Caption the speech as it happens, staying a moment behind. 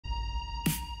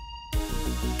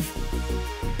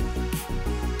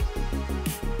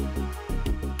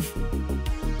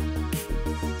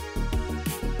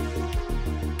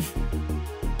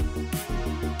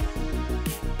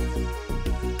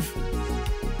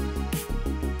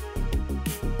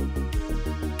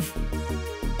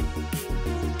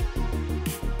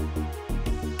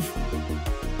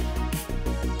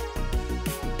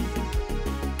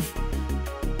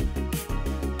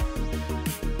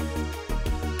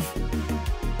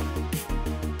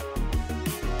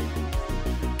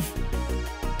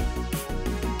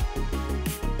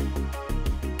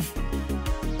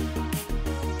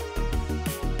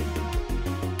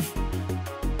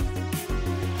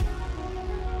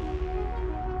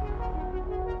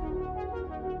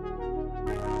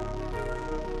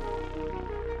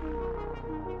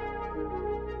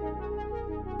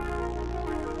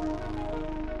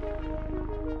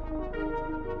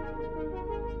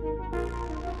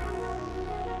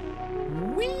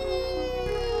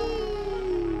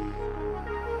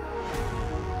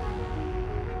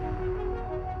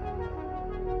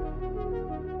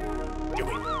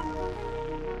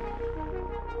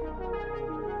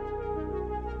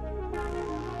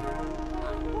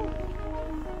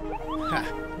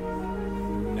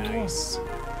Nice.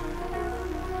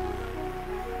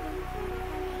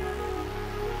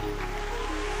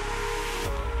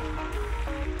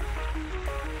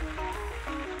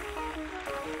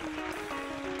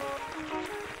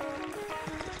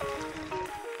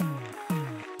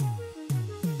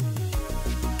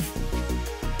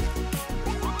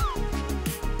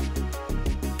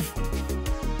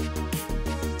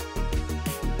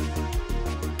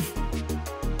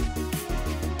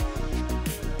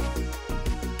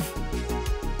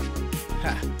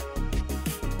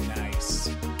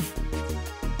 Nice.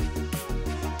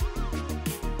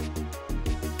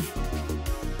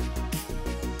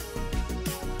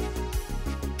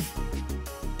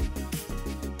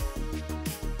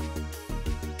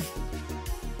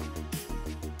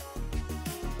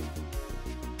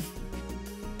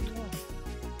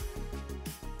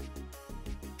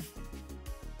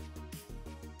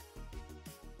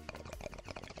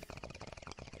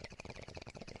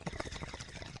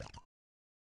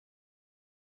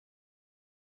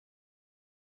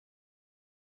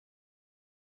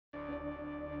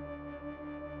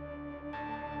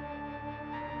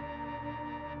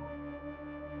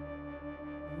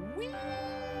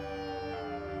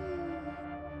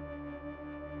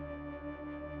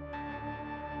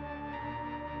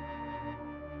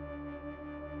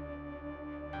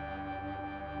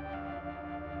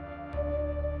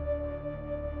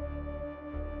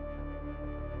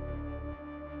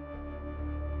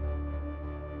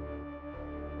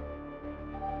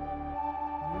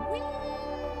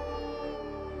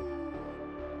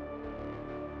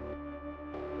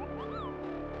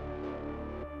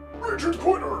 Richard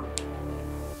Corner!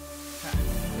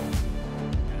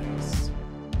 Nice.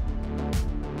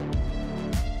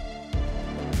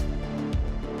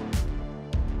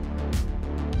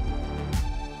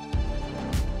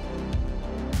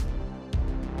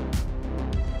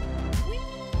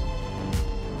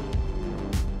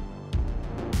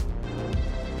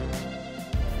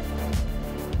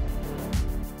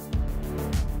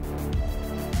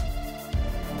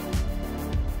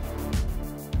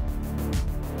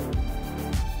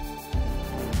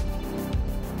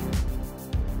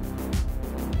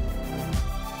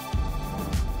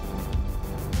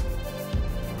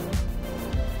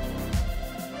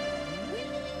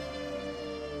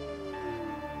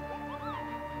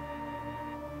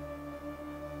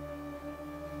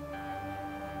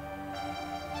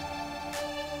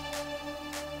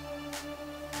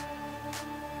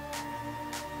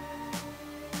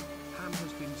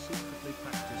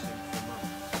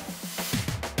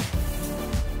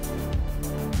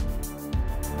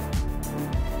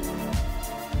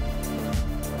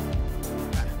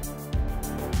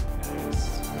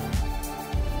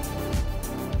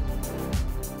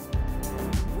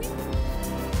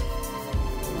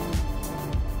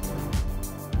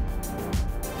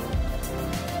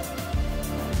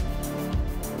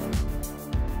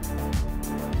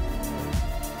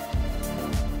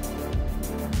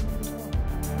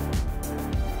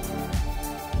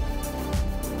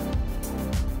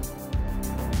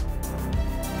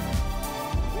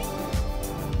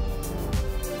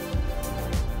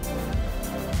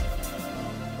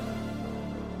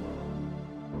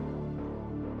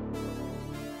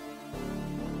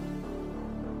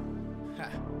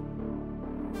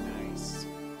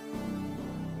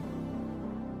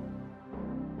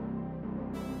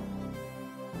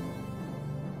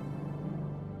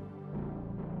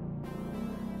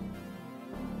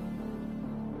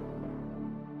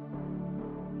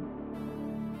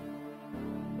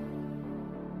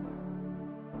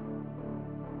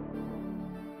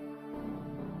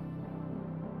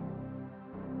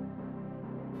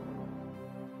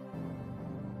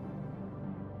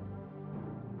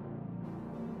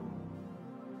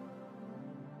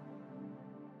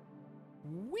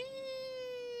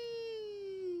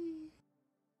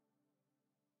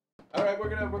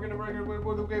 gonna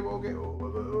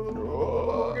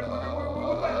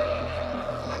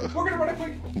run a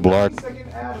quick Black. 90-second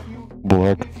ad.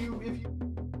 Black. If you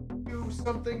do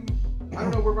something, I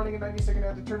don't know, we're running a 90-second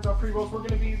ad that turns off pre-rolls. We're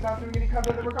gonna be not doing any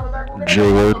content, then we're coming back. We're gonna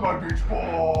Jayward. my beach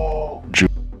ball.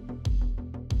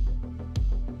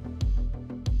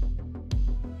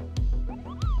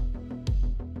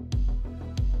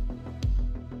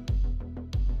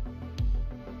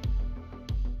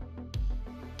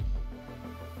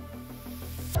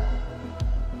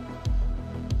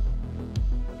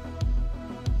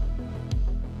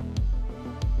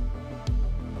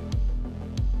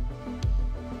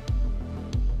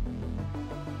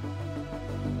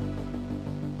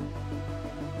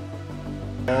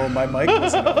 Oh, my mic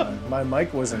wasn't on. My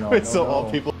mic wasn't on. Wait, so Oh, all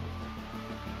no. people.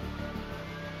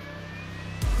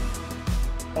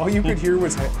 All you could hear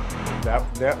was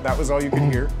that was all you could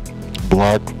hear.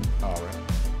 Black. All right.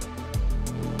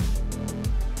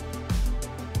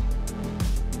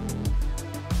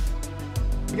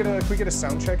 Can we get a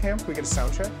sound check, Ham? Can we get a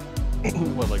sound check?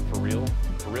 What, like for real?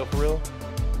 For real? For real?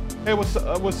 Hey, what's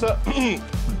up? What's up?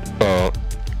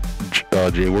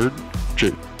 Jayward.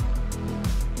 J.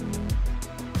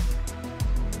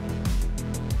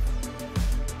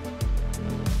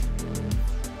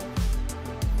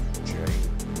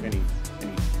 Jay.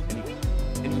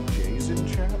 Any Jays in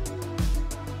chat?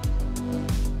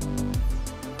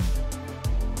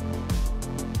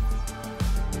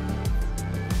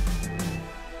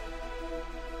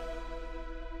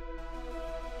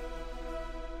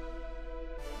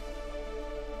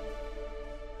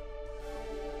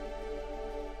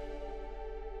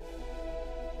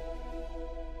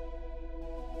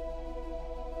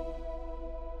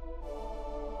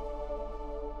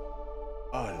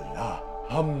 Allah,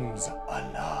 hums,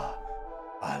 Allah,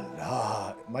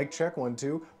 Allah. Mic check, 1,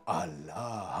 2.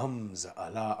 Allah, hums,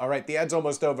 Allah. All right, the ad's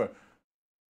almost over.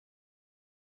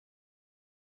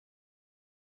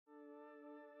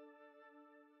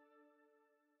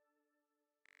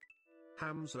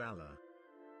 HamNCheddar.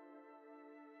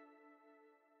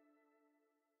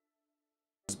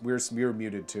 We're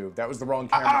muted too. That was the wrong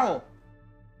camera. Ow!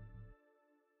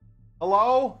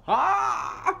 Hello?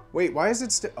 Ah! Wait, why is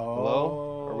it still? Oh.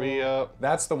 Hello? Are we?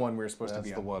 That's the one we were supposed to That's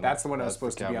be the on. one. That's the one I was That's the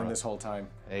supposed to be on camera. this whole time.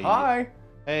 Hey. Hi.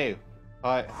 Hey.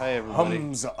 Hi, everybody.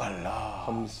 Hums Allah.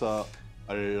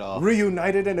 HamNCheddar.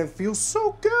 Reunited and it feels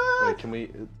so good. Wait, can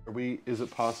we? Is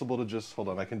it possible to just hold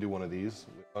on? I can do one of these.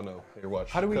 Oh no! Here, watch.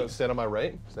 How do we- stand on my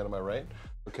right? Stand on my right.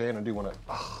 Okay, and I do one of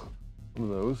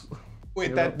those.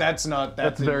 Wait, that's not.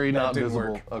 That's didn't- very that not didn't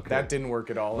visible. Work. Okay. That didn't work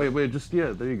at all. Wait, just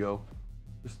yeah. There you go.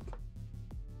 Just.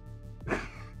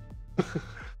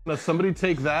 Now somebody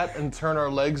take that and turn our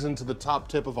legs into the top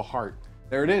tip of a heart.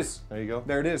 There it is. There you go.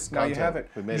 There it is. Now you Content. have it.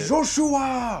 We made it.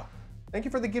 Joshua! Thank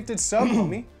you for the gifted sub,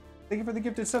 homie. Thank you for the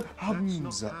gifted sub.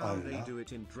 That's not how they do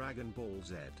it in Dragon Ball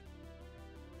Z.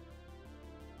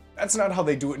 That's not how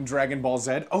they do it in Dragon Ball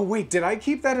Z. Oh wait, did I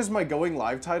keep that as my going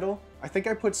live title? I think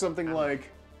I put something like,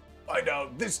 "Find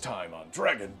out this time on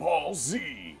Dragon Ball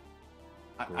Z."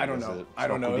 I don't know. I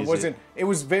don't know. It wasn't. It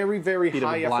was very, very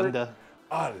high effort.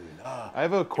 Allah. I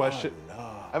have a question.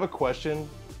 Allah. I have a question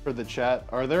for the chat.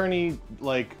 Are there any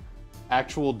like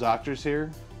actual doctors here?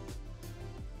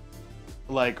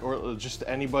 Like, or just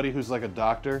anybody who's like a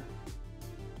doctor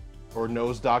or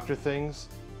knows doctor things?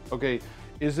 Okay,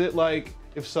 is it like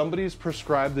if somebody's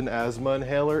prescribed an asthma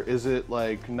inhaler, is it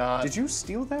like not? Did you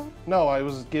steal that? No, I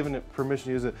was given it permission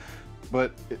to use it.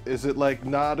 But is it like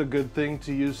not a good thing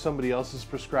to use somebody else's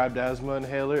prescribed asthma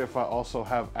inhaler if I also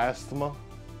have asthma?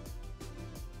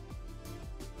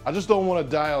 I just don't want to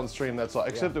die on stream, that's all.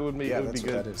 Except it would be, it would be that's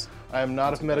what good. that is. I am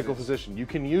not a medical physician. You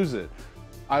can use it.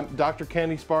 Dr.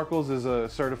 Candy Sparkles is a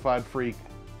certified freak,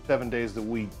 7 days a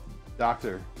week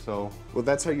doctor. So Well,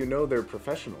 that's how you know they're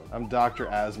professional. I'm Dr.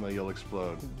 Asthma, You'll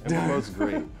Explode. And we're both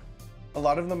great. A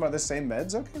lot of them are the same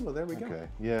meds? Okay, well, there we go. Okay,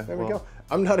 yeah. There we go.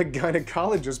 I'm not a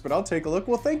gynecologist, but I'll take a look.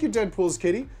 Well, thank you, Deadpool's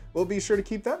kitty. We'll be sure to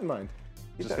keep that in mind.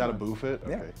 Keep Just that gotta in mind. boof it?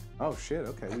 Yeah. Okay. Oh, shit.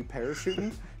 Okay, we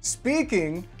parachuting?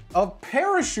 Speaking of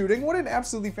parachuting, what an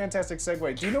absolutely fantastic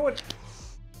segue. Do you know what?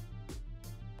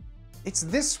 It's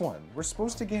this one. We're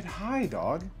supposed to get high,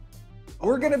 dog.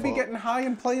 We're gonna be getting high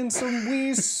and playing some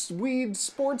Wii'd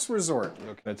Sports Resort.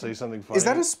 Can I tell you something funny? Is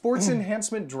that a sports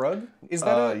enhancement drug? Is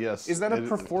that a yes. Is that a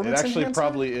performance It actually enhancer?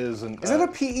 probably is. An, Is that a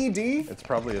PED? It's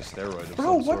probably a steroid of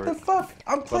Bro, some what sort. the fuck?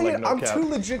 I'm playing. like, no I'm cap. too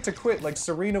legit to quit, like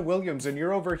Serena Williams, and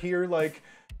you're over here like.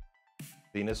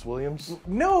 Venus Williams?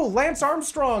 No, Lance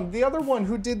Armstrong, the other one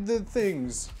who did the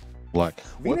things. Black.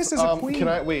 Venus is a queen. Can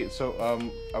I wait? So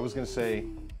I was gonna say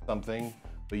something,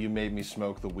 but you made me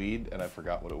smoke the weed, and I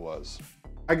forgot what it was.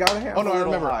 I got him. Oh no, I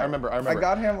remember. I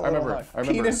got him. I remember.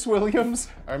 Penis Williams.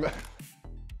 I remember.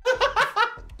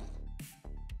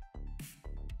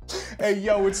 Hey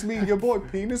yo, it's me, your boy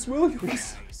Penis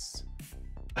Williams.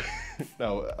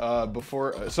 No,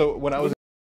 before. So when I was.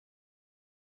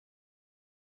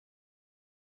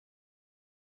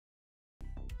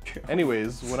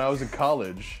 Anyways, when I was in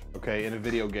college, okay, in a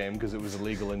video game, because it was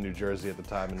illegal in New Jersey at the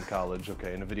time in college,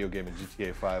 okay, in a video game in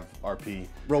GTA 5 RP.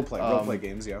 Roleplay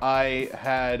games, yeah. I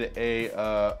had a,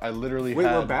 I literally Wait,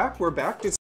 had... we're back?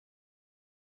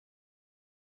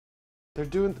 They're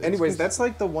doing... Anyways, that's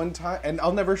like the one time, and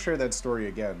I'll never share that story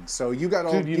again, so you got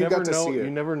all, Dude, you got to see it.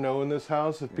 You never know in this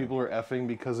house if people are effing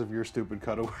because of your stupid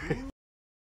cutaway.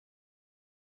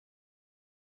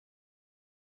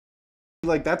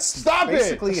 Like that's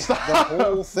basically the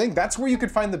whole thing. That's where you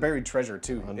could find the buried treasure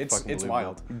too. It's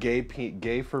wild.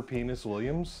 Gay for Penis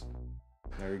Williams.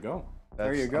 There you go.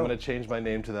 There you go. I'm gonna change my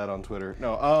name to that on Twitter.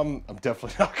 No, I'm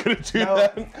definitely not gonna do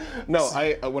that. No,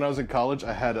 when I was in college,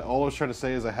 all I was trying to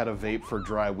say is I had a vape for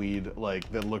dry weed,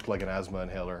 like that looked like an asthma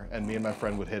inhaler, and me and my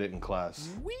friend would hit it in class.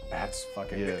 That's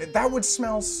fucking good. That would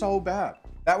smell so bad.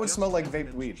 That would smell like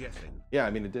vape weed. Yeah, I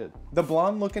mean it did. The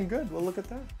blonde looking good. Well, look at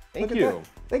that. Thank you.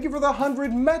 Thank you for the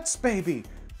 100 Mets, baby.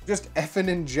 Just effing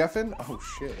and jeffing. Oh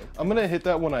shit. I'm gonna hit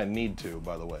that when I need to,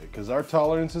 by the way, because our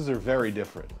tolerances are very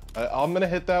different. I'm gonna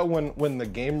hit that when the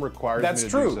game requires me to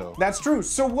do so. That's true.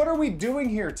 So what are we doing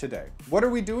here today? What are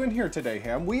we doing here today,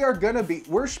 Ham? We are gonna be.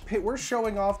 We're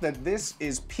showing off that this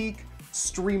is peak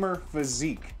streamer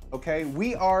physique. Okay.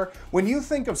 We are. When you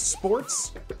think of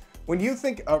sports, when you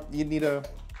think you need a.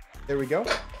 There we go.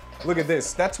 Look at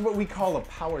this. That's what we call a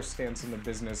power stance in the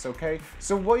business, okay?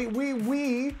 So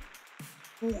we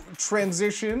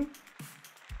transition.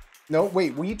 No,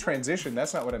 wait, we transition.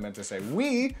 That's not what I meant to say.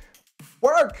 We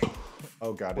work.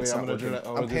 Oh God, it's not working.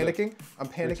 I'm panicking. I'm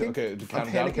panicking. Okay,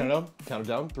 count it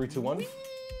down. 3, 2, 1.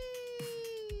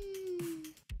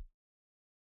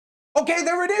 Okay,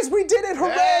 there it is. We did it.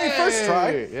 Hooray! Hey! First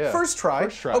try. Yeah. First try.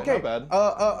 First try. Okay. Not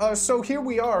bad. So here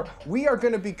we are. We are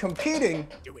going to be competing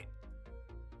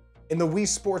in the Wii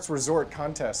Sports Resort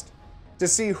contest to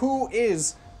see who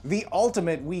is the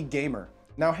ultimate Wii gamer.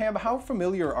 Now, Ham, how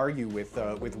familiar are you with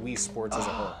Wii Sports as a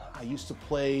whole? I used to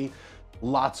play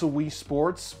lots of Wii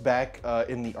Sports back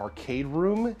in the arcade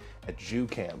room at Jew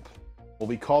Camp. Well,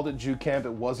 we called it Jew Camp.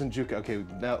 It wasn't Jew Camp. Okay,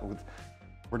 now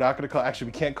we're not gonna call. Actually,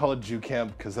 we can't call it Jew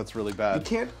Camp because that's really bad. You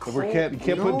can't. You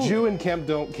can't put Jew and camp.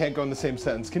 Can't go in the same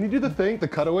sentence. Can you do the thing, the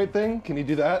cutaway thing? Can you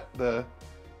do that?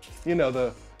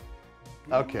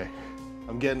 Okay.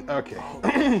 I'm getting,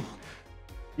 okay.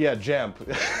 Yeah, Jamp.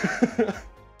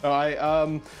 No,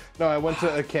 I went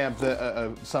to a camp,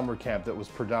 a summer camp that was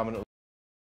predominantly.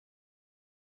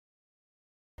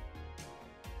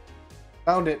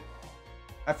 Found it.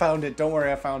 I found it. Don't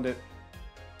worry, I found it.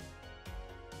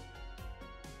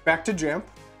 Back to Jamp.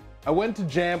 I went to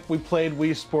Jamp. We played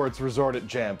Wii Sports Resort at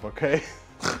Jamp. Okay.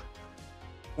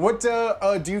 What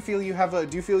do you feel you have a?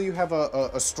 Do you feel you have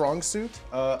a strong suit?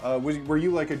 Were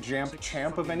you like a Jamp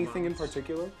champ of anything in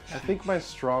particular? I think my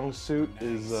strong suit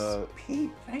is Pete,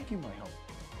 thank you, my homie.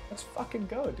 Let's fucking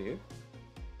go, dude.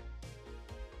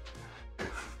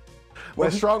 My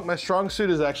strong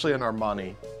suit is actually an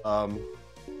Armani.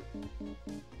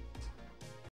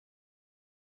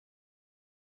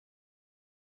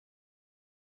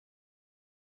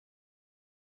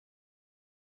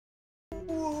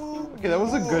 Okay, that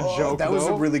was a good joke. That was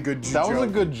a really good joke. That was a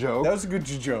good joke. That was a good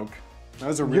joke. That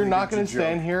was a really You're not good gonna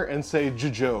stand here and say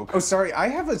joke. Oh, sorry. I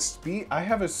have a sweet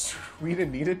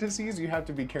and needed disease. You have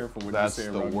to be careful when you say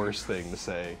it. That's the worst thing to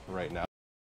say right now.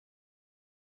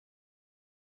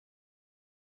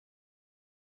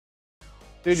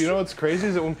 Dude, you know what's crazy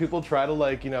is that when people try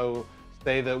to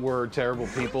say that we're terrible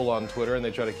people on Twitter and they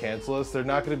try to cancel us, they're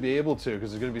not going to be able to because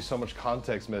there's going to be so much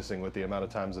context missing with the amount of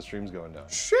times the stream's going down.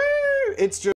 Sure,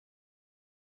 it's just.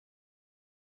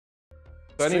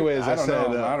 So anyways, I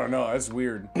don't know. That's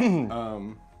weird. Never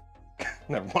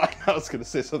mind. I was going to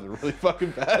say something really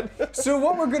fucking bad. So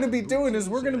what we're going to be doing is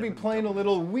we're going to be playing a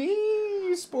little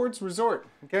Wii Sports Resort.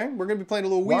 Okay, we're going to be playing a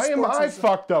little Wii Sports Resort. Why am I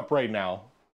fucked up right now?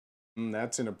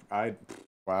 That's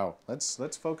wow.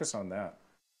 Let's focus on that.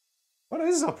 What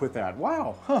is up with that?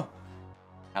 Wow. Huh.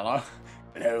 Hello.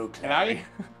 Hello, Clary.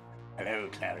 Hello,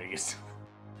 Clarice.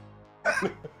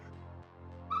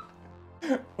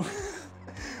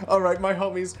 All right, my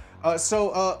homies.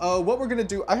 So what we're gonna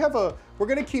do? We're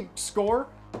gonna keep score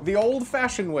the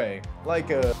old-fashioned way,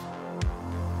 like a.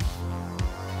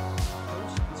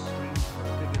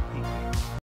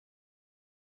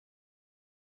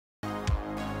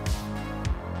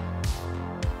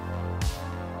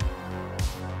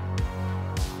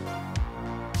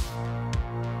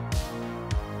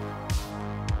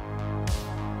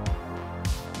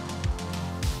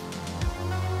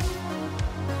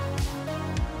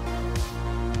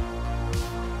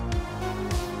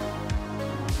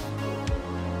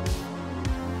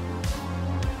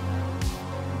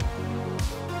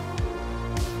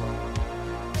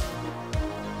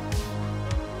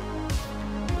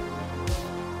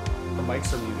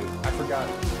 mics are muted. I forgot.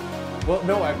 Well,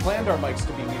 no, I planned our mics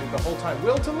to be muted the whole time.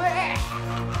 Will to live!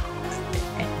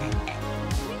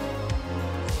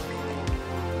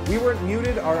 We weren't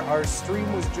muted. Our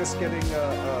stream was just getting.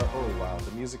 Oh wow,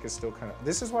 the music is still kind of.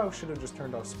 This is why I should have just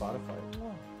turned off Spotify.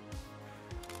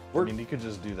 I mean, you could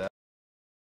just do that.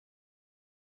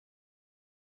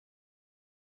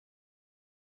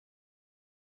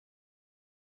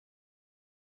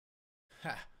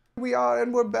 We are,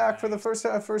 and we're back for the first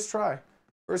try. First try.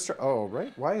 Oh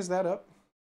right, why is that up?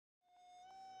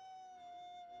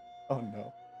 Oh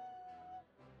no.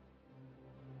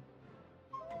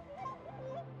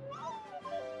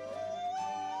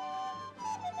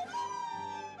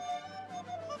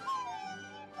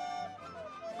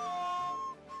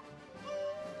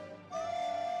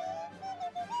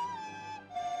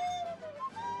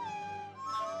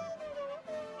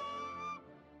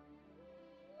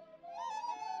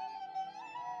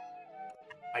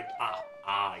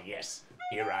 Yes,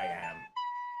 here I am.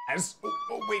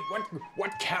 Oh wait,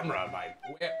 what camera am I?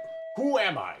 Who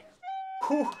am I?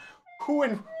 Who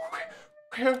and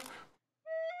where?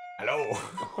 Hello?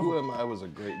 Who Am I was a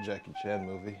great Jackie Chan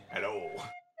movie. Hello?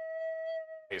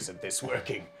 Isn't this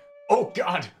working? Oh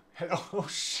God! Hello? Oh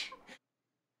shh.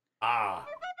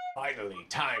 Finally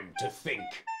time to think.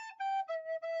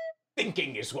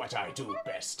 Thinking is what I do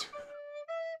best.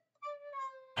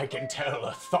 I can tell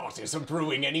a thought is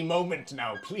brewing any moment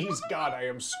now. Please God, I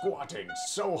am squatting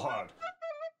so hard.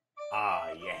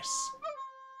 Yes.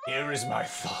 Here is my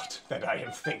thought that I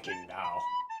am thinking now.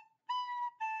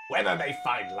 Whether they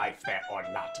find life there or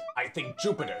not, I think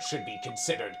Jupiter should be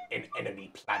considered an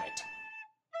enemy planet.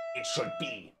 It should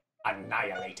be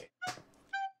annihilated.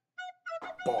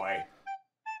 Boy.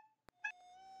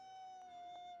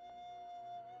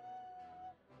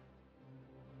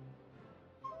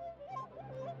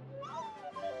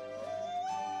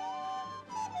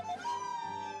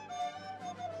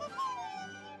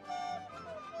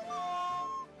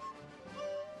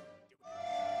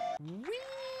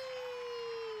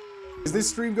 Is this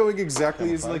stream going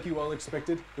exactly as like you all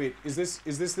expected? Wait, is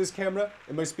this camera?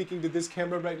 Am I speaking to this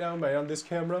camera right now? Am I on this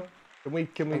camera? Can we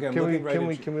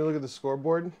look at the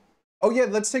scoreboard? Oh yeah,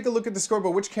 let's take a look at the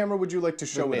scoreboard. Which camera would you like to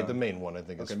show The main one, I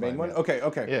think. Okay, is main fine, one. yeah.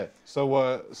 Okay. Yeah.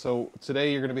 So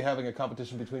today you're going to be having a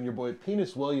competition between your boy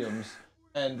Penis Williams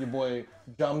and your boy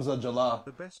Jamza Jala.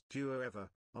 The best duo ever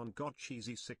on God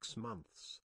Cheesy 6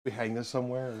 months. We hang this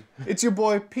somewhere. It's your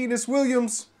boy Penis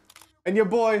Williams and your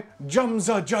boy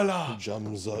Jamza Jala.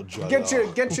 Jamza Jala. Get your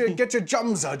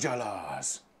Jamza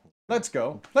Jalas. Let's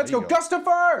go. Let's go,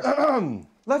 Gustafer.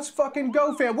 Let's fucking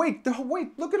go, fam. Wait,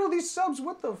 look at all these subs.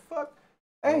 What the fuck?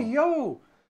 Hey, yo.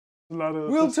 A lot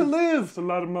of, Will to live. It's a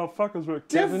lot of motherfuckers with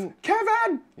Kevin.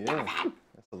 Yeah,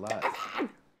 that's a lot.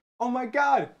 Oh my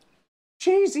God.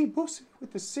 Cheesy pussy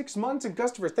with the 6 months and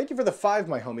Gustafer. Thank you for the 5,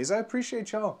 my homies. I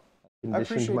appreciate y'all.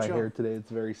 Conditioned my hair today. It's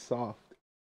very soft.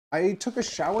 I took a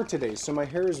shower today, so my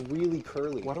hair is really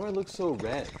curly. Why do I look so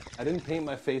red? I didn't paint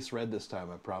my face red this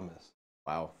time, I promise.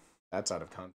 Wow, that's out of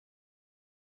context.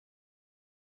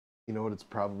 You know what? It's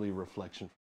probably reflection.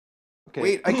 Okay.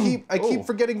 Wait, I keep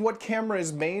forgetting what camera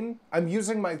is main. I'm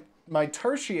using my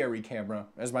tertiary camera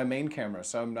as my main camera,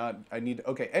 so I'm not.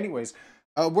 Okay. Anyways,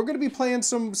 we're gonna be playing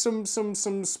some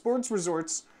sports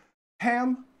resorts.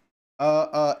 Ham,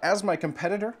 as my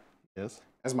competitor. Yes.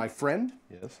 As my friend.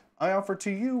 Yes. I offer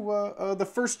to you the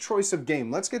first choice of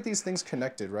game. Let's get these things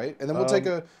connected, right? And then we'll take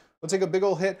a big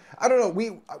old hit. I don't know.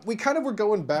 We kind of were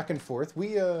going back and forth. We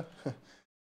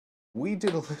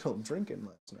did a little drinking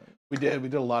last night. We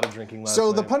did a lot of drinking last night.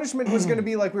 So the punishment was going to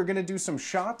be like we were going to do some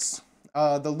shots.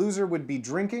 The loser would be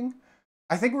drinking.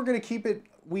 I think we're going to keep it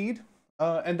weed,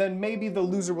 and then maybe the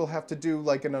loser will have to do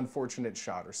like an unfortunate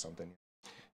shot or something. I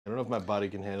don't know if my body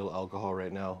can handle alcohol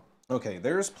right now. Okay,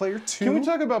 there's player 2. Can we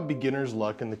talk about beginner's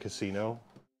luck in the casino?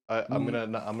 I'm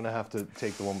gonna have to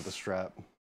take the one with the strap.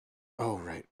 Oh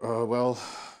right. Well,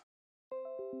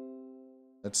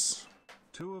 that's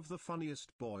 2 of the funniest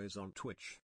boys on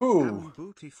Twitch. Ooh.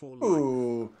 Booty for life.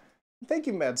 Ooh. Thank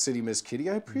you, Mad City Miss Kitty.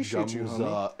 I appreciate you, homie.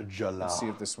 Jamza Jala. Let's see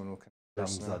if this one will connect.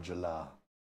 Jamza Jala.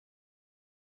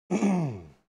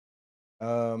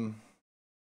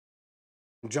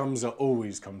 Jamza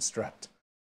always comes strapped.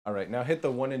 All right, now hit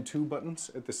the 1 and 2 buttons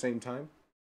at the same time.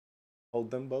 Hold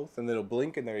them both, and then it'll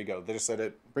blink, and there you go. Just let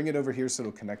it, bring it over here so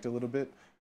it'll connect a little bit.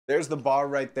 There's the bar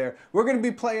right there. We're gonna be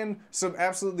playing some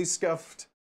absolutely scuffed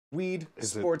Wii'd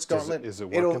sports gauntlet. Is it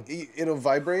working? It'll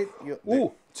vibrate.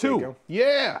 Ooh, 2.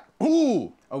 Yeah.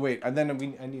 Ooh. Oh wait, and then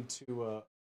I need to.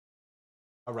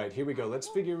 All right, here we go. Let's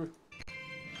figure.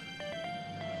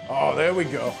 Oh, there we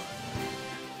go.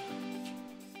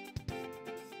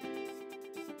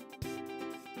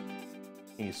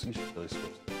 You should really switch.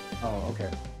 Oh, okay.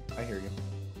 I hear you.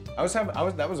 That was a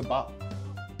bop.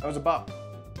 That was a bop.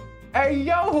 Hey,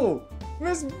 yo!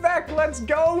 Miss Beck, let's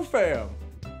go, fam!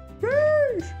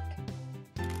 Yeesh!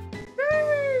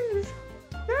 Yeesh!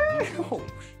 Yeesh! Oh,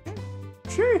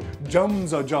 shit.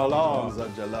 Jamza Jala.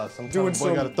 Sometimes Doing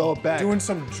boy gotta throw it back. Doing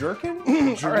some jerkin?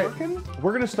 All right, Jerkin?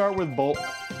 we're gonna start with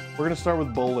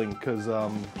bowling because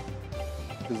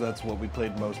that's what we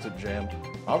played most at Jam.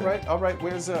 All right.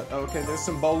 Where's okay, there's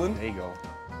some bowling. There you go.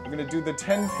 We're gonna do the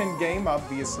 10-pin game,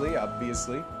 obviously.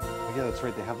 Oh, yeah, that's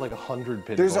right. They have like 100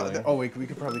 pin There's bowling. oh wait, we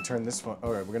could probably turn this one.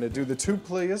 All right, we're gonna do the 2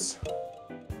 players.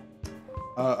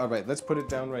 All right, let's put it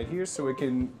down right here so we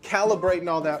can calibrate and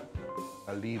all that.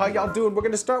 How y'all doing? We're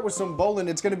gonna start with some bowling.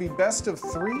 It's gonna be best of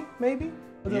 3, maybe.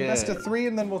 We'll do best of 3,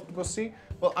 and then we'll see.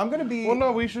 Well, I'm gonna be. Well,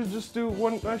 no, we should just do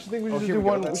one. I actually think we should here do we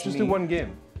go. one. That's Let's just me. do one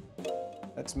game.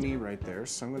 That's me right there.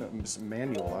 So I'm gonna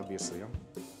manual, obviously.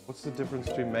 What's the difference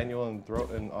between manual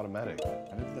and automatic?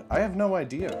 I have no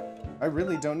idea. I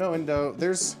really don't know. And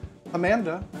there's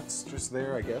Amanda. That's just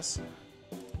there, I guess.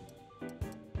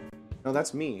 No,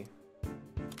 that's me.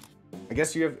 I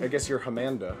guess you're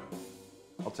Amanda.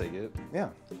 I'll take it. Yeah.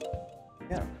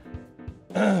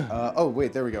 Oh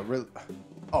wait, there we go.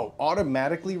 Oh,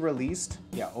 automatically released?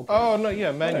 Yeah. Okay. Oh no,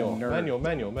 yeah, manual. nerd.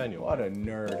 Manual. What a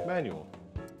nerd. Manual.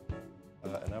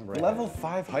 And I'm right. Level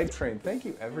 5 hype train. Thank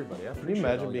you, everybody. I Can you appreciate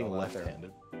imagine all being y'all out there.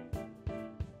 left-handed?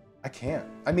 I can't.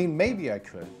 I mean, maybe I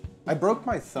could. I broke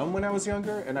my thumb when I was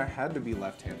younger, and I had to be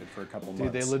left-handed for a couple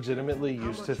Dude, they months. legitimately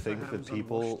used to think that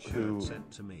people who.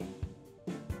 Sent to me.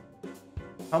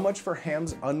 How much for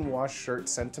Ham's unwashed shirt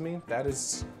sent to me?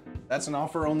 That's an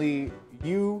offer only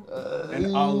you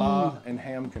and Allah and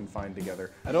Ham can find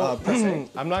together. I don't. Press A.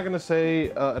 I'm not gonna say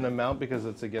an amount because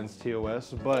it's against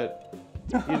TOS, but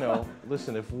you know,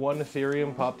 listen, if 1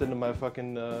 Ethereum popped into my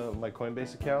fucking my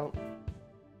Coinbase account,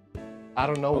 I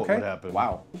don't know what would happen.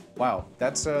 Wow.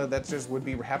 That's just would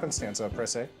be happenstance.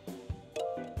 Press A.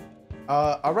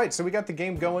 All right, so we got the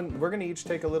game going. We're gonna each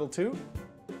take a little too.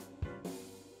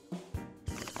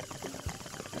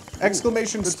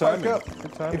 Exclamation spark up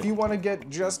Good timing. if you want to get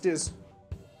just as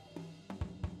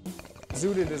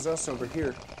zooted as us over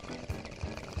here.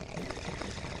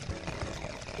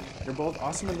 You're both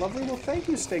awesome and lovely. Well, thank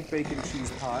you, steak, bacon, cheese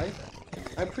pie.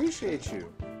 I appreciate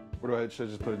you. Should I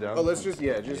just put it down? Oh, let's just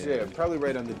probably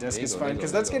right on the desk There you is go, fine. there you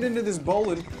Because go, let's there get you into this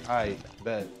bowling. I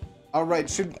bet. All right,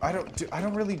 I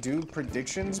don't really do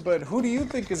predictions, but who do you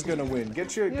think is gonna win?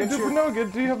 Get your. Do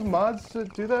you have mods to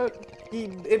do that?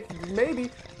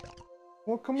 Maybe.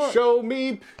 Well, come on. Show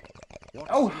me.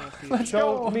 Oh, let's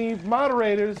Show go. me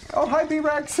moderators. Oh, hi,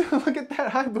 B-Rex. Look at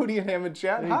that. Hi, Booty and Ham in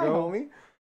chat. you Hi, go. homie.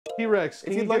 T-Rex,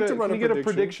 can you'd you like get to run can a you get a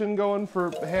prediction? prediction going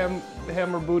for Ham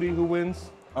or Booty who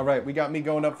wins? All right, we got me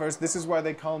going up first. This is why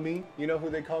they call me. You know who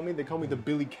they call me? They call me the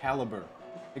Billy Caliber.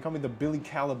 They call me the Billy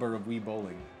Caliber of Wii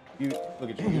Bowling. You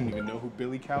look at you. You don't even know who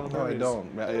Billy Caliber No, I is.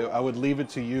 don't. I would leave it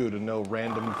to you to know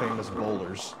random famous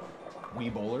bowlers.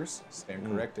 Wii bowlers. Stand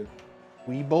corrected.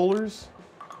 Wii bowlers?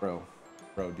 Bro,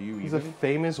 do you He's a even?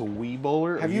 famous Wii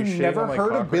bowler? Have Are you shitting never on my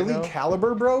heard cock of Billy right now?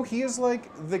 Caliber, bro? He is like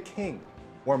the king.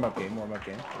 Warm up game. Yeah? Warm up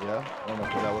game.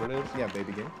 Is that what it is? Yeah,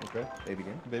 baby game. Okay. Baby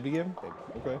game. Baby game?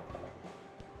 Okay.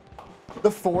 The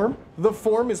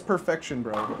form is perfection,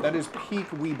 bro. That is peak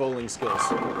Wii bowling skills.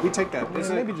 We take that. Yeah,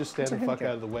 maybe just stand the fuck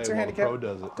out of the way while the pro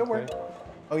does it. Don't worry. okay?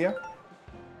 Oh yeah.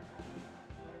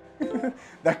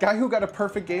 That guy who got a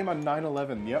perfect game on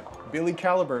 9/11. Yep, Billy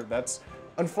Caliber. That's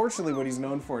unfortunately what he's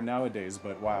known for nowadays.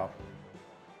 But wow.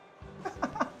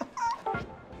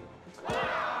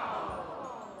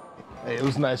 Hey, it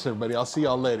was nice, everybody. I'll see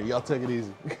y'all later. Y'all take it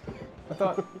easy.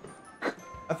 I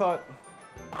thought.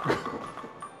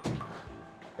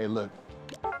 Hey, look.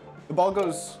 The ball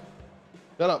goes.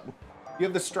 Shut up. You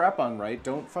have the strap on, right?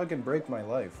 Don't fucking break my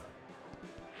life.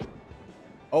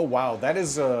 Oh wow, that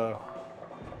is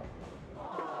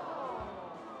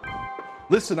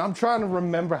Listen, I'm trying to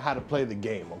remember how to play the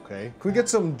game, okay? Can we get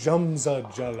some Jamza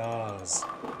Jalas?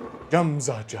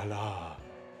 Jamza Jala.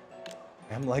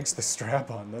 Ham likes the strap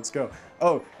on. Let's go.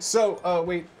 Oh, so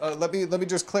wait. Let me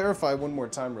just clarify one more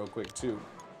time, real quick, too.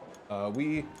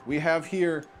 We have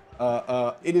here.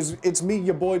 It's me,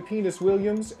 your boy Penis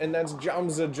Williams, and that's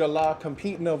Jamza Jala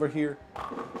competing over here.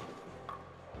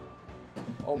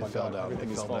 Oh my fell God! down. Everything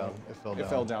It is fell falling. down. It fell It down.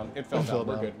 fell down. It fell It fell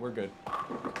down. down. We're good.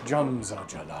 Jamza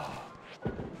Jala.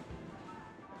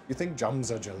 You think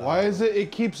Jamza Jala? Why is it?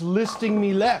 It keeps listing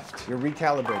me left. You're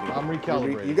recalibrating. I'm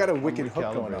recalibrating. You got a I'm wicked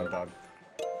hook going on, recalibrating. dog.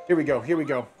 Here we go. Here we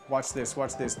go. Watch this.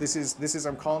 Watch this. This is.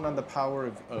 I'm calling on the power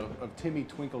of Timmy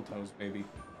Twinkletoes, baby.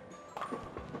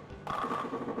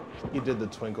 He did the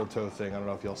twinkle toe thing. I don't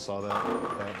know if y'all saw that.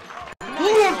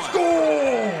 Let's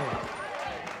go!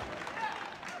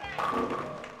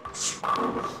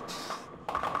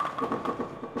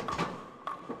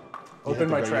 Open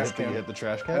my trash can. You hit the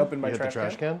trash can? I opened my you hit the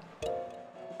trash can?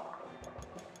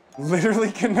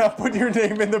 Literally cannot put your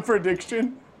name in the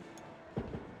prediction.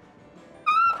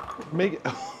 Make it.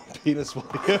 Penis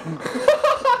William.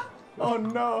 Oh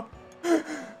no.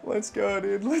 Let's go,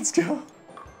 dude. Let's go.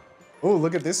 Oh,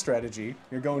 look at this strategy.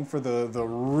 You're going for the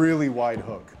really wide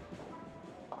hook.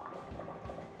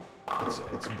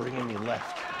 It's bringing me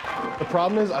left. The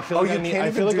problem is, I feel like I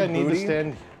need to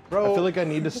stand. Bro. I feel like I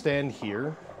need to stand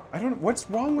here. I don't. What's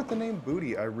wrong with the name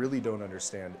booty? I really don't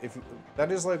understand. If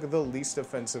that is like the least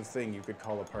offensive thing you could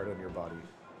call a part of your body.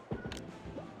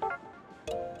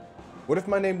 What if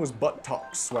my name was Butt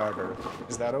Talk Swagger?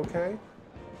 Is that okay?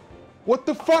 What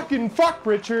the fucking fuck,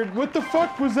 Richard? What the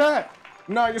fuck was that?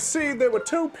 Now you see, there were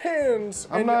 2 pins.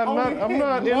 I'm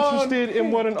not interested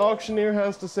in what an auctioneer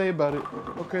has to say about it.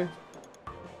 Okay.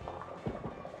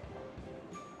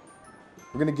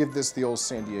 We're gonna give this the old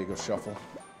San Diego shuffle.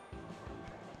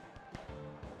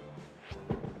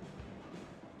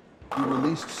 You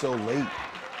released so late.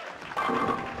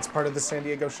 It's part of the San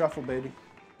Diego shuffle, baby.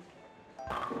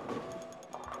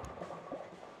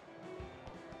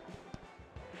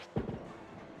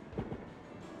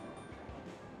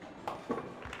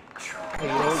 Hey,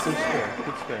 you know what? Good spare.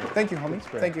 Good spare. Thank you, homie. Good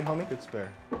spare. Thank you, homie. Good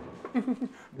spare.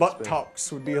 Butt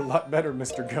Talks would be a lot better,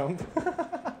 Mr. Gump.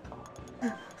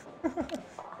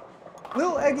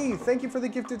 Lil Eggy, thank you for the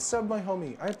gifted sub, my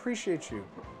homie. I appreciate you.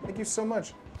 Thank you so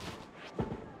much.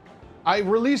 I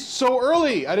released so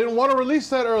early. I didn't want to release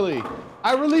that early.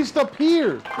 I released up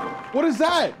here. What is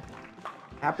that?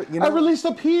 You know, I released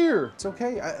up here. It's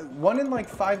okay. 1 in like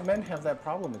 5 men have that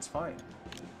problem. It's fine.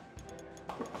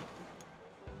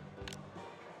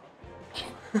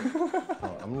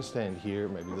 Oh, I'm gonna stand here.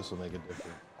 Maybe this will make it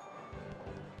different.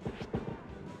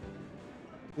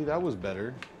 See, that was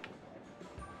better.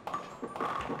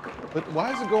 But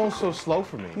why is it going so slow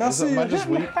for me? Now, Am I just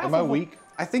weak? Am I weak?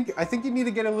 I think you need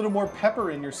to get a little more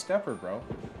pepper in your stepper, bro.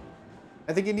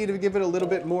 I think you need to give it a little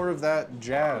bit more of that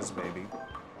jazz, baby.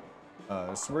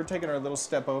 So we're taking our little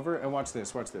step over, and watch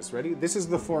this, watch this. Ready? This is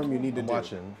the form you need to do.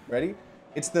 Watching. Ready?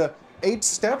 It's the 8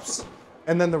 steps,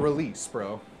 and then the release,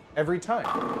 bro. Every time.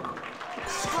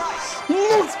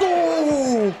 Let's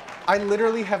go! I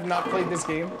literally have not played this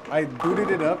game. I booted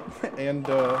it up, and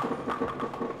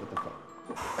what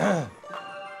the fuck?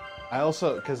 I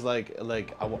also, cause like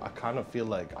I kind of feel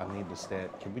like I need to stand.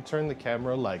 Can we turn the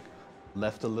camera like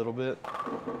left a little bit?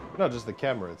 No, just the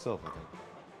camera itself. I think.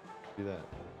 Do that.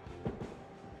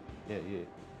 Yeah.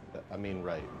 I mean,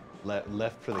 right.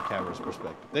 Left for the camera's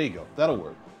perspective. There you go. That'll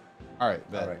work. All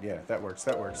right. Bet. All right. Yeah, that works.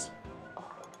 That works.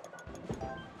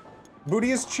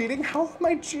 Booty is cheating? How am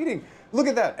I cheating? Look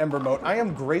at that, Ember Moat. I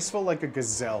am graceful like a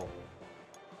gazelle.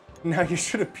 Now you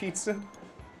should have pizza,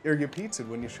 or you pizza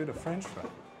when you should have French fry.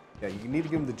 Yeah, you need to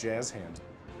give him the jazz hand.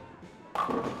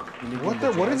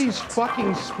 What are these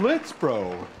fucking splits,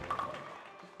 bro?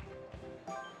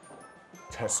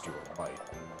 Test your might.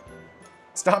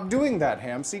 Stop doing that,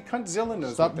 Ham. See, Cuntzilla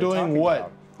knows Stop what they're doing talking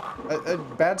what?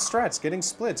 about. Bad strats, getting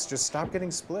splits. Just stop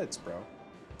getting splits, bro.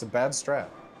 It's a bad strat.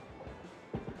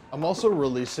 I'm also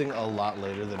releasing a lot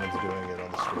later than it's doing it on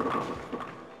the stream.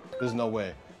 There's no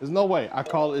way. There's no way. I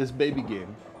call it this baby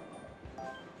game.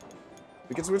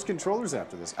 We can switch controllers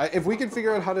after this. If we can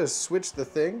figure out how to switch the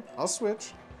thing, I'll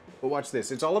switch. But watch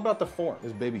this. It's all about the form.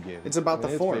 It's baby game. It's about the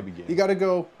form. Baby game. You gotta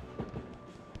go.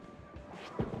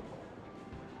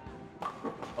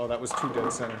 Oh, that was too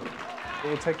dead center.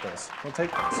 We'll take this. We'll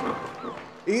take this.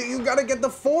 You gotta get the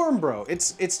form, bro.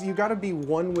 You gotta be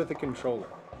one with the controller.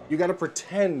 You gotta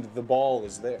pretend the ball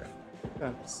is there.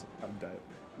 I'm dead.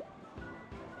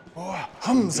 Oh,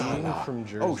 HamNCheddar. From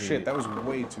Jersey. Oh shit, that was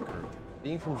way too curvy.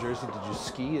 Being from Jersey, did you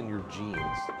ski in your jeans?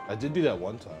 I did do that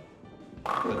one time,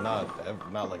 but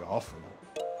not like often,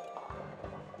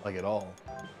 like at all.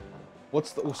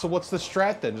 What's the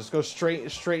strat then? Just go straight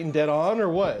and dead on, or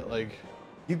what? Like,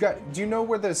 do you know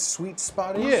where the sweet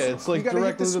spot is? Yeah, it's like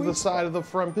directly to the side of the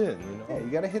front pin. You know? Yeah, you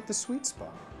gotta hit the sweet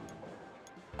spot.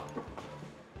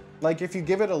 Like if you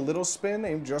give it a little spin,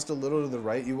 aim just a little to the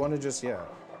right, you want to just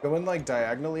go in like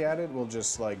diagonally at it. We'll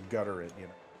just like gutter it, you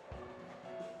know.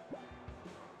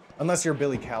 Unless you're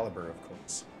Billy Caliber, of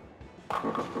course.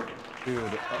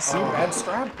 Dude, see, bad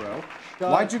strat, bro.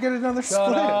 Why'd you get another split?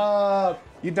 Shut up.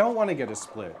 You don't want to get a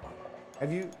split.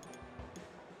 Have you?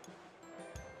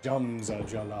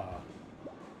 HamNCheddar.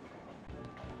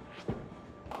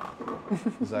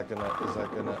 Is that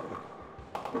gonna?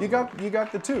 You got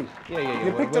the 2. Yeah.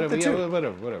 You picked up the 2.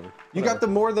 Whatever. You got the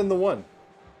more than the 1.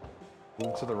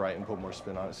 Move to the right and put more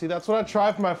spin on it. See, that's what I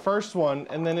tried for my first one,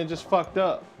 and then it just fucked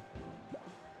up.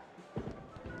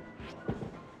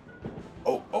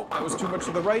 Oh, that was too much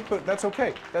to the right, but that's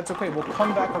okay. That's okay. We'll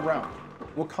come back around.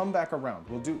 We'll come back around.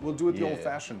 We'll do it the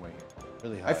old-fashioned way.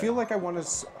 Really high. I feel like I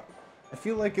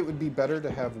feel like it would be better to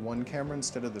have one camera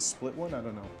instead of the split one. I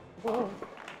don't know. Oh.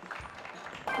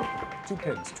 2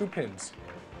 pins.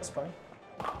 That's fine.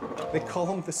 They call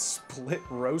him the split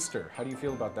roaster. How do you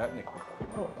feel about that nickname?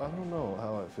 Oh, I don't know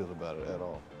how I feel about it at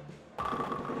all.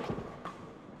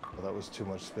 Oh, that was too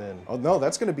much spin. Oh no,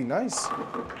 that's gonna be nice.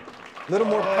 A little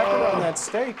more pepper on that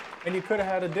steak, and you could have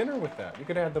had a dinner with that. You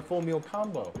could have had the full meal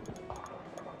combo.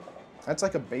 That's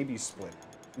like a baby split.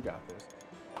 You got this.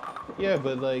 Yeah,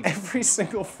 but like... Every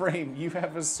single frame, you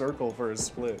have a circle for a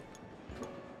split.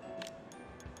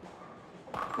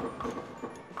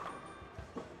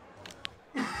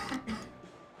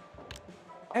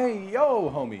 Hey, yo,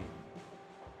 homie.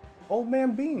 Old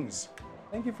man Beans.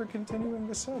 Thank you for continuing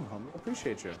the sub, homie.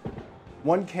 Appreciate you.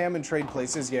 1 cam and trade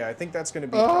places. Yeah, I think that's going to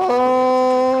be...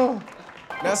 Oh!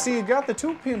 Now, see, you got the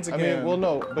 2 pins again. I mean, well,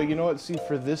 no, but you know what? See,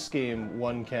 for this game,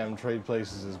 1 cam trade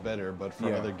places is better, but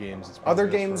for other games, it's probably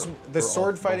other games, the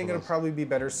sword fighting both it'll probably be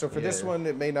better. So for this one,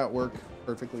 it may not work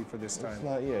perfectly for this time. It's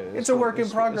not, yeah. It's a work in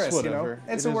progress, you know? whatever.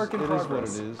 It's a work in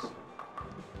progress. It is what it is.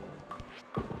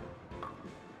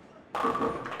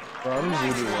 Bro, I'm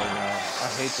zooted right now. I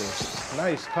hate this.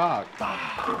 Nice cock.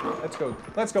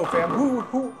 Let's go, fam.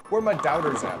 Where my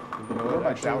doubters at? You know Where what? my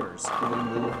Actually, doubters?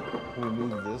 Can we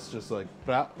move this just like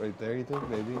right there, you think?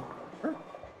 Maybe? Sure.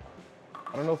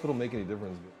 I don't know if it'll make any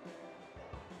difference, but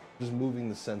just moving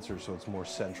the sensor so it's more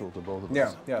central to both of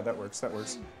us. Yeah, that works.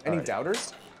 Any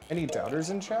doubters? Any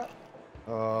doubters in chat?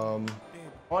 On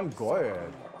go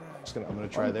ahead. I'm gonna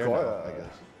try there now, I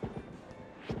guess.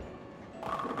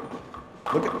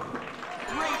 Look at.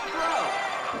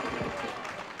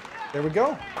 There we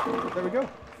go. There we go.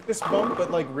 Fist bump,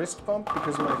 but like wrist bump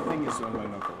because my thing is on my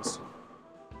knuckles.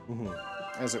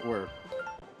 As it were.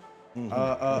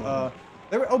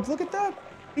 There. Oh, look at that.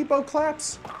 Peepo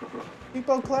claps.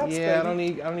 Peepo claps. Yeah,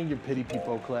 baby. I don't need your pity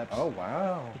peepo claps. Oh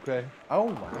wow. Okay. Oh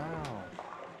wow.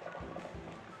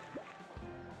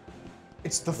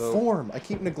 It's the form. I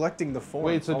keep neglecting the form.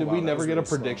 Wait, so did wow, we that never was get a really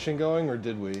slow. prediction going, or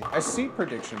did we? I see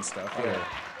prediction stuff. Yeah. Okay.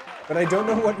 But I don't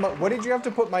know what did you have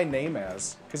to put my name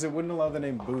as? Because it wouldn't allow the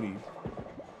name Booty.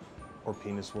 Or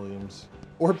Penis Williams.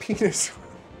 Or Penis.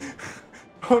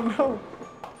 Oh no.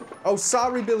 Oh,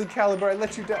 sorry, Billy Caliber. I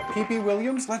let you down. PP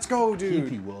Williams? Let's go, dude.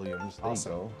 PP Williams. There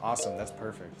Awesome. you go. Awesome. That's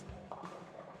perfect.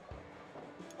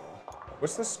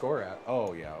 What's the score at?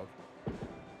 Oh, yeah. Okay.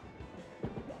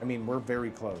 I mean, we're very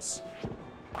close.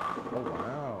 Oh,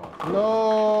 wow.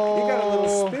 No. You got a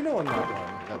little spin on that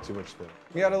one. Not too much spin.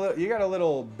 You got a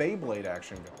little Beyblade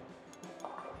action going.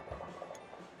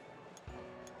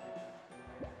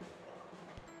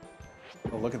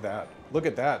 Oh, look at that. Look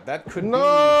at that. That could be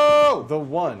the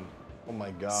one. Oh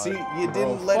my god. See, you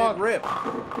didn't let it rip.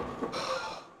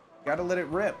 Gotta let it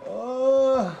rip.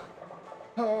 Oh,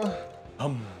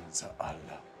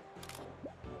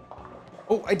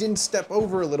 I didn't step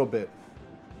over a little bit.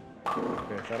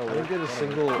 Okay, that'll I work. didn't get a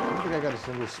single. I don't think I got a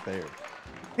single spare.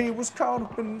 He was caught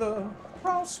up in the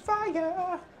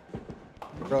crossfire.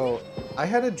 Bro, I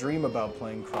had a dream about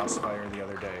playing Crossfire the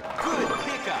other day. Good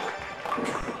pickup.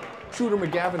 Shooter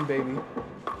McGavin, baby.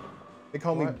 They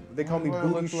call me Why Booty do I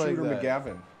look like Shooter that?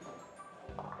 McGavin.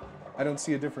 I don't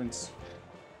see a difference.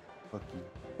 Fuck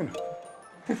you.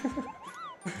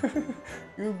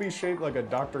 You would be shaped like a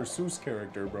Dr. Seuss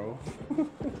character, bro.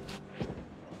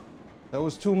 That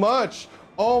was too much.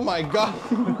 Oh my god.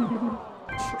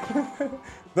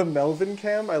 The Melvin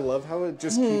cam, I love how it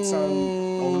just keeps on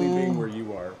only being where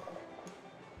you are.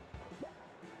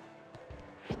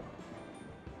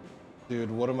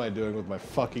 Dude, what am I doing with my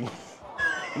fucking...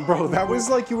 Bro, that was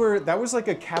like that was like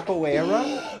a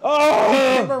capoeira. Oh!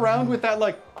 You came around with that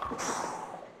like...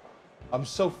 I'm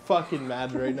so fucking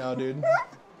mad right now, dude.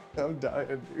 I'm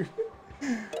dying, dude.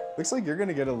 Looks like you're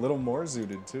gonna get a little more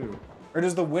zooted too. Or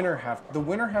does the winner have, the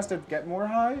winner has to get more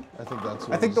high? I think that's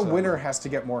what I think we the decided. winner has to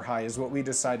get more high is what we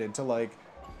decided to like,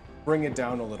 bring it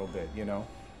down a little bit, you know?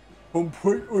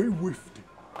 Completely whiffed it.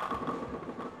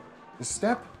 The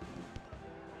step.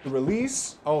 The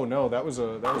release. Oh no, that was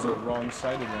a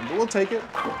wrong-sided one, but we'll take it.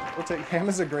 We'll take, Ham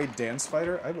is a great dance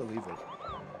fighter. I believe it.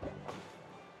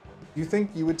 You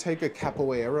think you would take a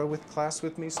capoeira with class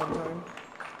with me sometime?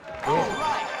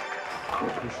 Yeah.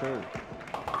 For sure.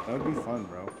 That would be fun,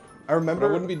 bro. I remember. But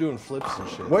I wouldn't be doing flips and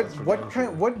shit. What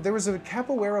kind? What? There was a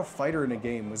capoeira fighter in a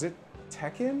game. Was it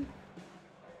Tekken?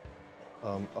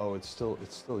 Oh, it's still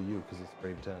you because it's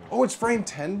frame 10. Oh, it's frame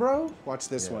 10, bro? Watch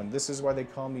this Yeah. one. This is why they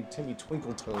call me Timmy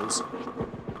Twinkle Toes.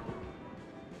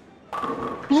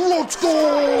 Let's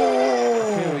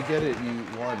go! Okay, we get it. You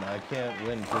won. I can't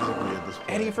win physically at this point.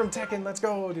 Eddie from Tekken, let's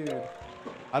go, dude.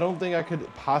 I don't think I could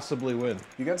possibly win.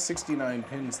 You got 69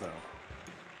 pins, though.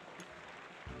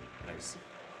 Nice.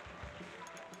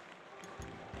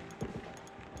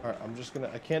 Alright, I'm just gonna.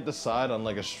 I can't decide on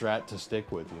like a strat to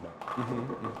stick with, you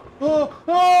know.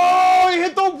 Oh, he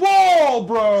hit the wall,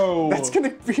 bro! That's gonna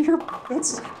be your.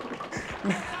 That's.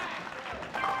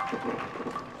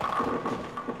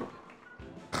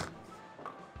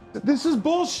 This is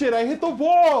bullshit. I hit the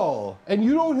wall, and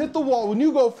you don't hit the wall when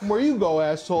you go from where you go,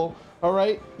 asshole. All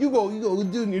right, you go, you're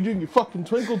doing your fucking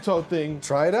twinkle toe thing.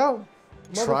 Try it out.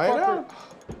 Try it out.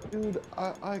 Dude,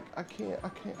 I can't,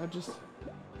 I just.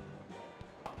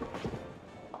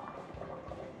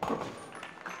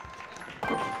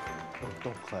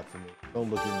 Don't clap for me. Don't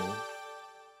look at me.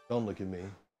 Don't look at me.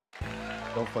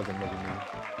 Don't fucking look at me.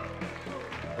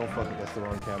 Don't fucking, that's the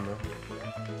wrong camera.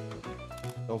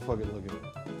 Don't fucking look at me.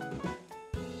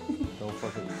 Don't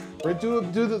fucking. Right, do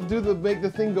the make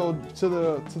the thing go to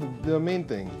the main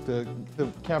thing, the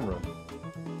camera.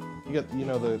 You got, you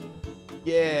know, the,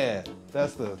 yeah,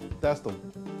 that's the.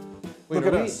 Wait, Look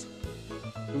at us.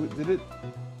 Did it?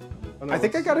 Oh, no, I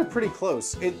think I got it pretty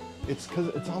close. It's because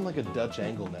it's on like a Dutch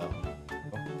angle now.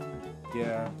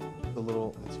 Yeah.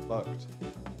 It's fucked.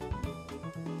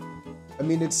 I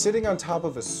mean, it's sitting on top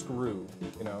of a screw,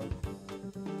 you know?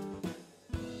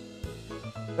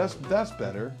 That's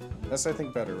better. That's, I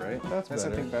think, better, right? That's better.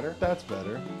 I think, better? That's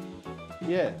better.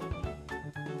 Yeah.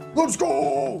 Let's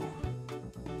go!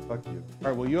 Fuck you. All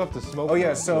right, well, you have to smoke. Oh, yeah,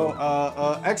 now,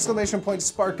 so, exclamation point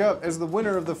spark up as the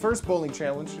winner of the first bowling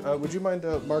challenge. Would you mind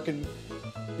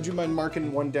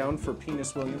marking one down for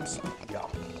Penis Williams? Yeah.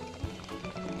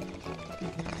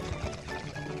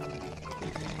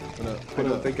 I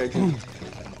don't think I can.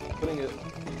 Putting a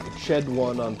shed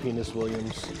one on Penis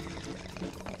Williams.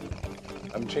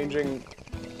 I'm changing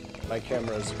my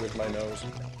cameras with my nose.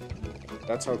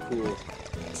 That's how cool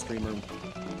streamer.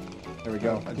 There we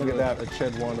go. Look at that. A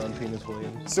shed one on Penis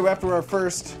Williams. So after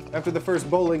the first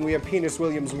bowling, we have Penis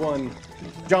Williams 1,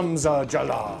 Jamza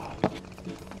Jala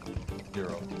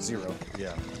 0.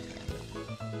 Yeah.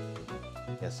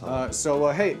 Yes. So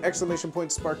hey, exclamation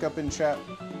point spark up in chat.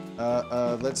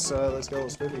 Let's go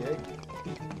Smithy, eh?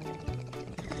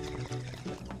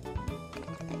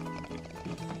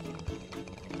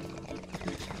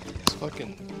 It's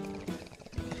fucking.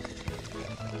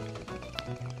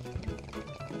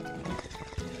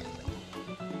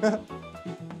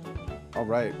 All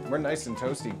right, we're nice and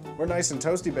toasty. We're nice and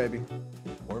toasty, baby.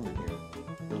 Warm in here.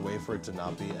 The way for it to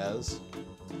not be as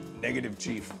Negative,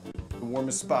 Chief. The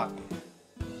warmest spot.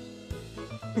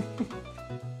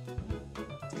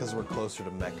 because we're closer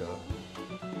to Mecca.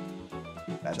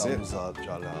 That's it. Jamza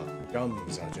Jala.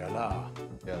 Jamza Jala.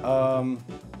 Yeah.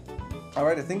 All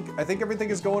right, I think everything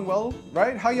is going well,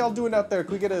 right? How y'all doing out there?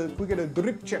 Can we get a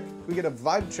drip check? Can we get a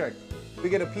vibe check? Can we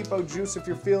get a peepo juice if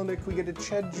you're feeling it? Can we get a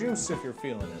ched juice if you're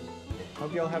feeling it?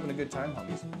 Hope y'all having a good time,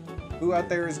 homies. Who out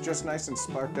there is just nice and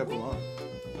sparked up along?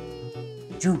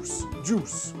 Juice,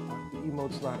 juice. The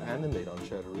emote's not animate on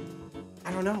Cheddar.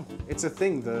 I don't know. It's a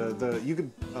thing. You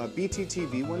could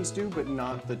BTTV ones do, but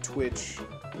not the Twitch.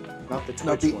 Not the Twitch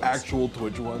Not the ones. actual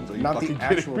Twitch ones. Are you Not the fucking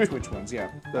kidding actual me? Twitch ones. Yeah,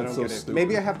 I That's don't so get it. stupid.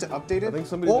 Maybe I have to update it. I think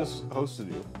somebody Oh, just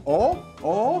hosted you. Oh!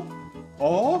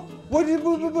 What did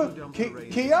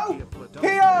Kyo?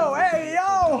 Kyo! Hey,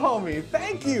 yo, homie!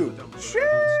 Thank you!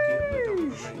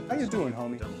 Sheesh! How you doing,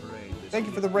 homie? Thank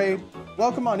you for the raid.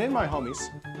 Welcome on in, my homies.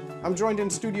 I'm joined in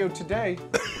studio today.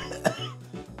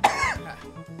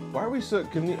 Why are we so?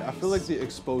 I feel like the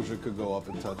exposure could go up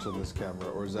a touch on this camera,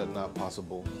 or is that not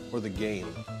possible? Or the gain?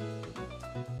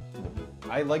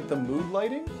 I like the mood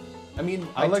lighting. I mean,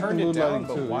 I I like turned the it mood down, lighting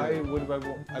but too, why yeah. would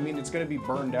I? I mean, it's gonna be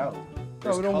burned out.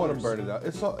 No, we don't want to There's burn it out.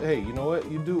 It's all. Hey, you know what?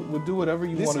 We'll do whatever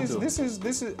you want to do. This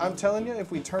is. I'm telling you, if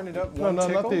we turn it up No, one not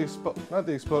tickle, the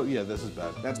expo. Yeah, this is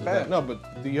bad. That's bad. No, but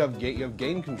you have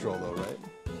gain control though, right?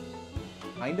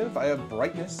 kind of. I have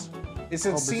brightness. It's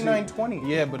at Oh, but see- C920.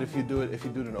 Yeah, but if you do it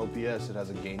in OBS, it has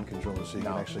a gain controller, so you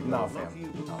can actually go. No, fam.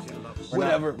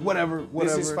 Whatever.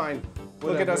 This is fine.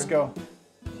 Look at us go.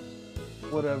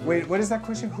 Whatever. Wait, what is that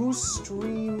question? Whose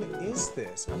stream is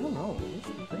this? I don't know. Whose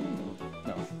stream?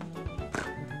 No.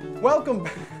 Welcome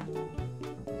back.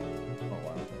 Oh,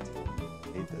 wow.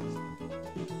 I hate this.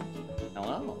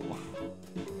 Hello.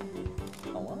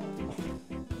 Hello.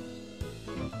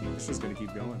 It's just gonna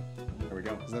keep going. There we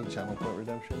go. Is that a channel point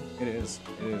redemption? It is.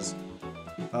 It is.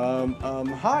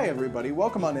 Hi everybody,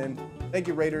 welcome on in. Thank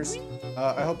you, Raiders.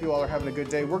 I hope you all are having a good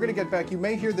day. We're gonna get back. You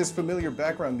may hear this familiar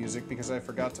background music because I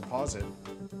forgot to pause it.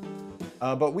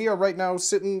 But we are right now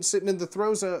sitting in the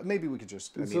throes. Maybe we could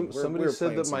just. I mean, somebody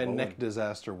said that my neck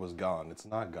disaster was gone. It's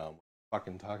not gone. What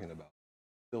are you fucking talking about?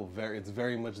 It's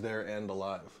very much there and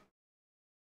alive.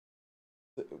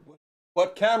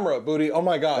 What camera, booty? Oh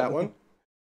my god. That one.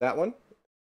 That one.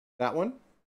 That one.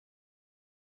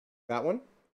 That one.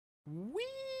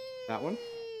 That one.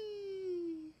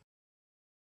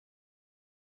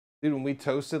 Dude, when we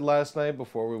toasted last night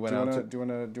before we went out to... Do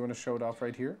you wanna show it off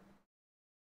right here?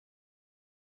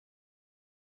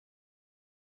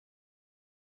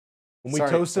 When we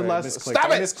toasted last...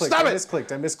 Stop it! Stop I it!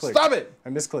 misclicked. Stop it! I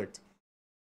misclicked.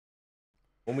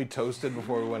 When we toasted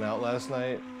before we went out last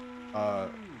night,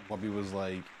 Wubby was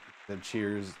like, said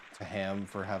cheers to Ham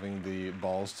for having the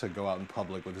balls to go out in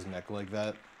public with his neck like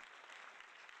that.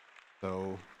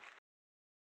 So...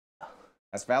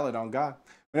 That's valid on God.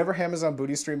 Whenever Ham is on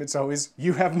Booty Stream, it's always,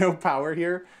 you have no power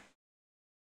here.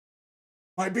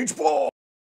 My beach ball!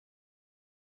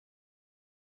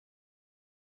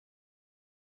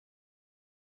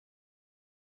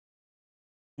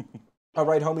 All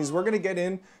right, homies, we're gonna get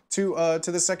in to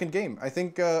the second game. I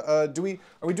think, are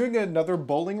we doing another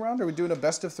bowling round? Are we doing a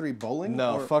best of 3 bowling?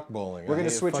 No, or... fuck bowling. We're gonna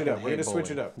switch it up. We're gonna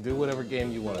switch it up. Do whatever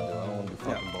game you want to do. I don't want to do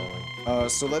fucking bowling.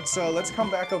 So let's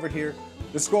come back over here.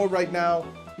 The score right now,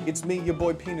 it's me, your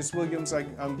boy Penis Williams.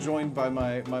 I'm joined by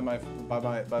my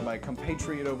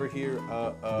compatriot over here.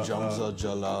 Jamza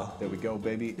Jala. There we go,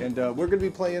 baby. And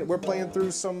we're playing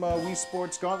through some Wii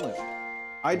Sports Gauntlet.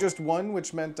 I just won,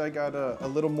 which meant I got a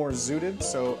little more zooted.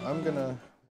 So I'm gonna.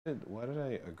 Why did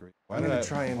I agree? Why did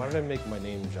I make my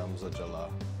name Jamza Jala?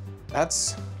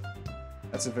 That's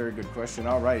a very good question.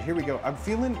 All right, here we go. I'm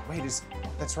feeling. Wait,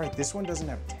 that's right? This one doesn't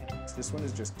have tennis. This one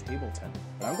is just table tennis.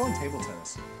 But I'm going table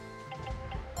tennis.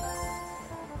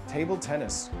 Table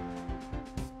tennis.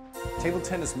 Table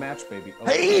tennis match, baby. Oh,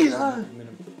 hey!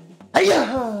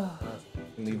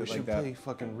 Leave it like that. Play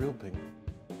fucking real ping.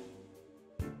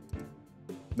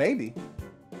 Maybe.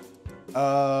 2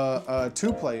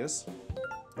 players.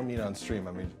 I mean on stream.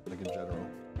 I mean like in general.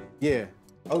 Yeah.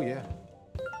 Oh yeah.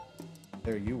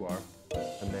 There you are.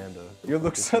 Amanda. You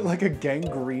look like a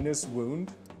gangrenous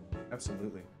wound.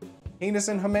 Absolutely. Penis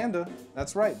and Hamanda.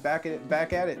 That's right. Back at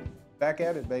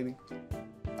it, baby.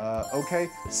 Okay.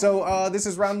 So this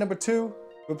is round number 2.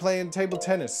 We're playing table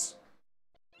tennis.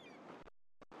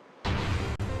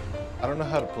 I don't know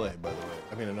how to play, by the way.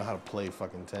 I mean, I know how to play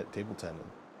fucking table tennis.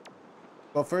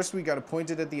 Well, first we gotta point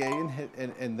it at the A and hit,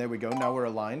 and there we go. Now we're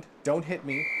aligned. Don't hit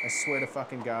me. I swear to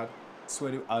fucking God. I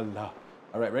swear to Allah.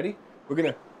 All right, ready? We're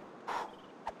gonna.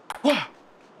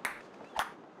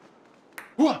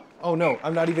 Oh no,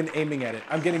 I'm not even aiming at it.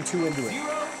 I'm getting too into it.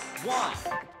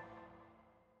 0-1.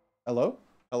 Hello?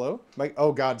 Hello?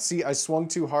 Oh God, see, I swung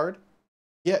too hard.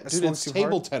 Yeah, dude, it's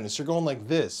table tennis. You're going like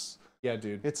this. Yeah,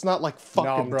 dude. It's not like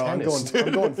fucking tennis.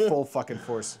 I'm going full fucking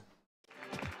force.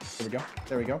 There we go.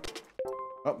 There we go.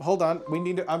 Oh, hold on.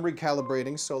 I'm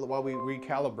recalibrating, so while we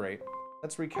recalibrate,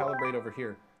 let's recalibrate over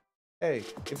here. Hey,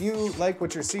 if you like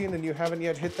what you're seeing and you haven't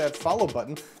yet hit that follow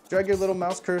button, drag your little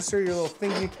mouse cursor, your little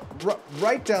thingy,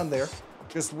 right down there.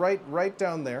 Just right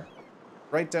down there.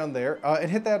 Right down there.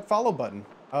 And hit that follow button.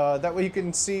 That way you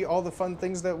can see all the fun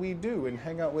things that we do and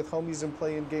hang out with homies and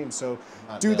play in games. So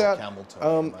do that.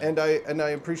 And I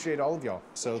appreciate all of y'all.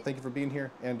 So thank you for being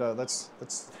here. And let's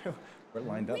we're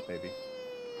lined up, baby.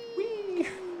 Whee!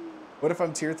 What if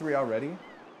I'm tier 3 already?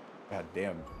 God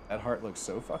damn, that heart looks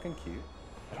so fucking cute.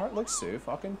 That heart looks so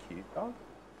fucking cute, dog.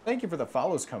 Thank you for the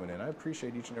follows coming in. I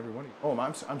appreciate each and every one of you. Oh,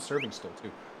 I'm serving still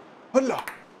too. Allah.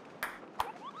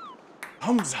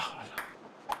 Hamza Allah.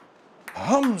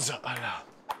 Hamza Allah.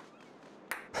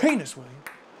 Penis Williams.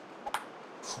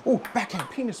 Oh, backhand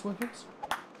Penis Williams.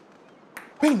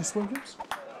 Penis Williams.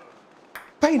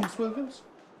 Penis Williams.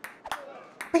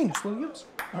 Penis Williams.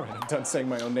 All right, I'm done saying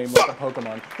my own name like a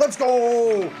Pokemon. Let's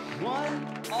go!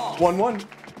 1-1. 1-1.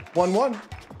 1-1.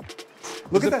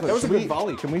 Look at that. That was a good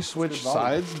volley. Can we switch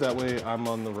sides? That way I'm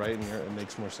on the right and it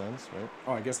makes more sense, right?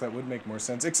 Oh, I guess that would make more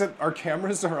sense. Except our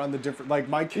cameras are on the different. Like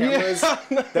my cameras.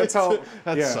 Yeah. That's how.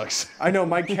 That sucks. I know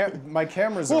my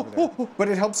camera's over there, but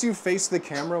it helps you face the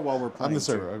camera while we're playing. I'm the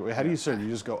server. Wait, how do you serve? You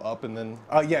just go up and then.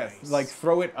 Yeah, like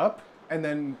throw it up and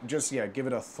then just give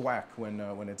it a thwack when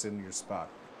it's in your spot.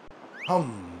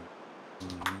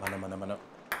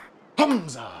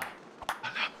 Hamza.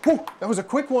 That was a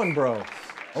quick one, bro.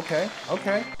 Okay.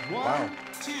 Okay. 1, wow.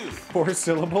 2. 4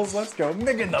 syllables. Let's go.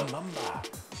 Nigga the mamba.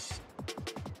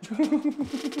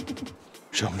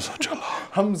 HamNCheddar.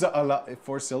 Hamza Allah.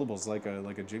 4 syllables, like a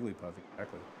Jigglypuff.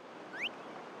 Exactly.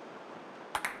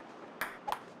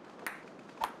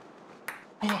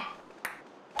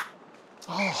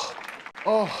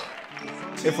 Oh.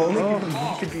 If only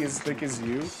you could be as thick as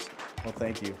you. Well,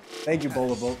 thank you. Thank you,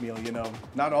 bowl of oatmeal. You know,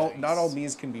 not all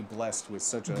me's can be blessed with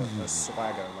such a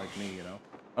swagger like me. You know.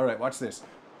 All right, watch this.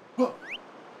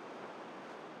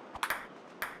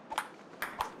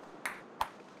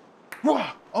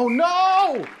 Oh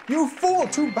no! You fool!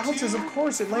 2 bounces. Of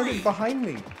course, it landed behind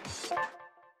me.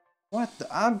 What?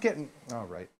 I'm getting. All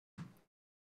right.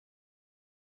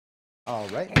 All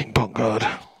right. Ping pong god.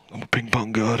 I'm a ping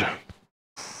pong god.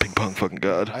 Ping pong fucking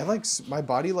god. I like my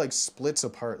body like splits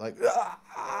apart like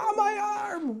my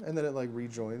arm, and then it like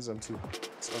rejoins. I'm too. All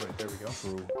right, there we go.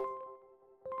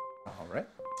 All right.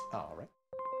 All right.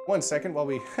 1 second while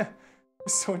we.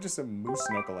 So just a moose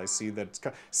knuckle. I see that.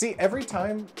 See, every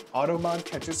time Automod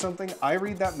catches something, I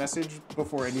read that message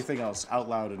before anything else out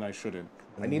loud, and I shouldn't.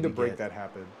 I need to break that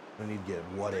happen. I need to get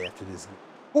what after this.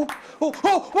 Oh!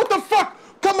 What the fuck?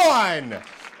 Come on!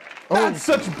 That's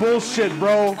such bullshit,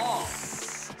 bro.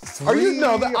 Are you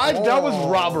no? That was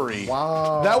robbery.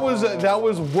 Wow. That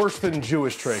was worse than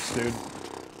Jewish tricks, dude.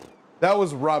 That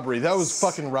was robbery. That was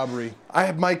fucking robbery.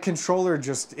 My controller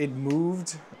just it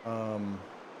moved.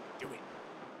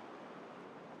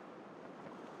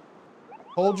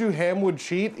 Told you Ham would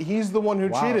cheat. He's the one who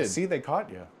cheated. See, they caught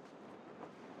you.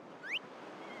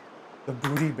 The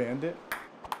booty bandit.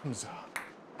 This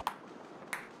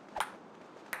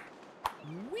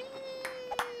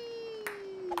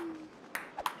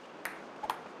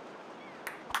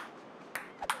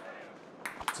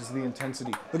is the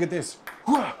intensity. Look at this.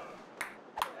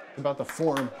 It's about the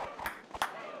form.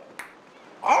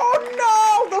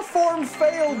 Oh no! The form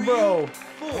failed, bro.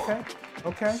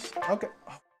 Okay.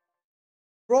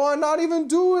 Bro, I'm not even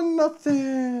doing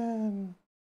nothing.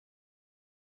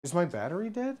 Is my battery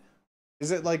dead?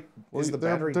 Is it like, is the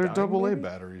battery They're dying, AA maybe?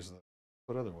 batteries, though.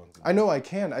 What other ones? I know I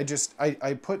can. I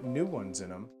put new ones in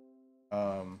them.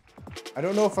 I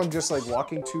don't know if I'm just like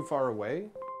walking too far away.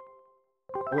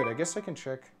 Oh, wait, I guess I can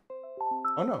check.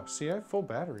 Oh no, see, I have full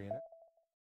battery in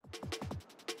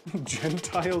it.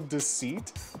 Gentile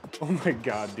deceit? Oh my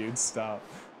god, dude, stop.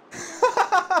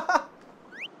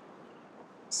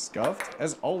 Scuffed,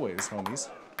 as always, homies.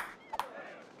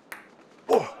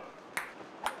 Oh.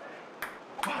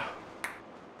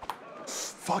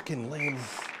 Fucking lame.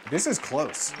 This is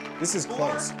close. This is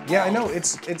close. Yeah, I know.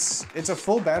 It's a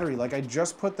full battery. Like I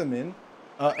just put them in,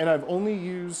 and I've only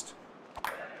used.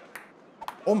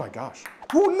 Oh my gosh.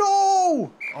 Oh no!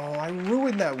 Oh, I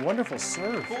ruined that wonderful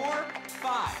serve. 4,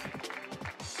 5.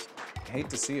 I hate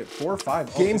to see it. 4 or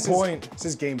 5. Game point. This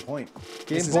is game point.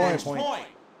 Game point. Point.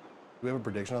 Do we have a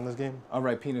prediction on this game? All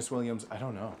right, Penis Williams. I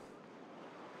don't know.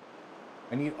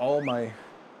 I need all my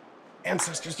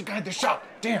ancestors to guide the shot.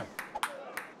 Damn.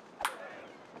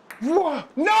 Whoa.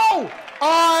 No!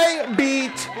 I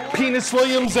beat Penis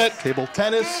Williams at table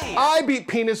tennis. I beat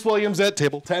Penis Williams at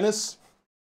table tennis.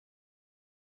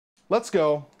 Let's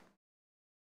go.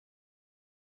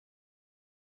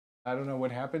 I don't know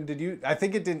what happened. Did you? I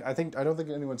think it didn't. I don't think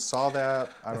anyone saw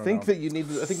that. I think that you need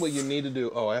to. I think what you need to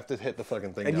do. Oh, I have to hit the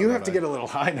fucking thing. And down, you have to get a little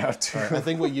high now too. Right, I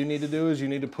think what you need to do is you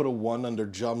need to put a 1 under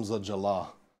Jumza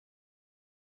Jala.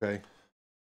 Okay.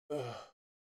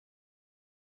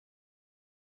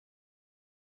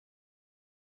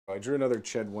 I drew another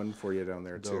Ched 1 for you down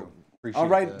there too. Appreciate All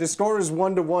right, that. the score is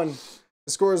 1-1.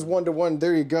 The score is 1-1.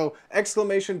 There you go.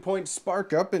 Exclamation point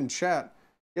spark up in chat.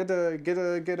 Get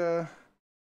a.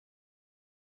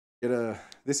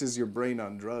 This is your brain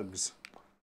on drugs.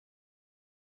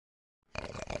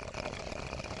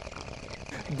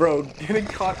 Bro, getting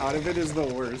caught out of it is the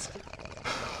worst.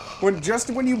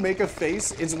 When you make a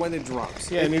face is when it drops.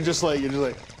 Yeah, and you're just like.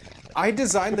 I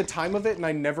designed the time of it, and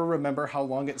I never remember how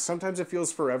long it. Sometimes it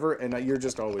feels forever, and you're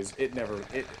just always. It never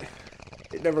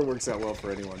works out well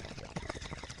for anyone.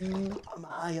 I'm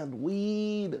high on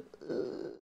weed.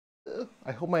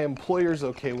 I hope my employer's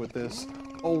okay with this.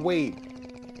 Oh wait,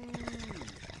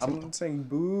 I'm saying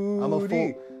booty. I'm a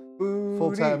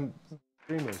full-time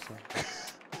streamer. So.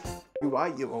 You are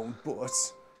your own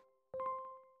boss.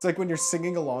 It's like when you're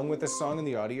singing along with a song and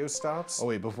the audio stops. Oh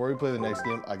wait, before we play the next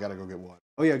game, I gotta go get water.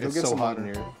 Oh yeah, go it's get so some hot water.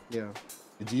 in here. Yeah.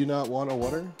 Do you not want a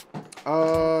water?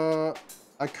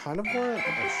 I kind of want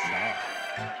a shot.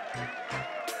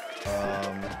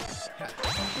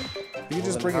 You can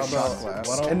just then bring a how shot about- glass,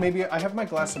 why don't- and maybe I have my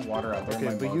glass of water out there. in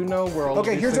Okay, my but mug. you know where all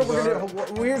Okay, of these here's what things we're are.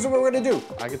 gonna. Here's what we're gonna do.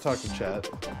 I can talk to chat.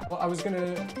 Well, I was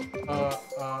gonna.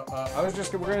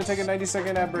 We're gonna take a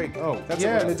 90-second ad break. Oh, That's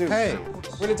yeah, what we're gonna do. hey.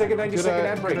 We're gonna take a 90-second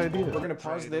ad break. good idea. We're gonna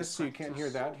pause this so you can't hear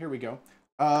that. Here we go.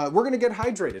 We're gonna get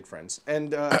hydrated, friends,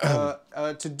 and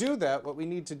to do that, what we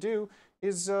need to do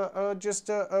is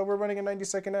we're running a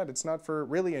 90-second ad. It's not for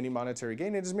really any monetary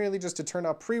gain. It is merely just to turn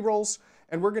off pre-rolls,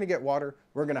 and we're gonna get water.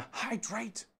 We're gonna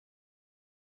hydrate.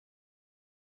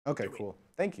 Okay, cool.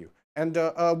 Thank you. And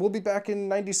we'll be back in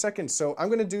 90 seconds. So I'm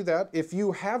going to do that. If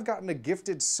you have gotten a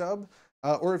gifted sub,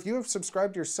 or if you have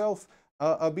subscribed yourself,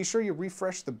 be sure you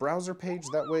refresh the browser page.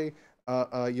 That way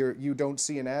you don't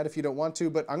see an ad if you don't want to.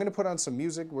 But I'm going to put on some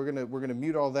music. We're gonna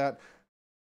mute all that.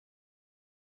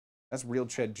 That's real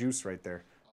Ched juice right there.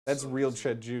 That's real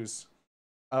Ched juice.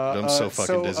 I'm so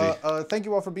fucking dizzy. Thank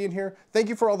you all for being here. Thank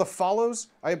you for all the follows.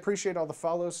 I appreciate all the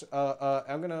follows.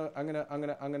 I'm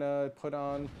gonna put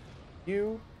on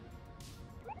you.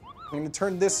 I'm gonna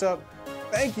turn this up.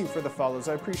 Thank you for the follows.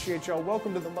 I appreciate y'all.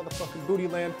 Welcome to the motherfucking booty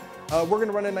land. We're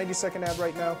gonna run a 90-second ad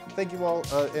right now. Thank you all,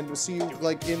 and we'll see you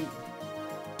like in.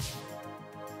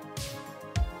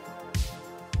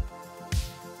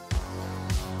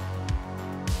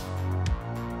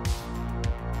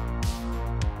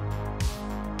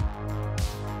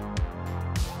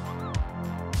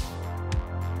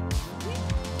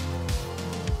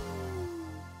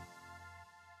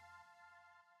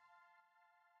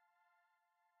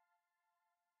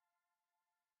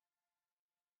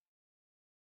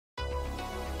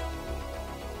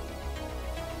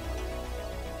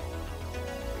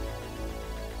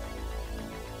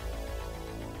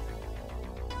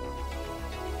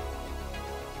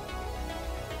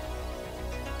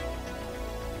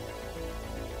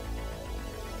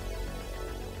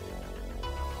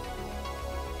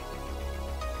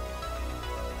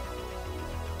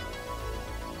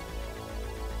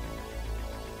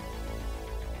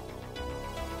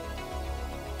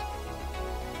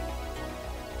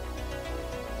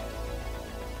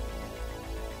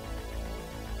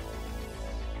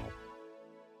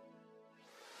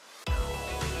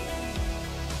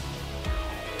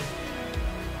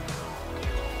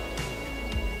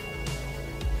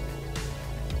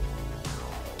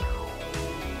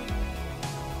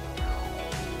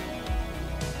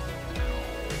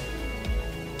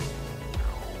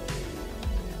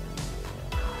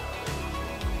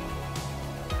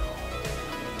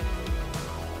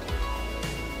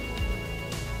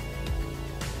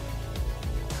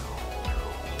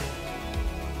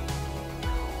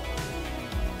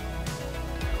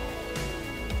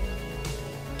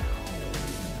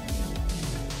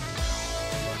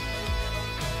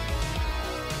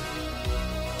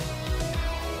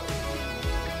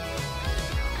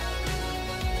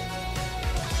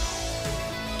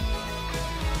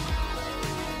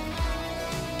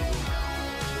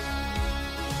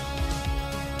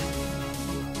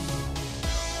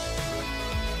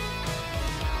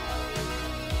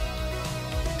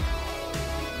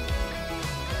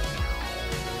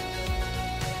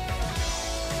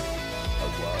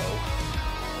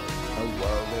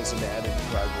 There's an ad in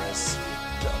progress.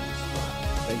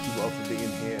 Thank you all for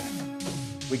being here.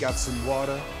 We got some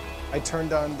water. I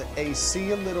turned on the AC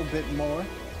a little bit more,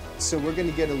 so we're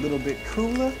gonna get a little bit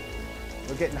cooler.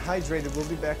 We're getting hydrated. We'll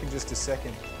be back in just a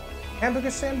second.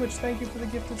 Hamburger Sandwich, thank you for the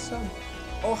gifted sub.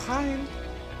 Oh, hi.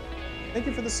 Thank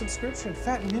you for the subscription.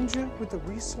 Fat Ninja with the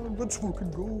resub. Let's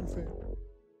fucking go, fam.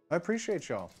 I appreciate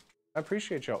y'all. I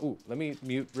appreciate y'all. Ooh, let me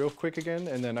mute real quick again,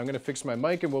 and then I'm gonna fix my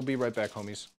mic, and we'll be right back,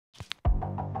 homies.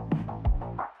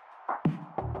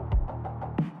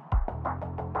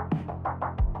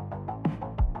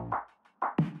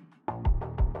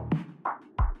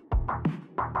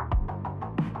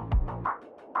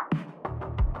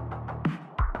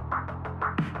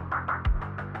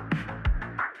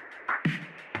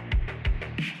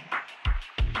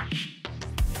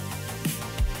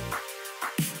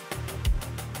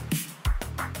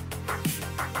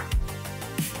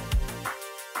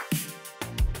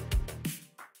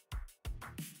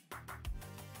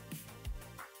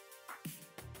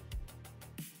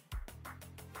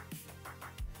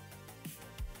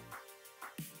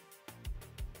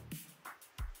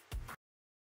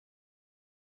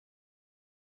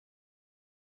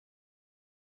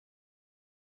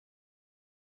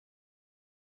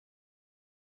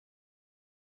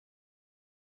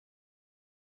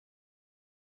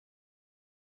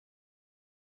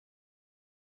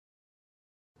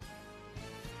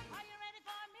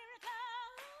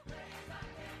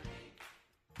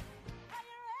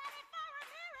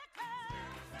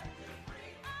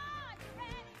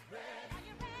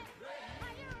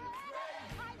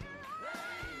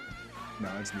 No,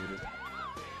 it's muted.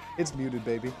 It's muted,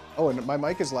 baby. Oh, and my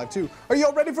mic is live too. Are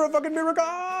y'all ready for a fucking miracle?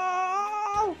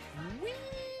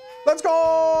 Let's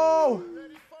go!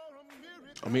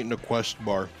 I'm eating a Quest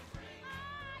bar.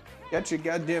 Get your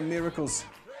goddamn miracles.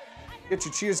 Get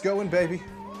your cheers going, baby.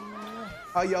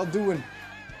 How y'all doing?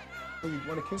 Oh, you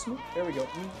want to kiss me? There we go.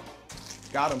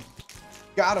 Got him.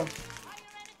 Got him.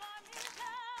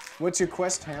 What's your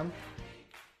quest, Ham?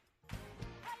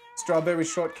 Strawberry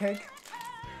shortcake?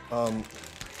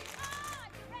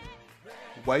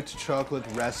 White chocolate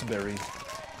raspberry.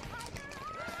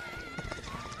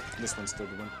 This one's still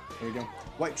the one. There you go.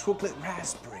 White chocolate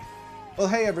raspberry. Well,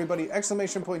 hey everybody!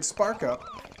 Exclamation point spark up.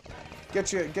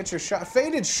 Get your shot.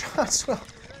 Faded shots. Well,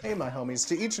 hey my homies,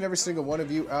 to each and every single one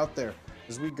of you out there,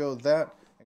 as we go that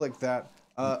and click that.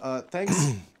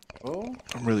 Thanks. Oh.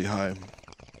 I'm really high.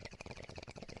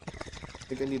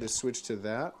 I think I need to switch to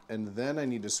that, and then I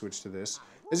need to switch to this.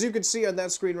 As you can see on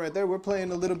that screen right there, we're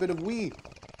playing a little bit of Wii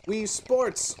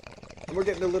Sports, and we're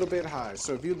getting a little bit high.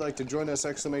 So if you'd like to join us,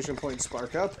 exclamation point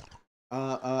spark up.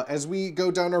 As we go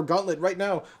down our gauntlet right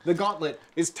now, the gauntlet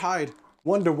is tied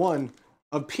 1-1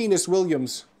 of Penis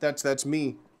Williams. That's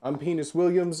me. I'm Penis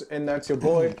Williams, and that's your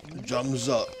boy.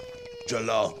 Jamza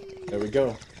Jala. There we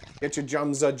go. Get your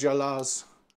Jamza Jalas.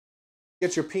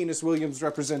 Get your Penis Williams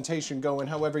representation going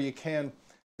however you can.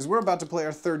 Because we're about to play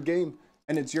our third game,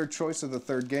 and it's your choice of the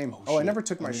third game. Oh, I never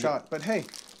took my shot, but hey,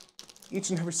 each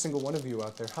and every single one of you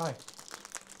out there, hi.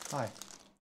 Hi.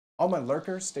 All my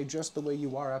lurkers, stay just the way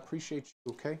you are. I appreciate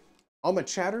you, okay? All my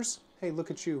chatters, hey, look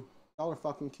at you. Y'all are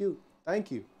fucking cute. Thank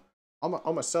you.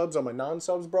 All my subs, all my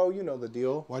non-subs, bro, you know the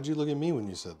deal. Why'd you look at me when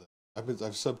you said that? I've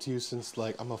subbed to you since,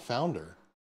 like, I'm a founder.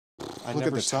 I Look never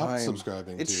at the stopped time.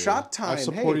 subscribing It's to you. shot time. I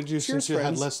supported Hey, you cheers, since you had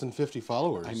friends. less than 50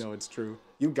 followers. I know, it's true.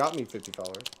 You got me 50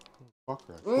 followers.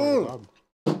 Fucker.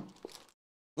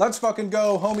 Let's fucking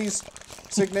go, homies.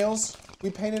 Sick nails. We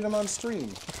painted them on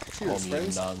stream. Cheers,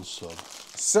 friends. Non-sub.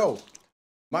 So,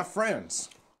 my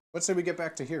friends, let's say we get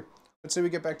back to here.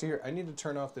 I need to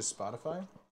turn off this Spotify.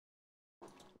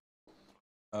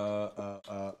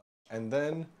 And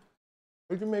then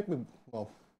You can make me, well,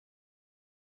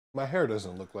 my hair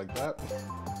doesn't look like that.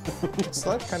 it's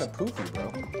like kind of poofy,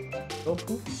 bro. A little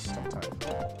poofy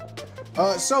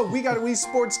sometimes. So we got Wii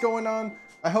Sports going on.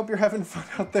 I hope you're having fun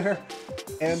out there.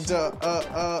 And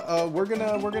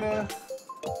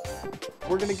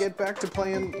we're gonna get back to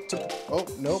playing. Oh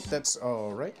nope, that's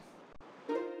all right.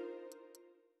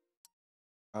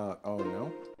 Oh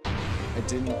no, I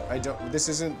didn't. I don't. This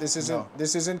isn't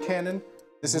canon.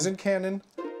 This isn't canon.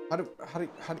 How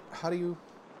do you?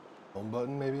 Home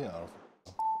button, maybe? I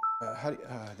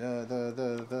don't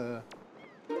know.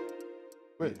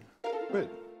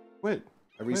 Quit.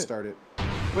 I restarted.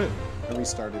 Quit. I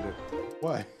restarted it.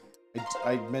 Why?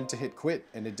 I meant to hit quit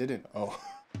and it didn't. Oh.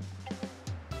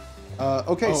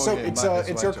 Okay, so okay,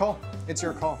 it's your call. It's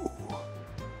your call.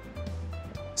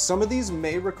 Some of these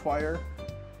may require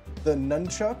the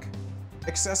nunchuck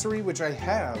accessory, which I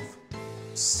have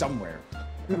somewhere.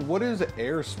 Dude, what is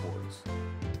air sports?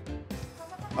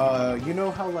 You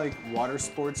know how like water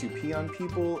sports you pee on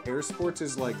people? Air sports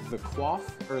is like the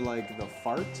quaff or like the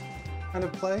fart kind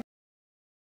of play.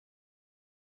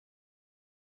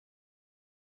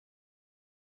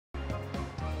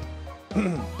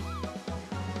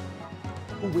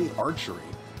 Wait, archery.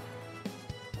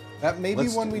 That may be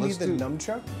one we need the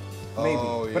nunchuck.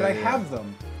 Maybe, but I have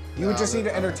them. You would just need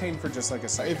to entertain for just like a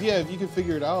second. If you can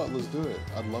figure it out, let's do it.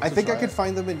 I'd love to. I think I try could it.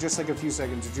 find them in just like a few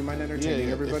seconds. Would you mind entertaining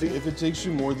everybody? If it takes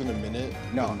you more than a minute,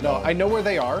 No, I know where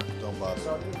they are. don't bother.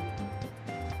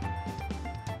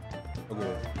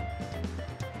 Okay.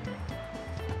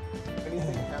 If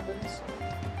anything happens,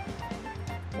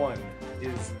 one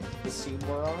is the scene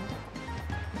we're on.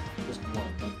 Just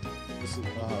one. This is,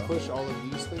 you push all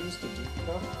of these things to do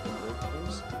stuff and break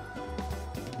things.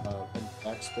 And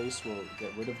backspace will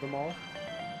get rid of them all.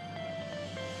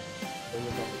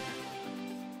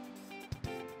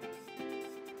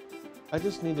 I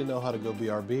just need to know how to go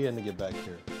BRB and to get back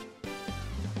here.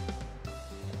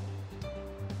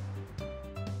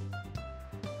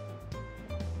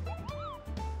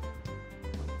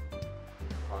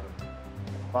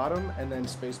 Bottom, and then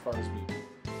spacebar is me.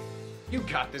 You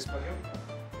got this, buddy.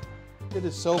 It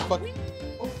is so fucking.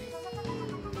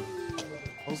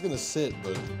 I was gonna sit,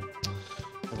 but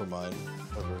never mind.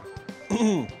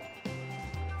 Whatever.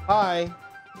 Hi.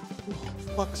 Oh,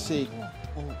 fuck's sake.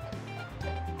 Oh.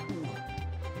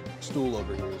 Stool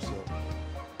over here, so.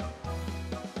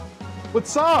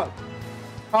 What's up?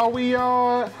 How we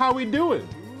doing?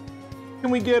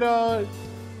 Can we get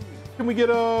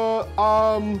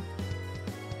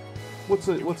what's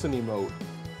an emote?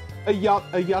 a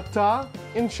yatta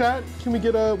in chat? Can we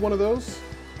get one of those?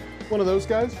 One of those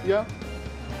guys? Yeah.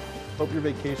 Hope your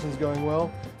vacation's going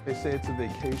well. They say it's a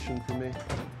vacation for me.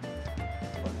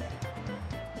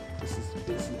 This is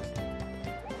business.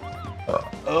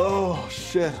 Oh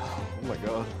shit! Oh my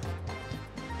god.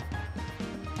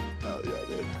 Oh yeah,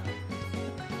 dude.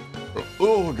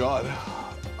 Oh god.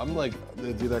 I'm like,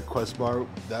 dude, that quest bar.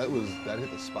 That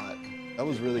hit the spot. That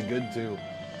was really good too.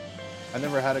 I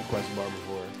never had a quest bar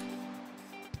before.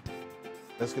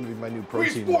 That's gonna be my new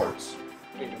protein bar.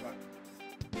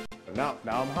 Now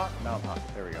I'm hot. Now I'm hot.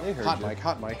 There we go. They heard Hot you. mic.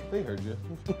 Hot mic. They heard you.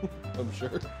 I'm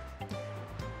sure.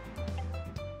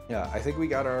 Yeah, I think we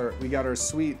got our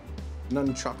sweet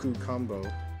nunchaku combo.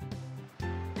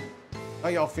 How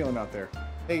y'all feeling out there?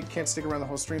 Hey, can't stick around the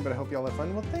whole stream, but I hope y'all have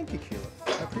fun. Well, thank you, Keela.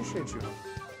 I appreciate you.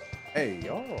 Hey,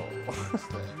 y'all.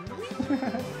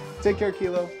 Take care,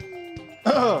 Kilo.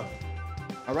 All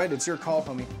right, it's your call,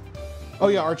 homie. Oh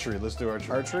yeah, archery. Let's do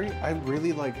archery. Archery? I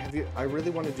really like. I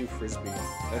really want to do frisbee.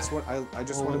 That's what I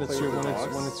just want to play with the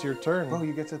dogs. When it's your turn. Oh,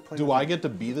 you get to play. Do I get to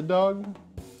be the dog?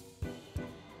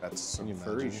 That's some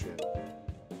furry shit.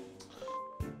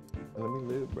 Let me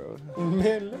live, bro.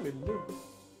 Man, let me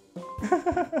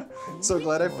live. So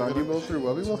glad I found you both through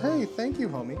Wubby. Well, hey, thank you,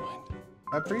 homie.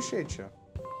 I appreciate you.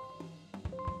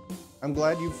 I'm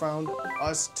glad you found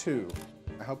us too.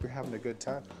 I hope you're having a good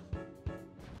time.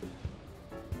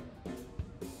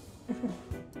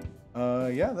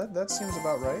 Yeah, that seems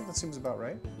about right. That seems about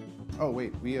right. Oh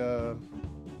wait, we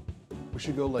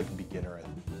should go like beginner.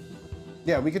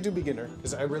 Yeah, we could do beginner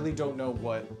because I really don't know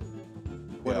what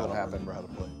will happen. How to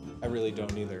play. I really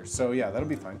don't either. So yeah, that'll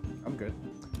be fine. I'm good.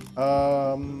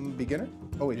 Beginner?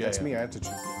 Oh wait, that's me. I have to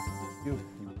choose. You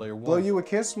player one. Blow you a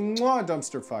kiss. Mwah,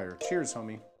 dumpster fire. Cheers,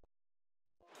 homie.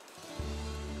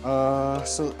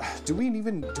 So do we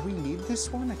need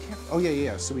this one? I can't. Oh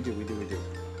yeah. So we do.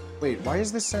 Wait, why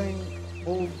is this saying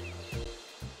hold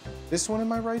this one in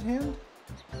my right hand?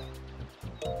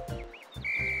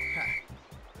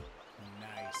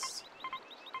 Nice.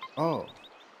 Oh.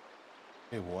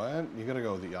 Hey, what? You gotta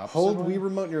go the opposite Hold way? Wii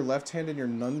remote in your left hand and your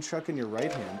nunchuck in your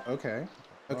right hand. Okay.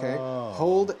 Okay. Oh.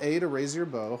 Hold A to raise your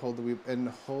bow. Hold the Wii and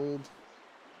hold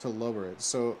to lower it.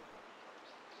 So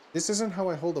this isn't how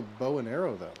I hold a bow and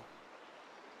arrow though.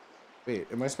 Wait,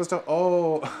 am I supposed to?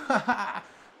 Oh.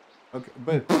 Okay,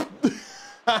 but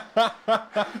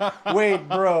wait,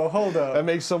 bro, hold up. That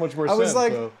makes so much more sense. I was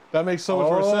like, though. That makes so much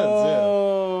more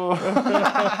sense.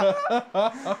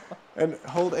 Yeah. And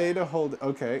hold A to hold.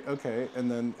 Okay,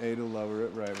 and then A to lower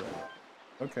it. Right.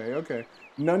 Okay.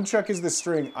 Nunchuck is the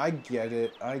string. I get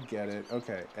it.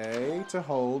 Okay, A to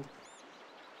hold.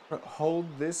 Hold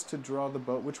this to draw the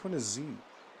bow. Which one is Z?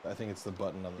 I think it's the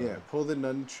button on the. Yeah, pull the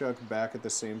nunchuck back at the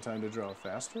same time to draw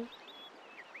faster.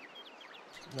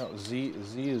 No, Z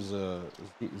is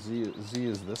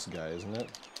this guy, isn't it?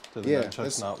 So the Yeah,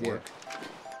 nunchuck's not work.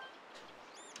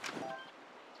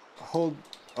 Hold.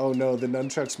 Oh no, the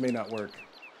nunchucks may not work.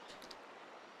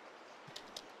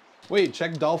 Wait,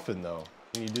 check Dolphin though.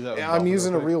 Can you do that? With I'm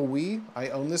using a real Wii. I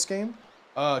own this game.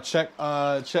 Check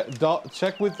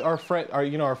with our friend.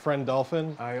 Our friend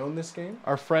Dolphin. I own this game.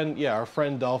 Our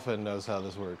friend Dolphin knows how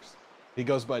this works. He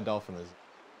goes by Dolphin as.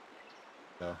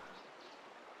 No.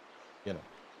 You know.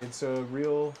 It's a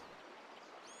real.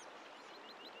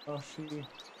 Oh,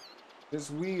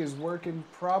 this Wii is working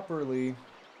properly.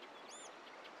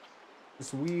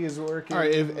 This Wii is working. All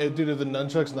right, if the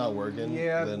nunchuck's not working,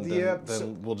 yeah,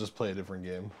 then we'll just play a different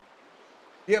game.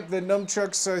 Yep, the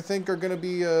nunchucks I think are gonna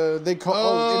be. They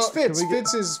call. it's Fitz.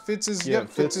 Fitz is. Yeah, yep,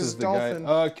 Fitz is the Dolphin.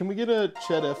 guy. Can we get a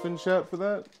Ched F in chat for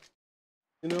that?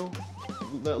 You know,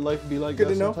 let life be like Good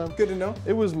that to know. sometime. Good to know.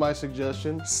 It was my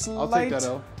suggestion. I'll take that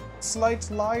out. Slight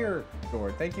liar,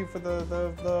 Door. Thank you for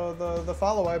the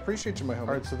follow. I appreciate you, my homie.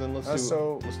 All right, so then let's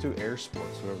do air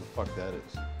sports, whatever the fuck that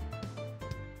is.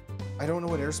 I don't know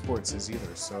what air sports is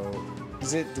either. So,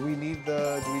 do we need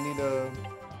a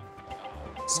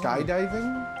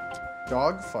skydiving,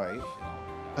 dogfight?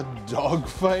 A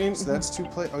dogfight? So that's two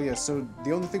play. Oh yeah. So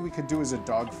the only thing we could do is a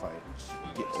dogfight.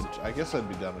 Yeah, I guess I'd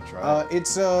be down to try.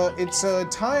 It's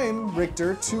time,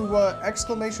 Richter, to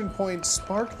exclamation point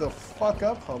spark the fuck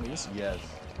up, homies. Yes.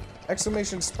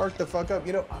 Exclamation spark the fuck up.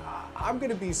 You know, I'm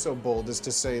gonna be so bold as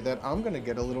to say that I'm gonna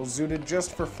get a little zooted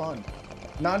just for fun.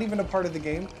 Not even a part of the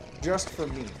game, just for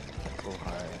me. Go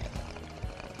high.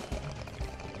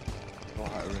 Go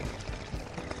high, Rick.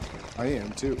 I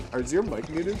am too. Is your mic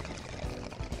muted?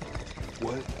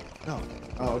 What? No.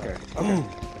 Oh, okay. Okay.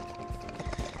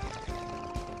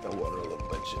 Got water a little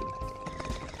bit, shit.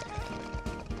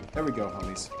 There we go,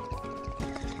 homies.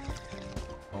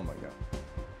 Oh my god.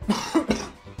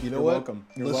 You know You're what? welcome.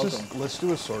 You're welcome. Let's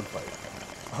do a sword fight.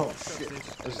 Oh shit.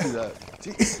 Let's do that.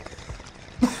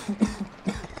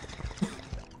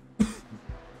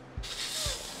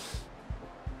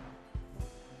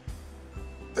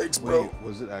 Thanks, bro. Wait,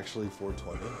 was it actually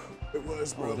 420? It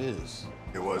was, bro. Oh, it is.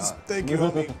 It was. Thank you,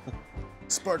 homie.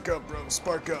 Spark up, bro.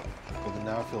 Spark up. But then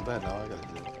now I feel bad. Now I gotta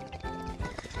do it.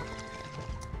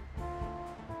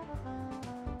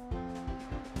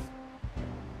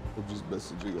 I'm just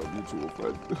messaging our mutual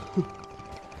friend.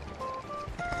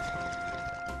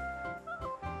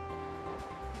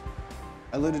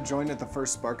 I lit a joint at the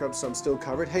first spark up, so I'm still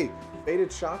covered. Hey,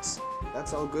 faded shots,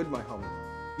 that's all good, my homie.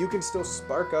 You can still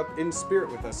spark up in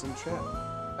spirit with us in chat.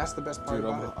 That's the best part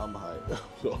about it. I'm high.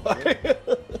 So high.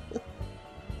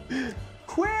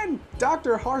 Quinn!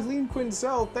 Dr. Harleen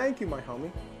Quinzel, thank you, my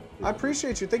homie. I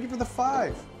appreciate you. Thank you for the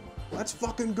 5. Let's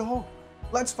fucking go.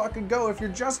 Let's fucking go. If you're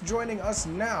just joining us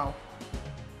now,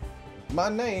 my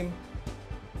name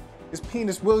is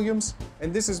Penis Williams,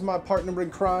 and this is my partner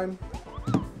in crime.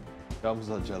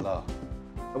 Gamza Jala.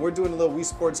 And we're doing a little Wii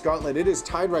Sports Gauntlet. It is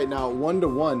tied right now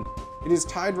 1-1. It is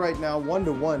tied right now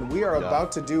 1-1. We are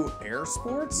about to do air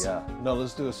sports? Yeah. No,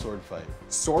 let's do a sword fight.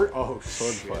 Sword? Oh,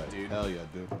 Sword shit, fight. dude. Hell yeah,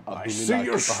 dude. I see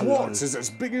your Schwartz is as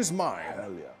big as mine.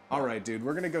 Hell yeah. All right, dude.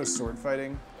 We're going to go sword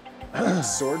fighting.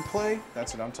 Sword play?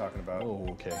 That's what I'm talking about. Oh,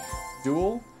 okay.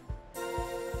 Duel?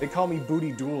 They call me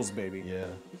Booty Duels, baby. Yeah.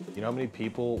 You know how many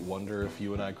people wonder if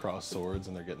you and I cross swords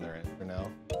and they're getting their answer now?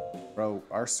 Bro,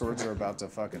 our swords are about to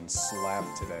fucking slap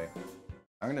today.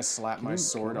 I'm going to slap my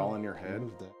sword all in your head.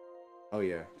 Move that. Oh,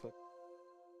 yeah.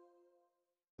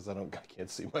 Because I can't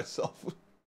see myself.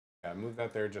 Yeah, move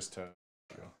that there just to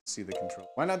see the control.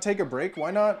 Why not take a break?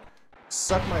 Why not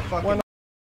suck my fucking...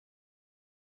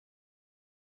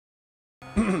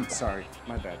 Sorry,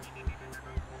 my bad.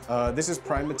 This is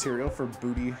prime material for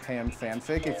Booty Ham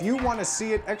fanfic. If you want to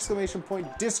see it,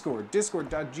 Discord,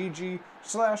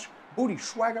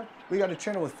 discord.gg/bootyschwagger. We got a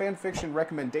channel with fanfiction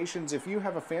recommendations. If you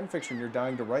have a fanfiction you're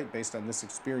dying to write based on this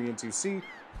experience you see,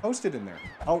 post it in there.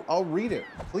 I'll read it.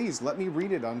 Please, let me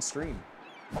read it on stream.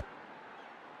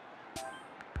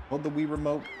 Hold the Wii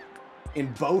remote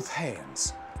in both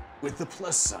hands with the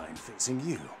plus sign facing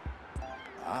you.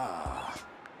 Ah.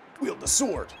 Wield the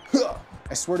sword. Huh.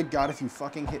 I swear to God, if you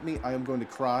fucking hit me, I am going to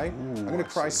cry. I'm going to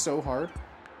cry so hard.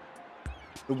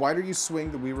 The wider you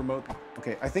swing the Wii remote.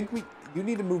 Okay, I think you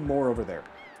need to move more over there.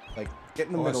 Like, get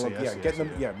in the middle of,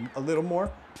 yeah, a little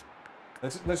more.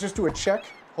 Let's just do a check.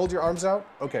 Hold your arms out.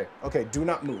 Okay, do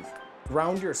not move.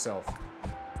 Ground yourself.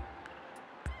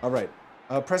 All right.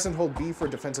 Press and hold B for a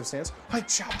defensive stance.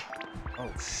 Hi-cha. Oh,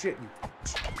 shit.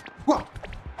 Whoa.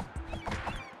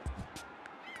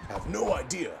 I have no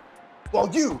idea. While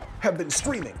you have been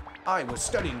streaming, I was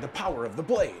studying the power of the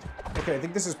blade. Okay, I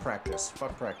think this is practice.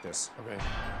 Fuck practice. Okay.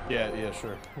 Yeah,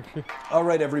 sure. All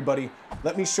right, everybody.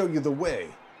 Let me show you the way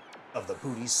of the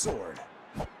booty sword.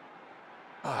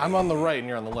 I'm on the right and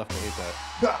you're on the left. I hate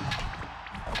that.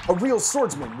 A real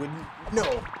swordsman would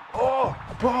know. Oh,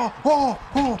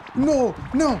 no.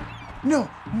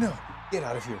 Get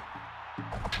out of here.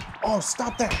 Oh,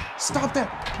 stop that. Stop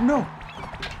that. No.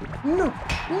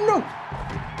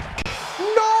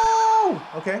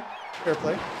 Okay, fair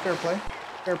play.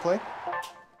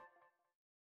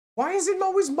 Why is it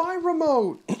always my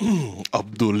remote?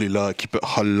 Abdullah, keep it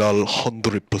halal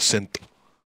 100%.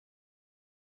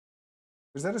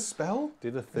 Is that a spell?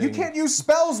 Did a thing. You can't use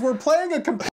spells. We're playing a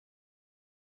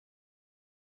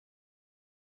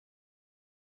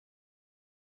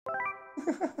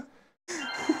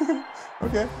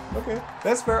Okay.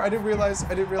 That's fair. I didn't realize.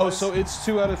 Oh, so it's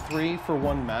 2 out of 3 for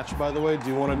one match, by the way. Do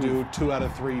you want to do 2 out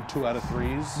of 3, 2 out of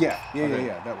 3s? Yeah. Okay.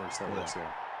 That works. Yeah.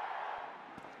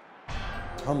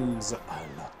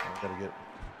 Gotta get.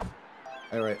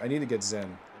 All right. I need to get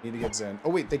Zen. Oh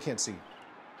wait, they can't see.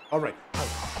 All right.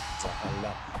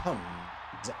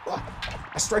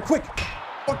 I strike quick.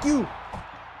 Fuck you.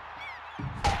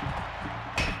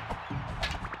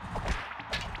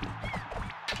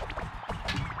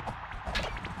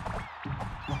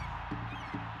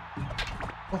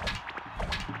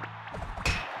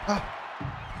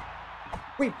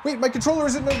 Wait, my controller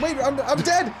isn't, wait, I'm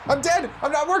dead! I'm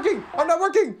not working! I'm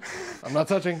not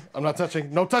touching.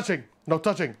 No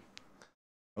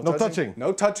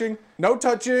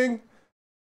touching.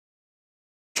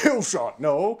 Kill shot,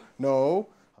 no. All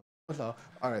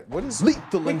right, what is...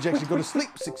 Lethal injection, go to sleep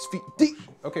 6 feet deep.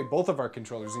 Okay, both of our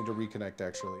controllers need to reconnect,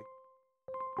 actually.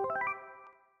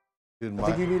 Dude, I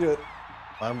think you need to...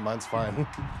 Mine's fine.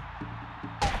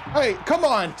 Hey, come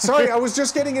on! Sorry, I was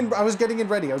getting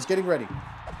ready.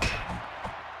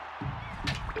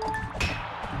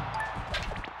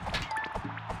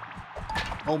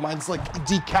 Oh, mine's like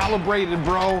decalibrated,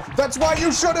 bro. That's why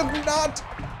you should have not.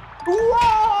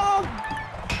 Whoa!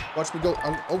 Watch me go.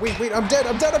 Oh wait, I'm dead.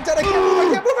 I can't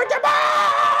move. I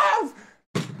can't move.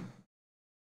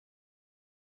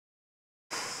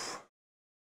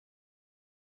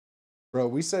 Bro,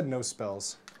 we said no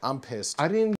spells. I'm pissed. I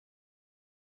didn't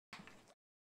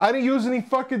use any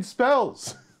fucking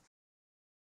spells.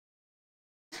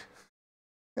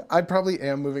 I probably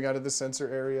am moving out of the sensor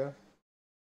area.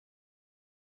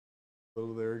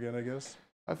 Go there again, I guess.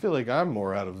 I feel like I'm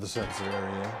more out of the sensor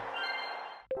area.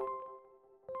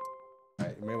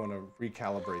 Alright, you may want to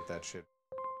recalibrate that shit.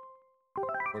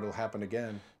 Or it'll happen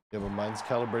again. Yeah, but mine's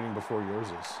calibrating before yours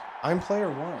is. I'm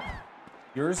player 1.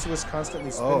 Yours was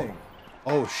constantly spinning.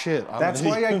 Oh shit. That's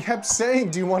why I kept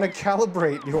saying, do you want to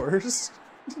calibrate yours?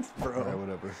 Bro. Alright,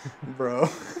 whatever. Bro.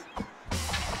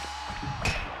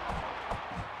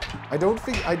 I don't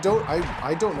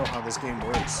know how this game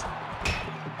works.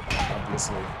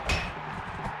 Obviously.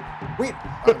 Wait.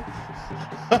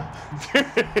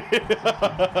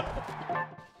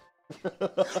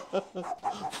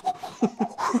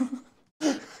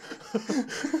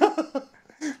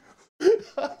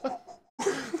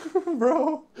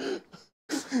 Bro.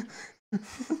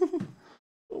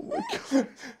 Oh my god.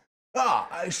 Ah,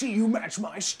 I see you match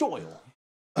my style.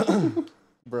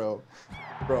 Bro,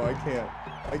 I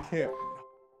can't.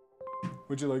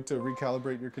 Would you like to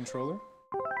recalibrate your controller?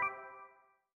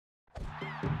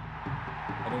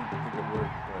 I don't think it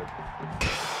worked,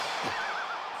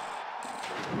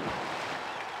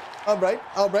 but... All right,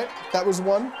 that was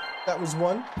one.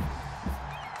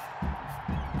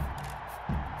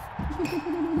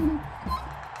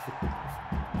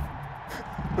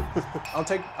 I'll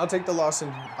take the loss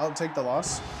and I'll take the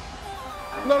loss.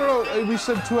 No. We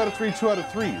said 2 out of 3, 2 out of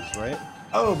 3s, right?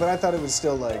 Oh, but I thought it was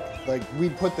still like we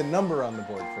put the number on the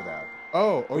board for that.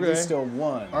 Oh, okay. But you still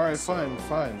won. All right, so.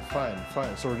 fine.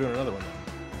 So we're doing another one.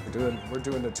 We're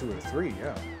doing the 2 or 3,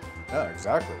 yeah. Yeah,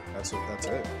 exactly. That's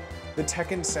it. The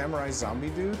Tekken Samurai Zombie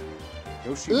dude,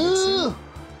 Yoshimitsu. Or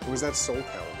was that Soul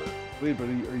Calibur? Wait, but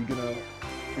are you gonna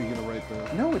write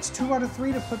the? No, it's 2 out of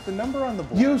 3 to put the number on the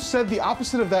board. You said the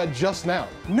opposite of that just now.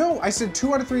 No, I said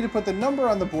 2 out of 3 to put the number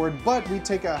on the board, but we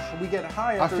get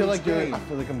high after each game. I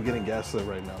feel like I'm getting gaslit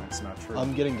right now. It's not true.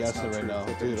 I'm getting gaslit right now,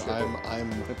 Flip it and dude.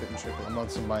 ship it. I'm on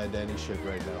some Maya Danny shit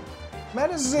right now.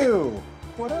 Metazu!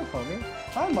 What up, homie?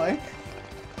 Hi, Mike.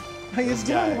 How you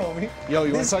doing, homie? Yo,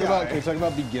 can we talk guy.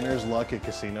 about beginner's luck at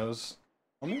casinos?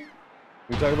 Homie?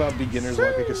 We talk about beginner's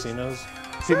luck at casinos.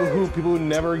 People who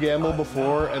never gambled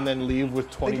before and then leave with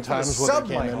 20 times what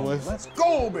they came in with. Let's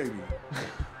go, baby.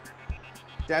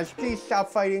 Dash, please stop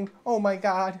fighting. Oh my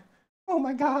god.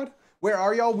 Where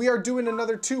are y'all? We are doing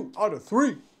another 2 out of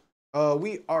 3.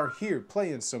 We are here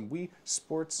playing some Wii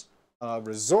Sports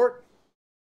Resort.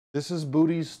 This is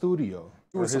Booty's studio.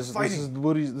 This is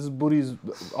Booty's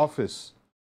office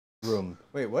room.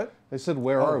 Wait, what? They said,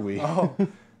 "Where are we?" Oh,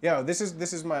 yeah. This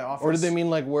is my office. Or did they mean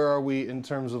like, "Where are we?" in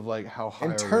terms of like how high?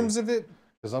 In terms of it,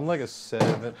 because I'm like a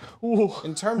 7. Ooh.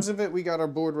 In terms of it, we got our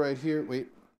board right here. Wait.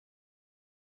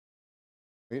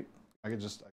 I can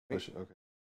just push it. Okay.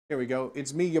 Here we go.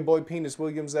 It's me, your boy Penis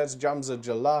Williams. That's Jamza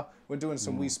Jala. We're doing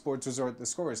some Wii Sports Resort. The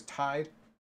score is tied.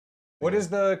 What is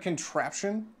the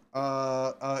contraption?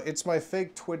 It's my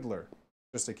fake twiddler.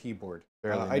 Just a keyboard.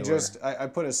 I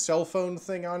put a cell phone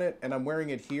thing on it, and I'm wearing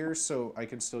it here so I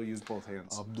can still use both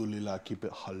hands. Abdulillah, keep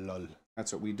it halal.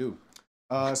 That's what we do.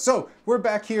 So we're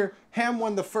back here. Ham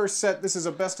won the first set. This is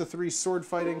a best of 3 sword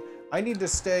fighting. I need to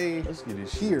stay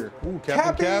here. Ooh,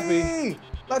 Cappy.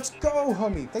 Let's go,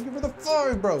 homie. Thank you for the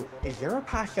 5, bro. Is there a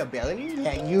possibility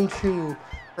that you two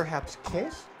perhaps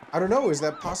kiss? I don't know. Is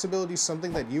that possibility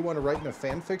something that you want to write in a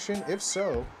fan fiction? If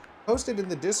so, post it in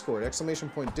the Discord,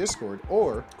 !Discord,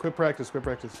 or Quit practice.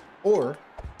 or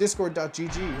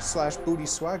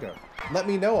discord.gg/bootyswagger. Let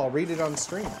me know. I'll read it on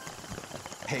stream.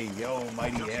 Hey, yo,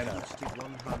 Mighty Anna.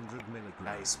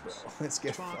 Nice, bro. Let's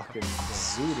get fucking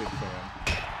zooted, fam.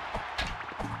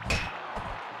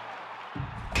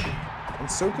 I'm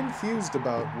so confused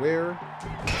about where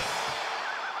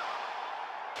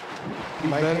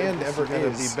my hand ever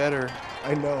is. Be better.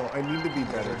 I know. I need to be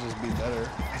better. Just be better.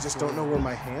 I just don't know where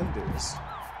my hand is.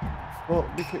 Well,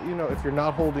 because if you're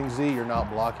not holding Z, you're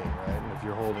not blocking, right? And if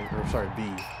you're holding, B.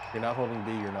 If you're not holding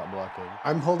B, you're not blocking.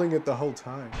 I'm holding it the whole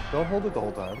time. Don't hold it the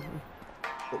whole time.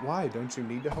 But why? Don't you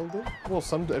need to hold it? Well,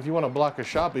 if you want to block a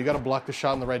shot, but you got to block the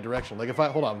shot in the right direction. Like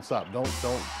hold on, stop. Don't.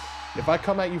 If I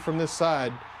come at you from this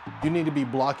side, you need to be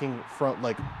blocking front,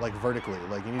 like vertically.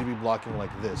 Like you need to be blocking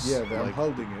like this. Yeah, but I'm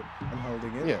holding it.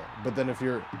 Yeah, but then if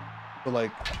you're,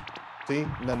 to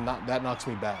healthy, then that knocks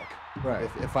me back. Right.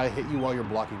 If I hit you while you're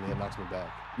blocking me, it knocks me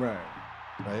back. Right.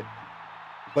 Right?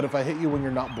 But if I hit you when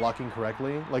you're not blocking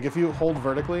correctly, like if you hold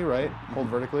vertically, right? Hold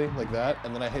vertically like that,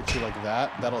 and then I hit you like that,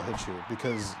 that'll hit you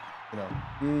because, you know.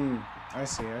 I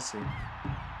see.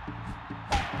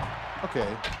 Okay.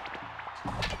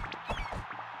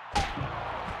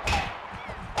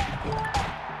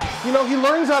 You know, he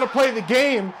learns how to play the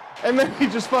game, and then he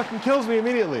just fucking kills me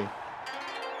immediately.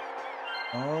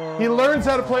 He learns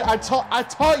how to play. I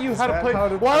taught you how to play.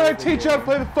 Why did I teach you how to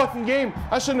play the fucking game?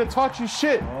 I shouldn't have taught you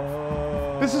shit.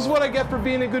 This is what I get for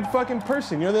being a good fucking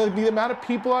person. You know, the amount of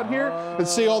people out here that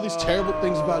say all these terrible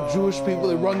things about Jewish people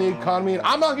that run the economy, and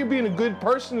I'm out here being a good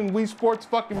person in Wii Sports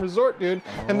fucking resort, dude,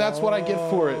 and that's what I get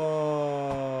for it.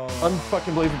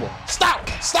 Unfucking believable. Stop!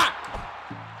 Stop!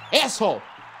 Asshole!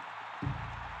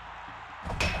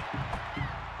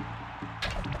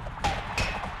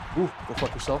 Ooh, go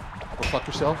fuck yourself. Go fuck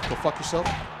yourself. Go fuck yourself.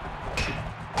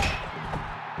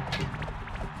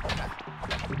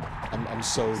 I'm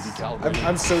so decalibrated.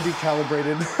 I'm so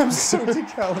decalibrated. I'm so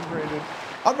decalibrated.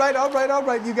 All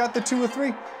right. You got the 2 or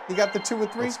 3. You got the 2 or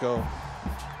 3. Let's go.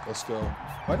 Let's go.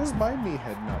 Why does my me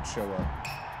head not show up?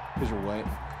 Because you're white.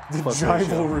 The Plus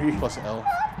rivalry. ratio, plus L.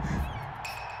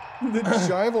 The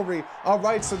rivalry. All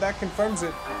right, so that confirms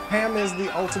it. Ham is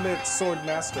the ultimate sword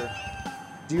master.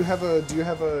 Do you have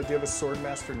a sword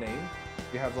master name?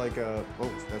 Do you have like a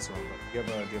that's wrong. Do you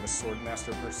have a sword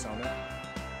master persona?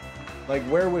 Like,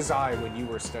 where was I when you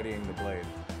were studying the blade?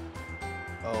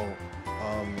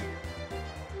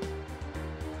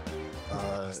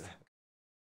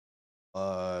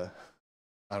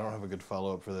 I don't have a good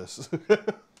follow-up for this.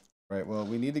 Right, well,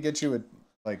 we need to get you a,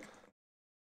 like,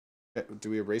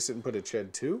 do we erase it and put a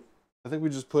Ched 2? I think you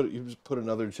just put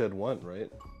another Ched 1, right?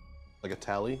 Like a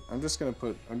tally? I'm just gonna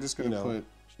put,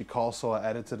 She calls, so I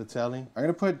add it to the tally. I'm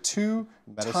gonna put 2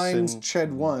 times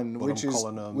Ched 1, which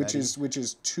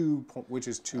is 2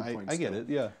 points. I get it,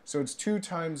 yeah. So it's 2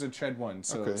 times a Ched 1.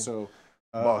 So Okay.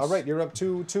 All right, you're up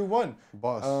 2-1.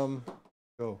 Boss.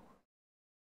 Go.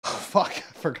 Fuck,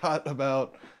 I forgot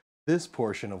about this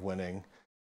portion of winning.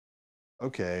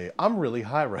 Okay, I'm really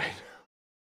high right now.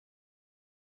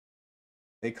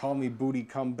 They call me Booty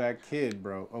Comeback Kid,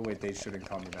 bro. Oh wait, they shouldn't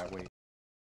call me that. Wait.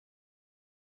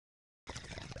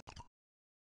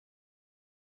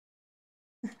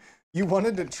 You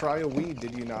wanted to try a Wii'd,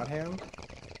 did you not, Ham?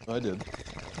 I did.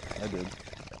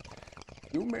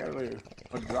 You merely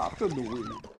adopted the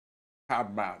Wii'd.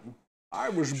 Cabman. I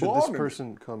was Should born. this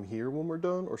person come here when we're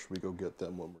done, or should we go get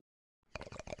them when we're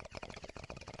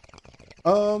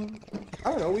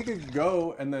I don't know. We could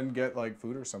go and then get like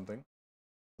food or something.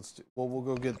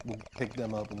 We'll pick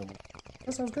them up and then.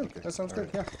 That sounds good. Okay. That sounds good.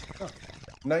 Right. Yeah.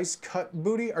 Nice cut,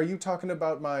 Booty. Are you talking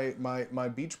about my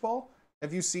beach ball?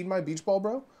 Have you seen my beach ball,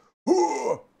 bro?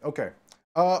 Okay.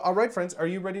 All right, friends. Are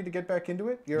you ready to get back into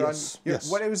it? Yes.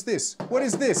 Yes. What is this? What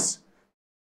is this?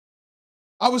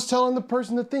 I was telling the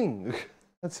person the thing.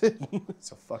 That's it.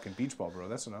 It's a fucking beach ball, bro.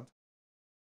 That's enough.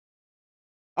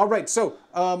 All right. So,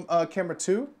 camera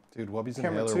 2. Dude, Wubby's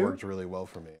Camera inhaler 2? worked really well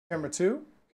for me. Camera 2.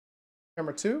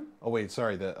 Camera 2. Oh wait,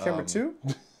 sorry. Camera 2.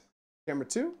 Camera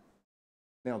 2.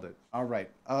 Nailed it. All right.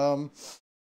 Well,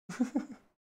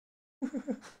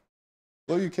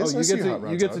 you kiss.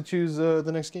 You get to choose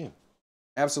the next game.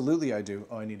 Absolutely, I do.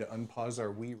 Oh, I need to unpause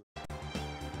our Wii.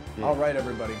 Yeah. All right,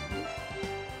 everybody.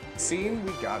 Scene,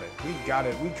 we got it. We got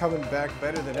it. We coming back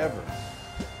better than ever.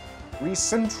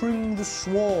 Recentering the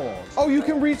sword. Oh, you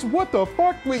can what the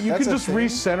fuck? Wait, you That's can a just thing?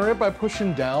 recenter it by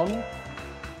pushing down?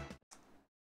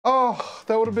 Oh,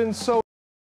 that would have been so...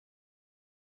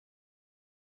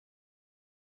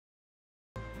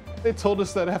 They told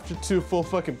us that after 2 full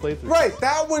fucking playthroughs. Right,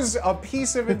 that was a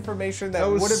piece of information that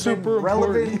would have been super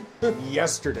relevant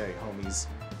yesterday, homies.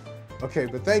 Okay,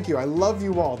 but thank you. I love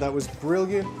you all. That was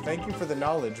brilliant. Thank you for the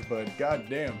knowledge, but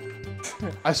goddamn.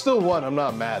 I still won. I'm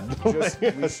not mad.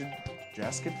 We should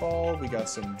basketball. We got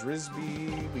some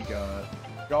Drisby. We got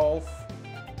golf.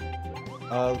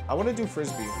 I want to do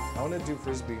frisbee. I want to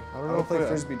play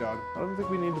frisbee, dog. I don't think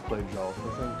we need to play golf. I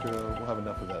think we'll have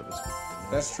enough of that this week.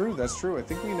 That's true. That's true. I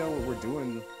think we know what we're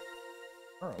doing.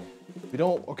 We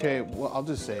don't. Okay. Well, I'll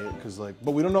just say it because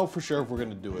but we don't know for sure if we're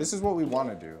gonna do it. This is what we want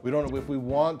to do. We don't know if we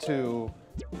want to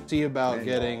see about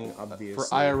getting for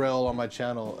IRL on my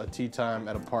channel a tea time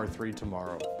at a par 3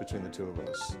 tomorrow between the 2 of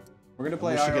us. We're gonna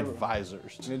play. We should IRL. get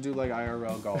visors. We're gonna do like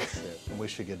IRL golf shit. And we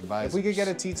should get visors. If we could get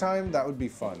a tea time, that would be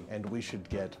fun. And we should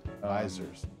get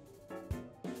visors.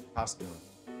 Costume.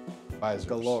 Visors.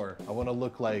 Galore. I want to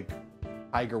look like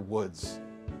Tiger Woods,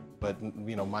 but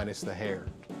minus the hair.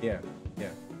 Yeah.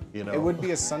 Yeah. You know. It would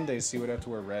be a Sunday, so you would have to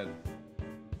wear red.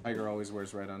 Tiger always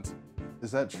wears red on.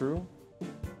 Is that true?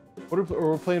 What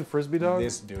are we playing frisbee dog?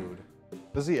 This dude.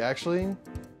 Does he actually?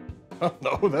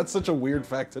 No, that's such a weird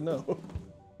fact to know.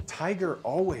 Tiger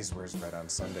always wears red on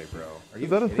Sunday, bro. Are you Is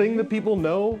that a kidding thing me? that people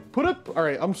know? Put up. All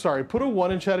right, I'm sorry. Put a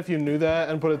 1 in chat if you knew that,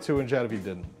 and put a 2 in chat if you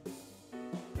didn't.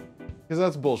 Because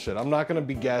that's bullshit. I'm not gonna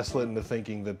be gaslit into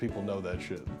thinking that people know that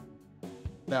shit.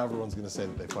 Now everyone's gonna say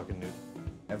that they fucking knew.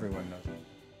 Everyone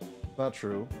knows. Not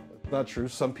true. Not true.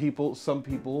 Some people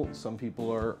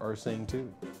are saying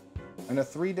too. In a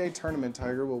 3-day tournament,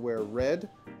 Tiger will wear red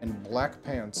and black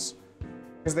pants.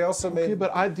 Because they also made. Okay, but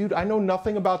I know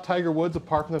nothing about Tiger Woods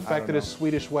apart from the fact that his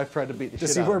Swedish wife tried to beat the shit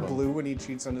Does he out wear of him. blue when he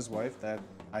cheats on his wife? That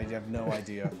I have no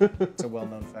idea. It's a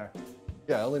well-known fact.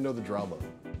 Yeah, I only know the drama.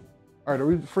 All right, are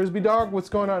we frisbee dog? What's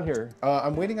going on here?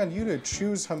 I'm waiting on you to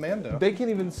choose HamNCheddar. They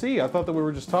can't even see. I thought that we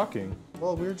were just talking.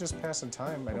 Well, we were just passing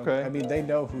time. Okay. I mean, they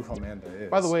know who HamNCheddar is.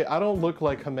 By the way, I don't look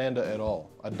like HamNCheddar at all.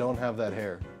 I don't have that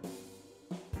hair.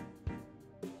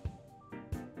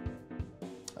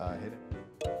 Hit it.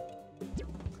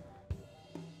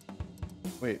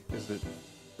 Wait, is it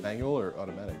manual or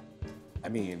automatic? I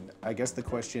mean, I guess the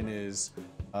question is,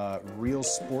 real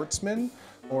sportsman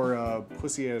or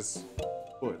pussy-ass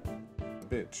foot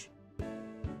bitch?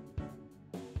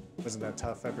 Wasn't that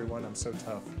tough, everyone? I'm so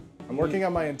tough. I'm working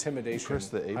on my intimidation. Press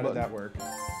the A How button. did that work?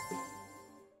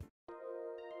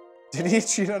 Did he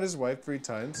cheat on his wife 3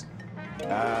 times?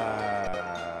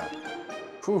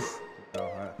 Whew.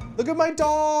 Look at my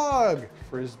dog!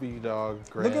 Frisbee dog. Look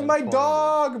at grand my tournament.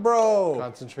 dog, bro!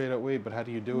 Concentrate at wait, but how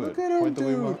do you do Look it? at him, Point the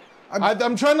dude. Wiimote. I'm-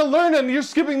 I'm trying to learn and you're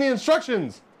skipping the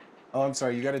instructions. Oh, I'm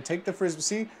sorry. You got to take the frisbee.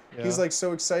 See, Yeah. he's like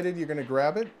so excited. You're gonna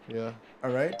grab it. Yeah. All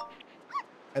right.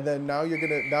 And then now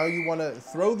you want to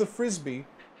throw the frisbee.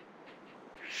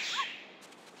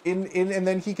 And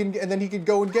then he can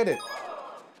go and get it.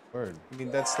 Word. I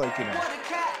mean, that's like, you know.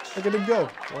 Look at him go.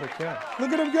 What a cat.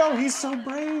 Look at him go. He's so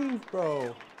brave,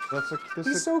 bro. He's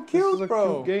so cute, this is a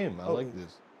bro. cute game. I Oh. like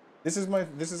this.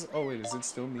 Oh wait, is it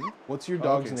still me? What's your Oh,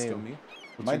 dog's okay, it's name? Still me.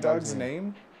 What's My your dog's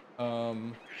name?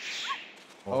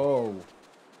 Oh.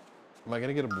 Am I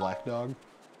gonna get a black dog?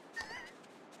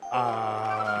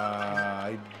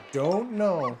 I don't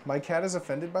know. My cat is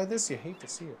offended by this. You hate to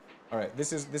see it. All right,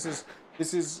 this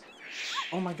is.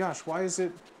 Oh my gosh, why is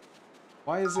it?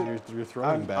 You're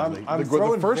throwing badly. I'm the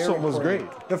throwing first very one was poorly.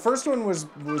 great. The first one was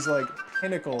like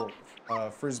pinnacle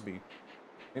frisbee.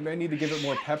 Maybe I need to give it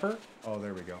more pepper. Oh,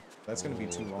 there we go. That's gonna be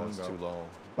too long That's though. too long.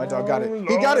 My dog got it. He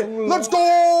Long, got it. long, Let's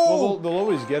Well, go. they'll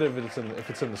always get it if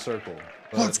it's in the circle.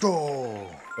 But, Let's go.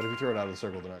 But if you throw it out of the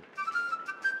circle, they're not.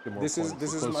 Get more This is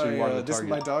points. The closer you are to the my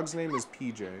target. dog's name is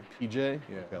PJ. PJ.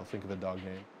 Yeah. Okay, I'll think of a dog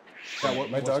name.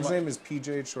 My dog's name is PJ.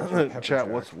 It's short for Pepper Chat,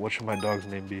 Jack. what should my dog's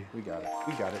name be? We got it.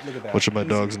 We got it. Look at that. What should my Easy.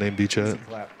 dog's name be, chat? Easy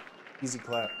clap. Easy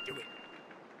clap.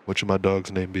 What should my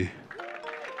dog's name be?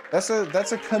 That's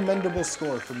a commendable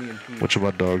score for me and Pete. What should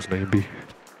my dog's name be?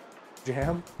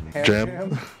 Jam? Ham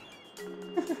Jam?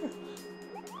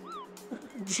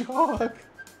 Jog.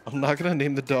 I'm not gonna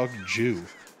name the dog Jew.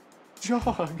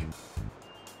 Jog.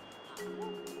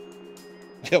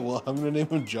 Yeah, well, I'm gonna name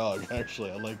him Jog. Actually,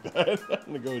 I like that. I'm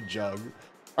gonna go with Jog.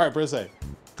 All right, press A.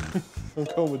 I'm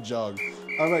going with Jog.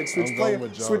 All right, switch I'm player. going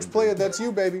with Jog, Switch dude. player. That's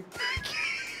you, baby.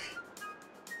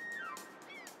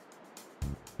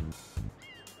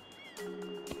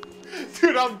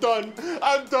 Dude, I'm done.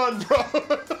 I'm done, bro.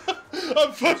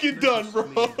 I'm fucking done, bro.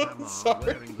 Me and Ham are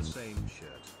Sorry. wearing the same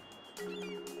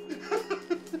shirt.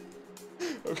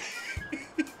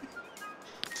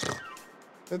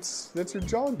 That's your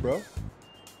jog, bro.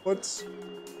 What's?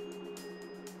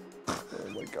 Oh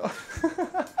my god.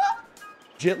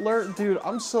 Jitler, dude,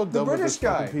 I'm so The done with British this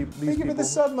guy. fucking these Thank you for people. the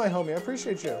sub, my homie. I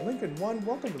appreciate you. Lincoln 1,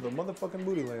 welcome to the motherfucking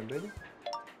booty land, baby.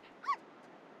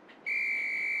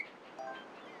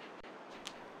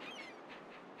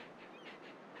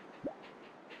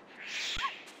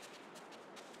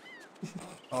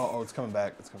 Oh, it's coming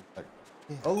back. It's coming back.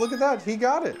 Oh, look at that. He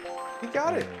got it. He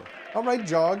got it. All right,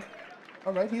 jog.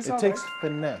 All right, he's It all takes right.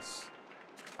 finesse.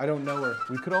 I don't know her.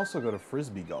 We could also go to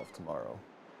frisbee golf tomorrow.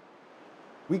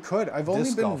 We could. I've only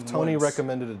Disc been golf. Tony once.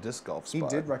 recommended a disc golf He spot.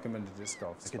 did recommend a disc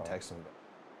golf I could spot. text him.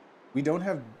 We don't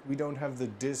have the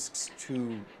discs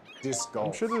to disc golf.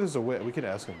 I'm sure there's a way. We could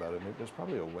ask him about it. Maybe there's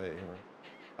probably a way.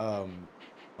 Right?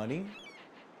 Money?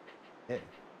 Yeah.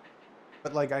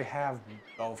 But like I have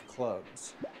golf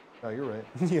clubs. No, you're right.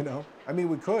 You know? I mean,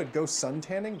 we could go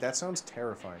suntanning. That sounds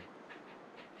terrifying.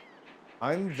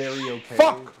 I'm very okay.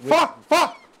 Fuck!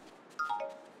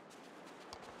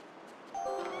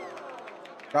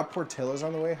 Got Portillo's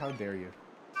on the way? How dare you?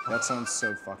 That sounds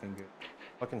so fucking good.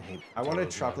 Fucking hate. I want a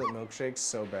potatoes, chocolate man. milkshake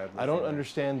so badly. I don't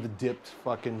understand the dipped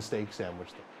fucking steak sandwich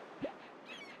thing.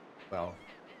 Well,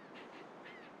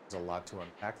 there's a lot to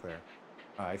unpack there.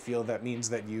 I feel that means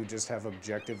that you just have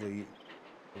objectively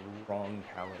wrong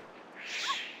palate.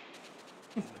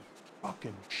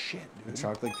 Fucking shit, dude. The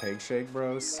chocolate cake shake,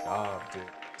 bro. Stop, dude.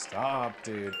 Stop,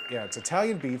 dude. Yeah, it's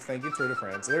Italian beef. Thank you, Tour de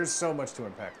France. There's so much to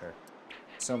unpack there.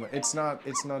 So much. It's not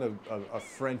a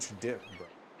French dip, bro.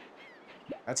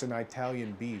 That's an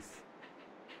Italian beef.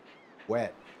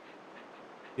 Wet.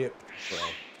 Dipped, bro.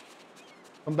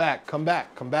 Come back, come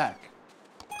back, come back.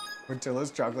 Portillo's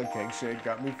chocolate cake shake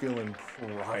got me feeling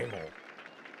primal.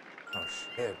 Oh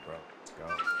shit, bro. Let's go.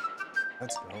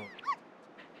 Let's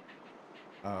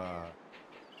go.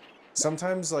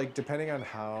 Sometimes, like, depending on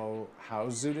how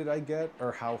zooted I get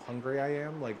or how hungry I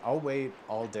am, like, I'll wait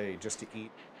all day just to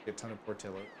eat a ton of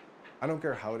Portillo. I don't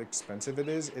care how expensive it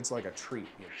is. It's like a treat.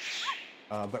 You know?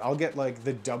 But I'll get like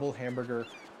the double hamburger.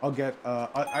 I'll get.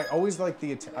 I always like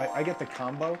the. I get the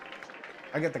combo.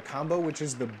 I get the combo, which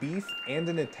is the beef and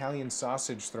an Italian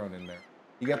sausage thrown in there.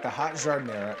 You get the hot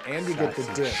giardiniera and you get the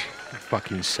dip.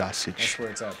 Fucking sausage. That's where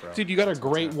it's at, bro. Dude, you got a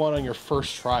great one on your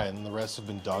first try, and the rest have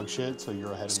been dog shit, so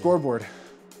you're ahead of me. Scoreboard.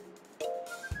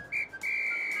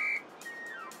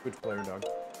 Which player, dog?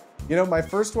 You know, my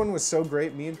first one was so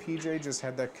great. Me and PJ just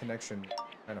had that connection.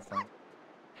 Kind of fun.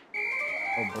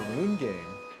 Oh, balloon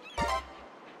game.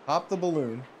 Pop the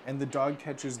balloon, and the dog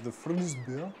catches the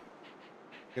frisbee.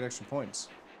 Get extra points.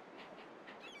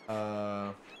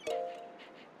 I'm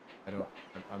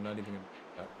not even gonna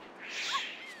do that.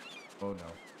 Oh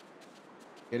no.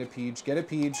 Get a peach, get a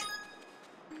peach.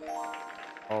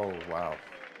 Oh wow.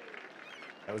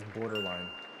 That was borderline.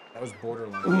 That was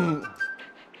borderline.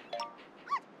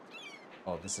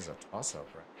 Oh, this is a toss-up,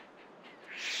 right?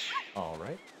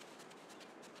 Alright.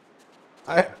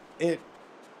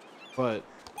 But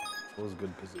it was a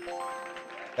good position.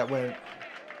 That went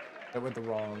the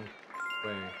wrong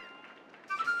way.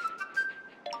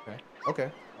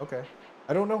 Okay.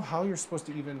 I don't know how you're supposed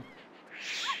to even.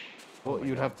 Well,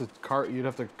 you'd have to curve I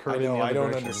in the know. other I don't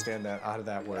direction. understand that. How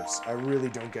that works. I really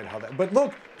don't get how that. But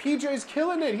look, PJ's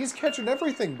killing it. He's catching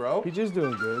everything, bro. PJ's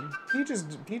doing good.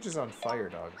 Peach is on fire,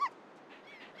 dog.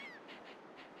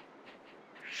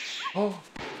 Oh,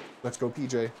 let's go,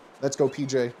 PJ. Let's go,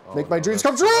 PJ. Make my dreams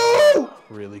come true.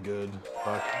 Really good.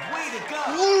 Fuck. Way to go!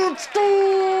 Let's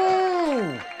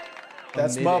go.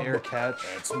 That's my mid-air catch.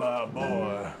 That's my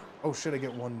boy. Oh shit! I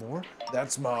get one more.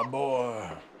 That's my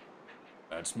boy.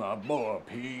 That's my boy,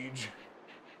 Peach.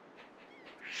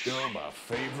 You're my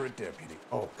favorite deputy.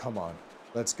 Oh, come on.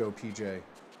 Let's go, PJ.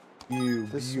 You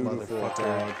This beautiful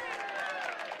motherfucker. dog.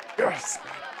 Yes!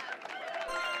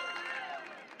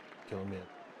 Killing me.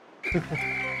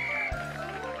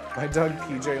 My dog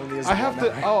PJ only has I have one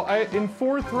to. eye. In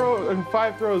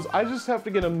 5 throws, I just have to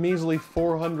get a measly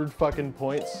 400 fucking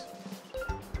points.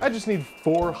 I just need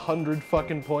 400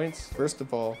 fucking points. First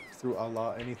of all, through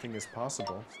Allah, anything is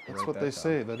possible. That's Write what that they down.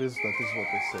 say. That is what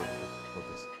they say.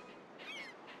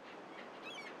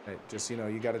 Hey, just, you know,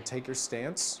 you gotta take your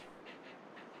stance.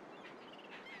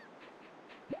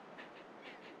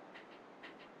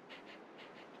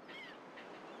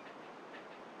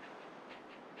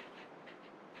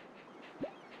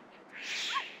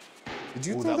 Did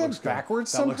you Ooh, throw that looks good.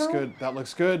 backwards That somehow? looks good. That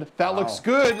looks good. That Wow. looks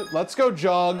good. Let's go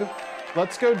jog.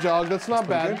 Let's go jog. That's not Pretty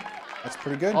bad. good. That's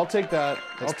pretty good. I'll take that.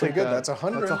 That's I'll pretty take good. that. That's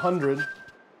 100. That's 100.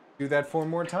 Do that 4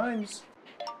 more times.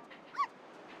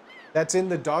 That's in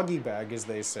the doggy bag, as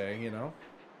they say, you know?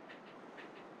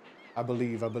 I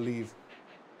believe.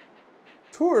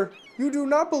 Tour, you do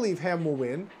not believe Ham will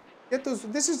win. Get those.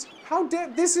 This is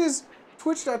this is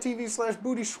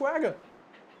twitch.tv/bootyschwager.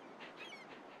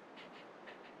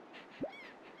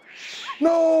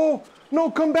 No!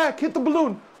 No, come back. Hit the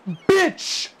balloon.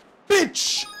 Bitch!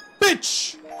 Bitch!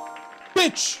 Bitch!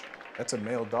 Bitch! That's a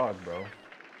male dog, bro.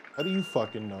 How do you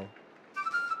fucking know?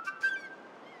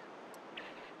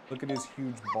 Look at his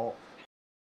huge ball.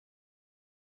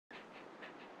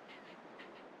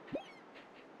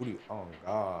 Booty. Oh,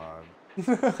 God.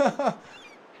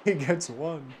 He gets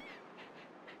one.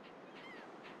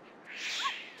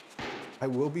 I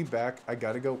will be back. I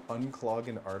gotta go unclog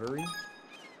an artery.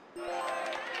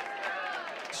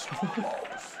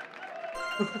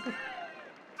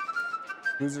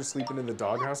 Who's sleeping in the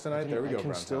doghouse tonight? There we go,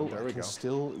 Brown Town. There we go.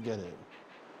 Still get it.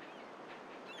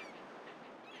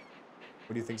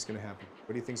 What do you think's gonna happen?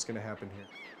 What do you think's gonna happen here?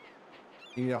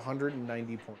 You need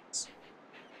 190 points.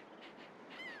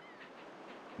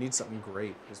 You need something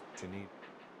great is what you need.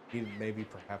 You need maybe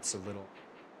perhaps a little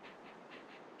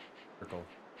circle.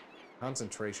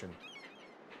 Concentration.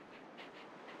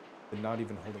 and not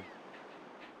even holding.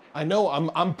 I know,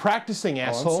 I'm practicing,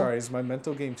 asshole. I'm sorry, is my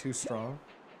mental game too strong?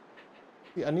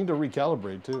 Yeah, I need to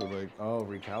recalibrate too, like. Oh,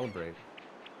 recalibrate.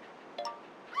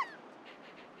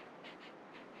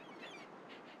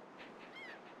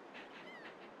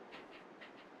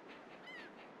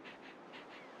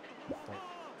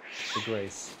 The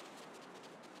grace.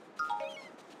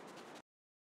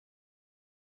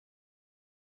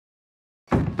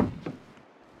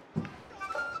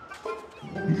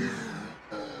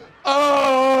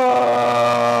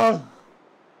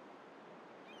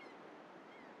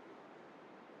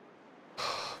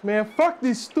 Man, fuck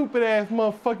these stupid ass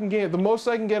motherfucking games. The most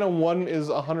I can get on one is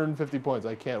 150 points.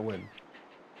 I can't win.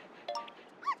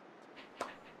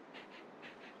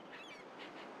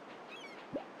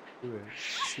 Do it.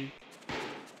 See?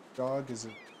 Dog is a...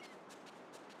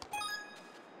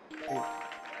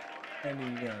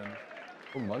 Any,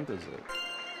 What month is it?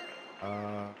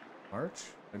 March?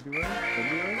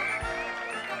 February?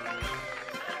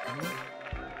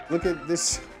 Look at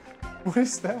this. What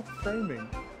is that framing?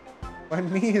 My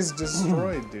me is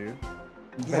destroyed, dude.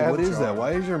 Yeah, what is that?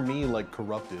 Why is your me, like,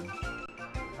 corrupted?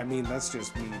 I mean, that's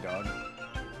just me, dog.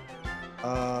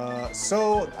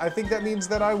 So I think that means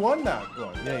that I won that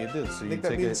one. Yeah, you did. So you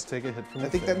take a hit from the I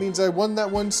think that means I won that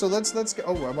one, so let's go.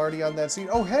 Oh, I'm already on that scene.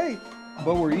 Oh, hey!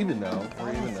 But we're even now.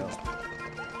 We're even now.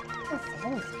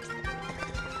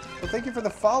 Well, thank you for the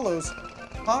follows.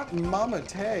 Hot Mama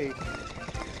Tay.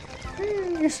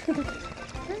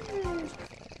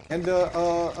 And,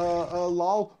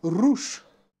 Lol Roosh.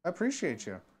 I appreciate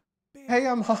you. Hey,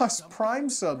 I'm Haas Prime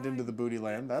subbed into the booty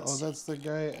land. Oh, that's the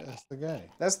guy. That's the guy.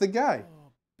 That's the guy.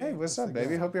 Hey, what's up,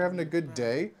 baby? Hope you're having a good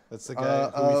day. That's the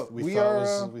guy who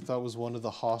we thought was one of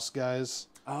the Hoss guys.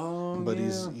 Oh, but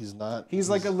yeah. he's not. He's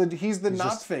the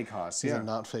not fake Hoss. He's a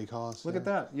not fake Hoss. Look at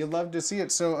that. You'd love to see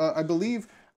it. So I believe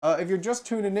if you're just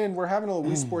tuning in, we're having a little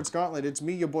Wii Sports Gauntlet. It's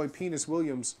me, your boy Penis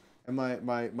Williams, and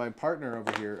my partner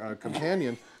over here,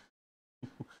 companion.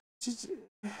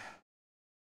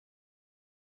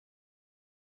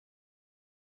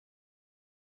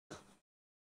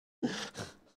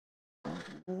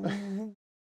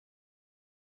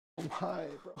 Why,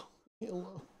 bro? Leave me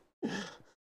alone.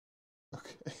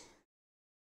 Okay.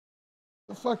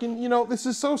 The fucking, you know, this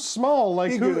is so small.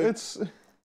 Like, it's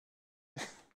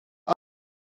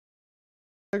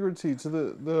integrity to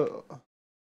the.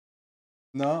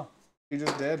 No, you're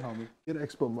just dead, homie. Get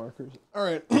expo markers. All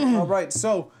right. All right.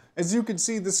 So as you can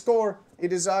see, the score.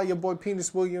 It is your boy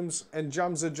Penis Williams and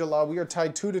Jamza Jalal. We are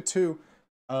tied 2-2.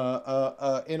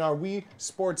 In our Wii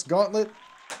Sports Gauntlet.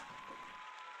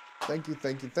 Thank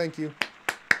you.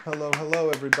 Hello,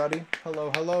 everybody.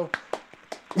 Hello.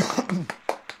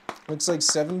 Looks like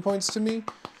 7 points to me.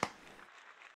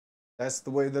 That's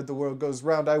the way that the world goes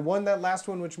round. I won that last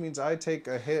one, which means I take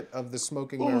a hit of the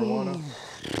smoking marijuana.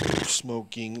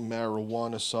 Smoking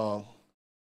marijuana song.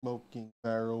 Smoking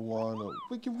marijuana.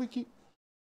 Wiki.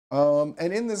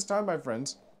 And in this time, my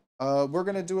friends, we're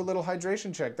going to do a little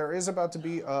hydration check. There is about to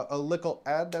be a little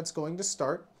ad that's going to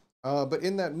start. But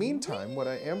in that meantime, what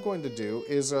I am going to do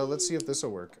is, let's see if this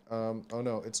will work. Oh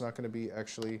no, it's not going to be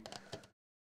actually,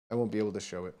 I won't be able to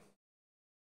show it.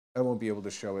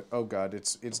 Oh God,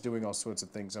 it's doing all sorts of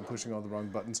things. I'm pushing all the wrong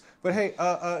buttons. But hey,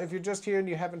 if you're just here and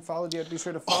you haven't followed yet, be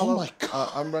sure to follow. Oh my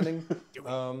God.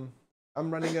 I'm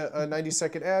running a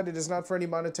 90-second ad. It is not for any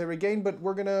monetary gain, but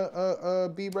we're gonna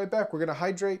be right back. We're gonna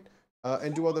hydrate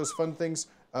and do all those fun things.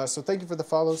 So thank you for the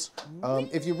follows.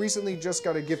 If you recently just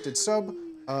got a gifted sub,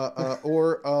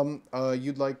 or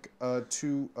you'd like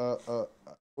to,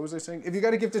 what was I saying? If you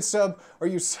got a gifted sub or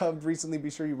you subbed recently,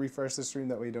 be sure you refresh the stream.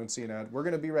 That way you don't see an ad. We're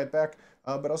gonna be right back,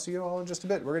 but I'll see you all in just a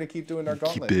bit. We're gonna keep doing our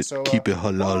gauntlet. Keep it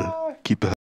halal. Bye. Keep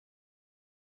it.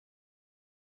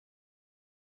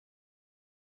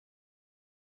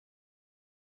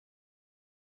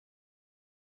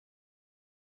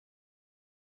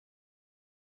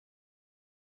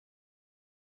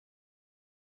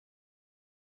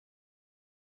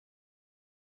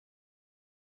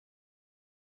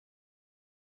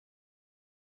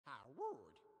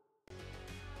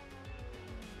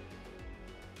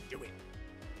 Do it.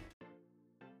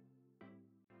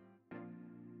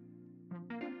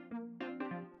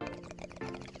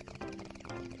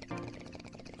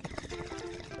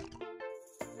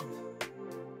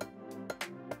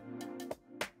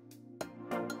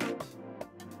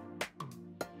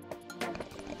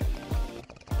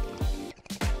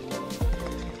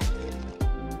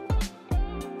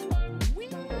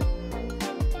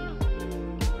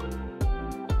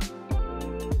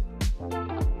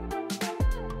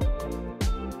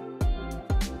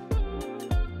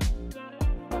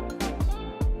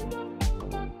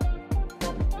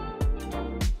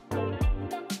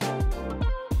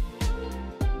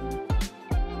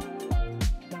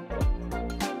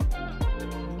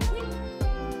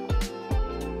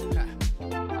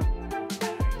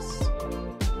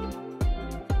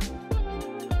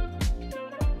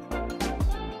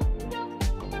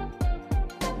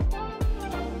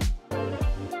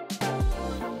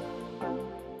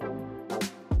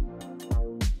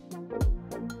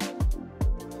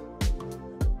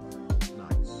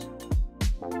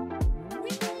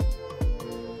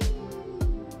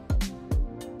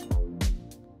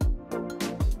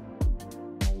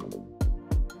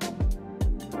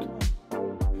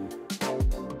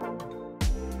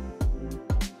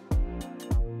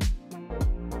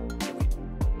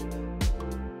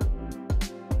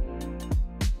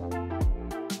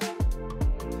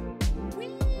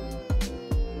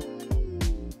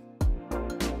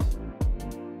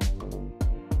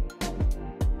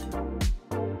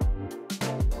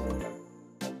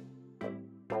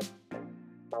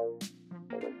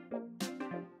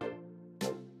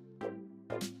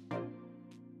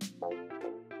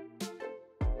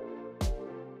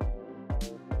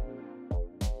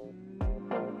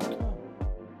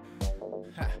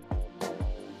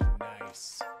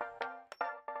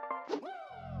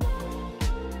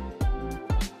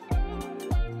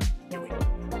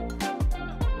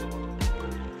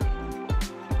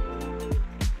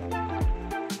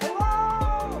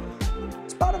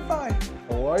 Spotify,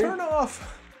 Boy. turn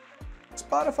off.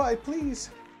 Spotify, please.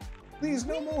 Please,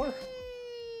 no more.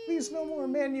 Please, no more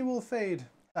manual fade.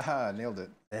 Haha, nailed it.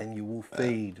 And you will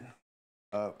fade.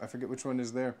 I forget which one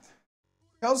is there.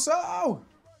 Kelso!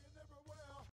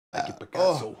 Thank you,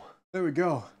 Picasso. There we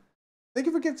go. Thank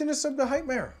you for gifting us sub to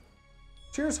Nightmare.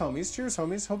 Cheers, homies. Cheers,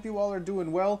 homies. Hope you all are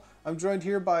doing well. I'm joined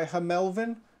here by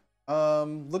HamMelvin.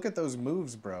 Look at those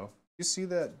moves, bro. You see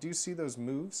that? Do you see those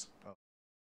moves? Oh,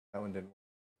 that one didn't.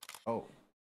 Oh.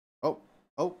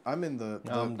 I'm in the.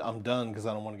 I'm done because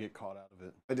I don't want to get caught out of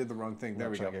it. I did the wrong thing. There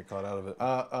we go. Get caught out of it.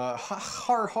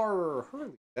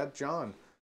 Hurley. That John.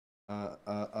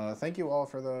 Thank you all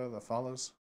for the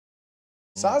follows.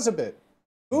 Sazabit,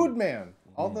 Food Man,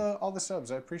 all the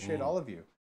subs. I appreciate all of you.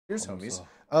 Here's homies.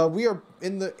 We are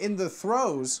in the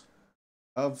throes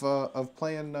of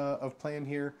playing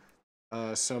here.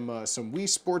 Some Wii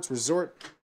Sports Resort.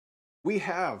 We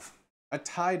have a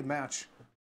tied match.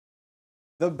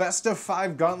 The best of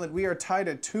 5 Gauntlet. We are tied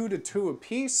at 2-2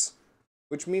 apiece,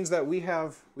 which means that we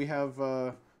have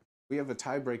a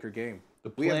tiebreaker game.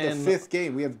 We have the 5th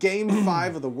game. We have game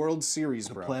 5 of the World Series,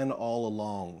 bro. The plan all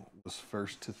along was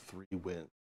first to 3 win.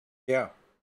 Yeah.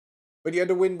 But you had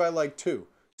to win by like 2.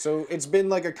 So it's been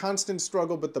like a constant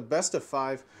struggle, but the best of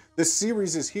 5. The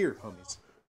series is here, homies.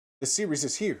 The series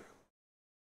is here.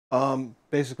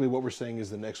 Basically what we're saying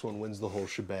is the next one wins the whole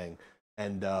shebang.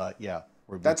 And yeah.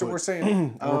 That's what we're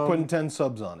saying. We're putting 10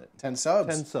 subs on it. 10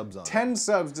 subs. 10 subs on it. 10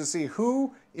 subs to see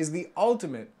who is the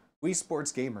ultimate Wii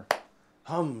Sports gamer.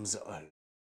 HamNCheddar.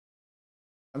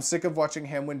 I'm sick of watching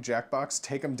Ham win Jackbox.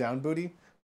 Take him down, booty.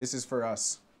 This is for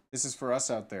us. This is for us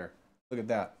out there. Look at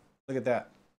that. Look at that.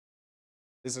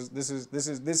 This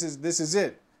is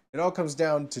it. It all comes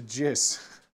down to jizz.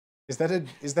 Is that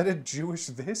a Jewish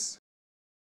this?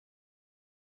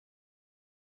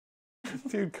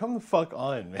 Dude, come the fuck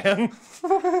on, man.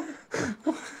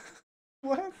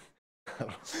 What?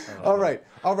 All right.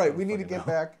 We need to get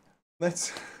back.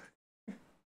 Let's.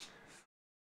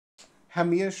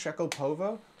 Hamia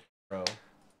Shekelpova? Bro.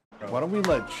 Why don't we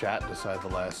let chat decide the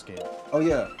last game? Oh,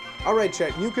 yeah. All right,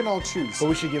 chat. You can all choose. But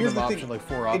we should give them option, like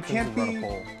 4 options it can't and be, run a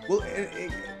poll. Well,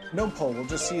 no poll. We'll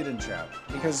just see it in chat.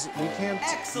 Because we can't.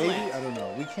 Excellent. Maybe, I don't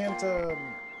know. We can't.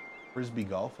 Frisbee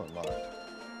golf unlocked.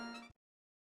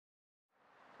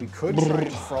 We could try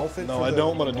and frolf it. No, I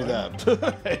don't want to do that.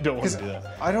 I don't want to do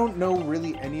that. I don't know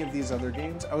really any of these other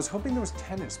games. I was hoping there was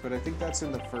tennis, but I think that's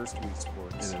in the first Wii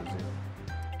Sports. It is, yeah.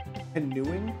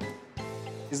 Canoeing?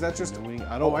 Is that just... Canoeing?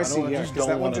 I see, yeah, because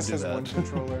that one just has that. one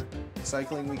controller.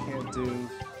 Cycling we can't do.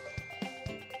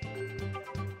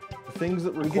 The things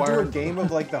that We require... could do a game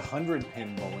of like the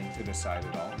 100-pin bowling to decide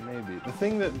it all. Maybe. The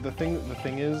thing is,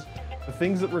 the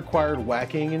things that required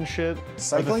whacking and shit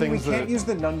Cycling, are the things we can't that... use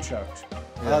the nunchuck.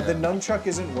 The nunchuck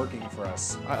isn't working for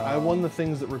us. I won the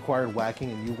things that required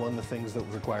whacking, and you won the things that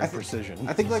required precision.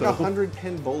 I think like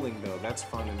 100-pin bowling, though. That's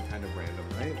fun and kind of random,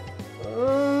 right?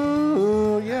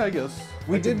 Yeah, I guess.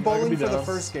 We did bowling for the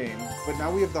first game, but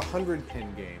now we have the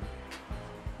 100-pin game.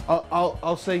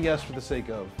 I'll say yes for the sake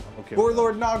of. I'm okay.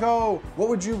 Warlord Nago! What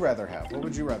would you rather have? What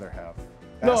would you rather have?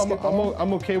 No, Basketball?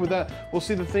 I'm okay with that. Well,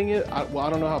 see, the thing is, I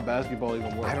don't know how basketball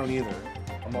even works. I don't either.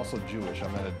 I'm also Jewish.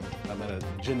 I'm at a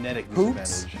genetic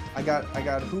Hoops? disadvantage. I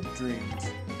got hoop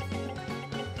dreams.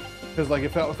 Because like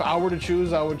if I were to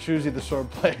choose, I would choose either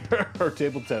sword play or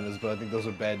table tennis. But I think those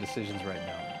are bad decisions right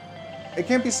now. It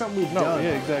can't be something we've done.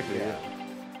 Yeah, exactly. Yeah.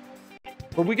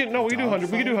 But we can do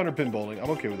 100. We can do 100 pin bowling. I'm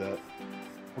okay with that.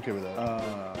 Okay with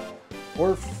that.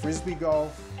 Or frisbee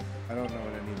golf. I don't know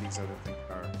what any of these other things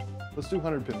are. Let's do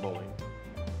 100 pin bowling.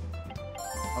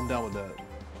 I'm down with that.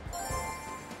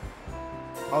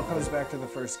 All comes back to the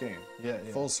first game. Yeah.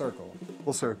 Full circle.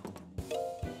 Full circle.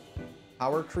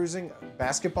 Power cruising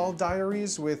basketball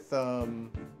diaries with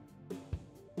Leonardo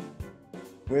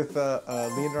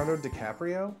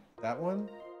DiCaprio. That one,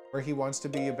 where he wants to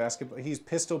be a basketball. He's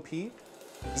Pistol Pete.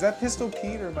 Is that Pistol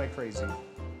Pete or am I crazy?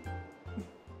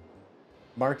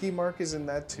 Marky Mark is in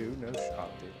that too. No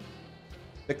shot, dude.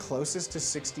 The closest to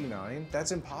 69?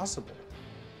 That's impossible.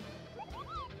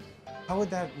 How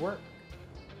would that work?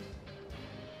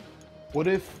 What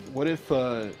if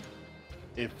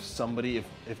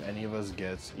any of us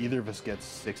gets, either of us gets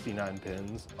 69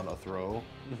 pins on a throw,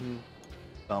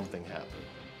 something happens.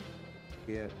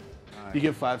 You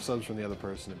get 5 subs from the other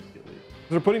person immediately.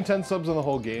 They're putting 10 subs on the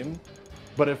whole game,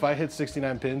 but if I hit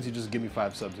 69 pins, you just give me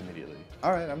 5 subs immediately.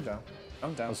 All right, I'm down.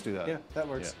 I'm down. Let's do that. Yeah, that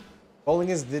works. Yeah. Bowling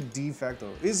is the de facto.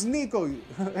 It's Nico.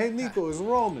 Hey, Nico, it's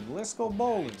Roman. Let's go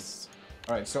bowling.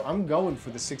 All right, so I'm going for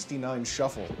the 69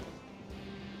 shuffle.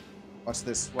 Watch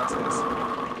this. Watch this.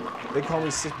 They call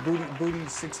me Booty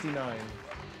 69.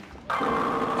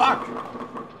 Fuck!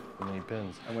 So many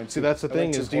pins. went See, too- that's the I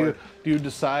thing went is, too do you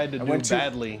decide to do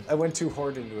badly? I went too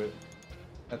hard into it.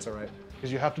 That's all right.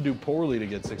 Because you have to do poorly to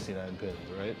get 69 pins,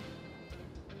 right?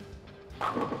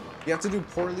 You have to do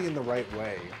poorly in the right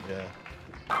way. Yeah.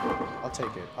 I'll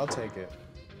take it. I'll take it.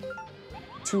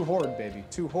 Too horde, baby.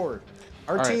 Too horde. RT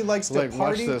All right, likes to like,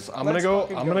 party. watch this. I'm Let's gonna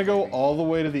fucking go baby. all the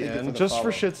way to the Thank you end, for the just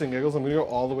for follow. shits and giggles. I'm gonna go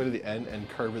all the way to the end and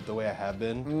curve it the way I have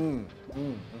been.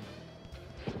 Ooh!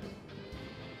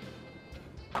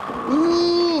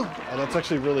 Oh, that's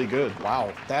actually really good.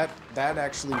 Wow, that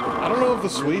actually. I don't know if the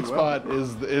sweet really well. spot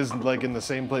is like in the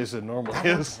same place it normally That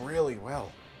is. worked really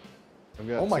well. I've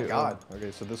got Oh my two- god.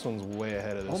 Okay, so this one's way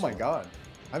ahead of this. Oh my one. god.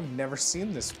 I've never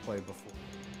seen this play before.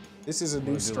 This is a I'm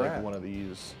new gonna do like strat. one of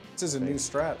these. This is a new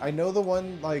strat. I know the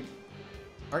one, like,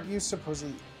 aren't you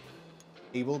supposedly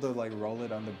able to, like, roll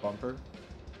it on the bumper?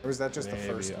 Or is that just Maybe,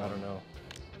 the first one? I don't know.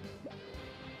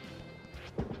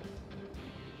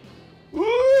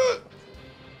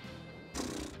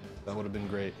 That would have been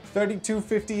great.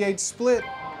 32-58 split.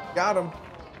 Got him.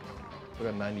 We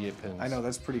got 98 pins. I know,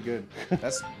 that's pretty good.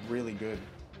 That's really good.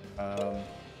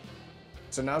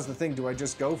 So now's the thing. Do I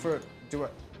just go for it? Do I?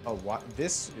 Oh, what?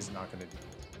 This is not gonna do.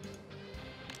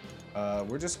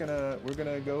 We're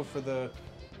gonna go for the.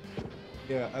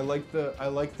 Yeah, I like the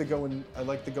going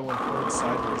forward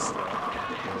sideways strat.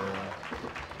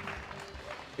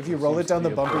 If you roll it down the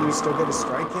bumper, you still get a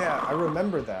strike. Yeah, I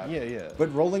remember that. Yeah, yeah.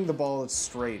 But rolling the ball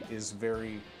straight is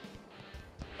very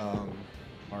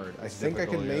hard. I think I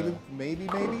can difficult, maybe.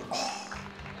 Oh,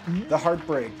 the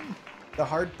heartbreak. The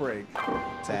heartbreak.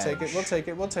 We'll take it. We'll take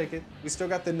it. We'll take it. We still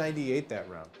got the 98 that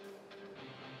round.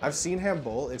 I've seen Ham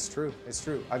bowl. It's true. It's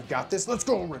true. I've got this. Let's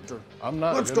go, Richter. I'm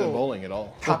not Let's good go. at bowling at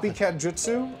all. Copycat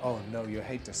jutsu? Oh no, you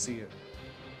hate to see it.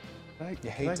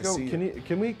 You hate to see it.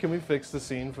 Can we fix the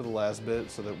scene for the last bit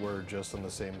so that we're just on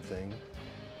the same thing?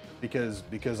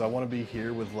 Because I want to be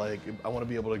here with like I want to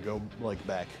be able to go like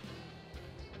back.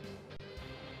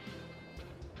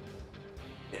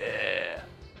 Yeah.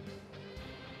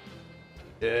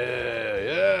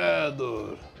 Yeah,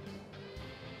 dude.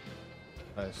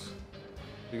 Nice.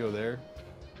 We go there.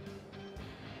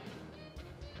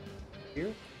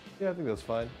 Here? Yeah, I think that's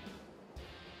fine.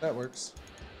 That works.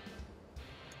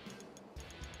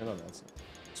 I know that's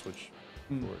switch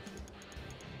Hmm. forward.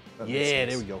 That Yeah, makes there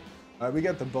sense. we go. All right, we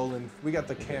got the bowling. We got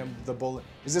the bowling.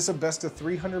 Is this a best of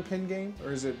 300 pin game,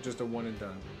 or is it just a one and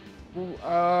done?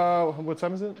 What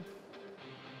time is it?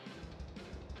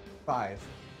 5.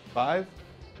 5?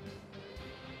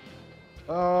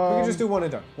 We can just do one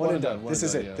and done. One and done. This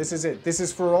is it. Yeah. This is it. This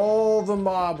is for all the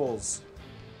marbles.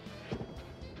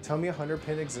 Tell me 100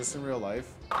 pin exists in real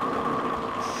life.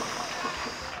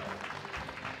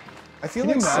 I feel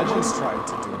Can like you imagine? someone's tried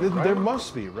to do it. Right? There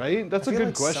must be, right? That's a feel good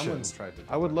like question. someone's tried to do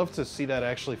I would love to see that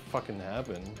actually fucking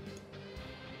happen.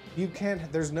 You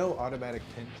can't. There's no automatic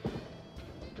pin.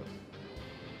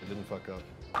 It didn't fuck up.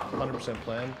 100%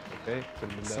 plan. Okay, could have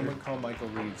been better. Someone call Michael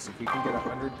Reeves. If we can get a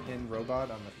 100 pin robot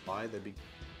on the fly, that'd be.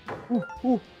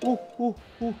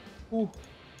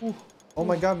 Oh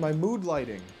my god, my mood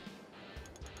lighting.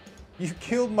 You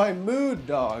killed my mood,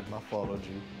 dog. My fault,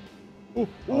 OG.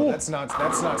 Oh, that's not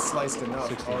sliced enough.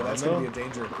 16, Oh, that's I gonna know. be a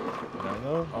danger. I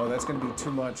know. Oh, that's gonna be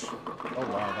too much. Oh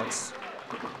wow, that's.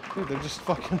 Dude, they're just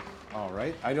fucking. All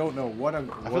right. I don't know what I'm.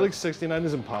 I feel like 69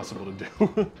 is impossible to do.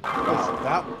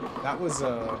 Wow, that was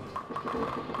a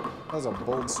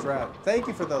bold strat. Thank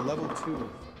you for the level 2.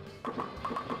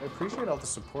 I appreciate all the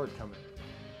support coming.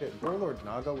 Okay, Warlord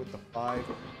Naga with the 5.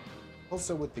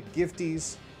 Also with the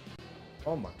gifties.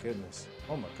 Oh my goodness.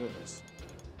 Oh my goodness.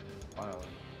 Wow.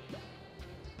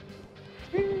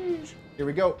 Sheesh. Here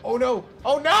we go. Oh no!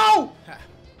 Oh no!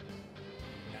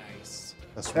 Nice.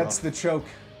 That's the choke.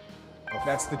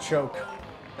 That's the choke.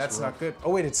 That's not good.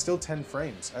 Oh wait, it's still 10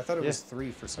 frames. I thought it was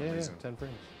 3 for some Yeah, reason. 10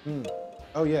 frames.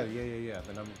 Oh yeah.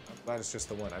 Then I'm glad it's just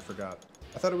the one. I forgot.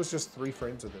 I thought it was just 3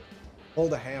 frames of it.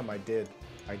 Hold a ham. I did.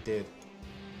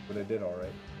 But I did all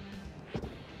right.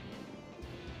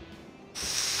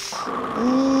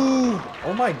 Ooh!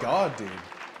 Oh my god, dude.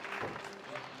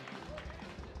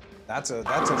 That's a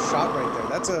shot right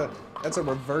there. That's a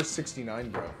reverse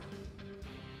 69, bro.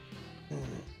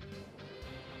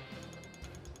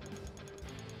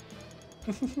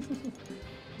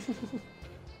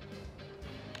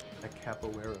 A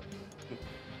capoeira.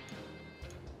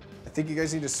 I think you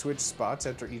guys need to switch spots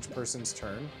after each person's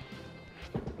turn.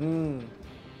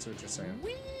 That's what you're saying.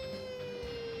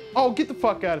 Oh, get the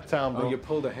fuck out of town, bro. Oh, you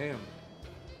pulled a ham.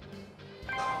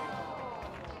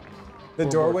 The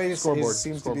doorway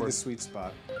seems to be the sweet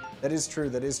spot. That is true.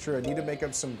 That is true. I need to make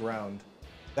up some ground.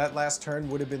 That last turn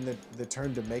would have been the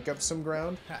turn to make up some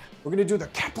ground. We're gonna do the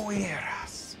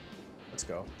capoeiras. Let's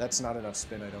go. That's not enough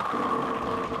spin, I don't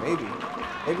think.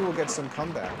 Maybe we'll get some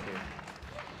comeback here.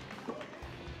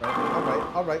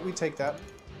 Right, all right, we take that.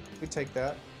 We take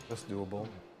that. That's doable.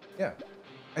 Yeah.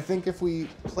 I think if we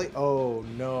play, oh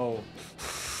no.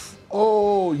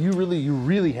 Oh, you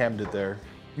really hammed it there.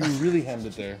 You really hammed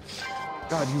it there.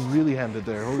 God, you really hammed it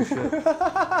there. Holy shit.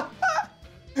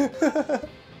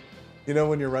 You know,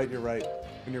 when you're right, you're right.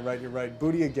 When you're right, you're right.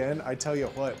 Booty again. I tell you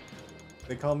what,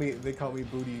 they call me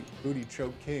booty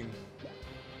choke king.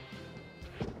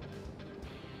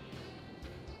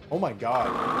 Oh my God!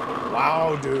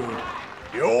 Wow, dude.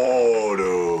 Yo,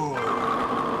 dude.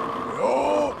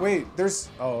 Yo. Wait, there's.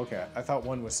 Oh, okay. I thought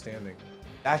one was standing.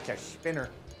 That's a spinner.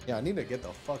 Yeah, I need to get the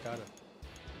fuck out of.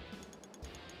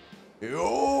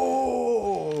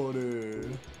 Yo,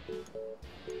 dude.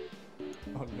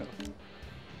 Oh no.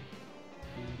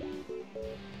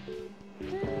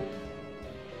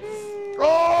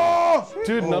 Oh!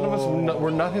 Dude, none of us, we're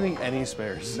not hitting any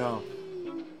spares. No.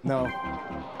 No.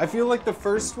 I feel like the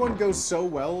first one goes so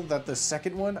well that the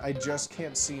second one, I just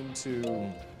can't seem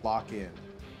to lock in.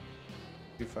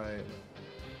 If I...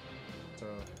 So...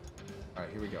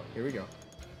 Alright, here we go. Here we go.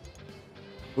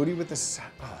 Booty with the...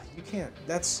 Oh, you can't.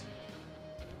 That's...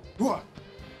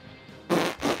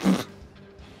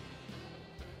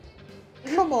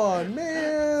 Come on,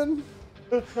 man!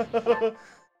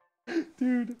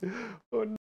 Dude. Oh,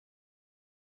 no.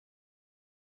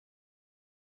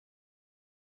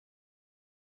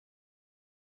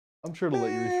 I'm sure to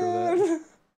let you rethrow that.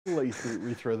 I'll let you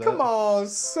rethrow that. Come on,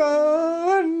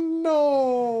 son!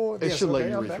 No! It should let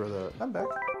you rethrow that. I'm back.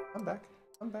 I'm back.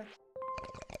 I'm back.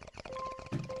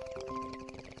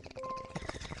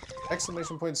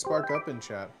 Exclamation point spark up in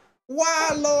chat.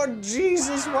 Why, Lord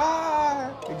Jesus,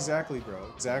 why? Exactly, bro.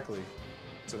 Exactly.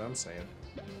 That's what I'm saying.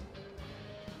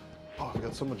 Oh, I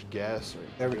got so much gas right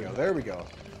there. We go. There we go.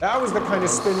 That was the kind of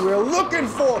spin we were looking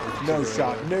for. No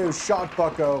shot. No shot,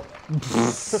 bucko.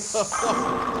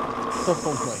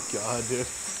 Oh my God, dude.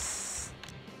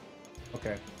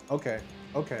 Okay. Okay.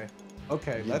 Okay.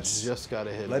 Okay. You just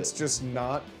gotta hit it. Let's just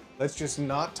not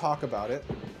talk about it.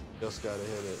 Just gotta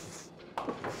hit it.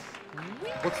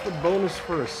 What's the bonus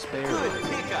for a spare? Good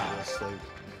pickup. Like,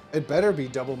 it better be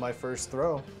double my first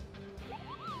throw.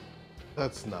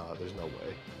 That's not. There's no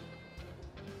way.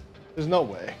 There's no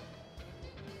way.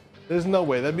 There's no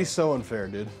way. That'd be so unfair,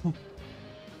 dude.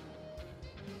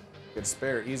 Good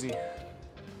spare, easy.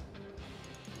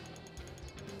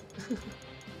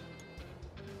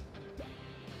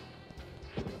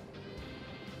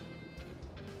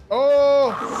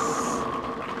 Oh!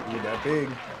 Ooh, that big.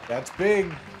 That's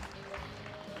big.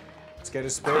 Let's get a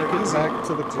spare easy. Back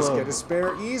to the club. Just get a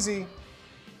spare easy.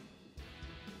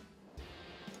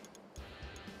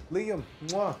 Liam,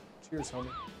 mwah. Cheers, homie.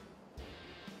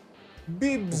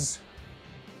 Bibs.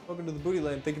 Welcome to the booty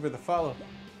land. Thank you for the follow.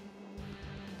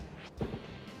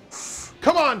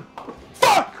 Come on!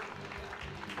 Fuck!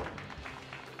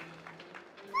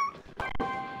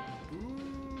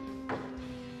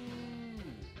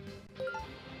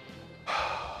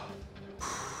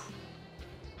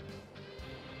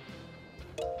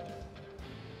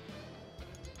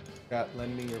 Chat,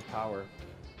 lend me your power.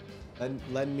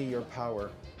 Lend me your power.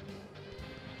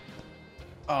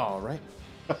 All right.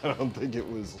 I don't think it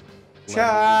was.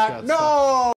 Chat,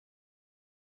 no!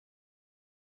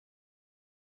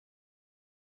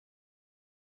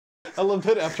 I love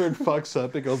that after it fucks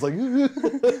up, it goes like.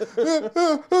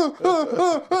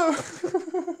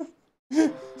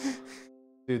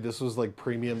 Dude, this was like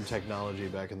premium technology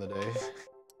back in the day.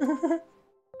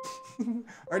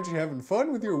 Aren't you having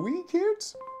fun with your Wii,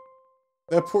 kids?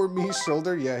 That poor Mii's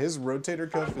shoulder, yeah, his rotator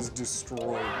cuff is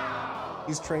destroyed.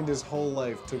 He's trained his whole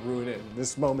life to ruin it in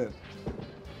this moment.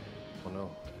 Oh no.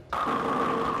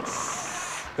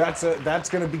 That's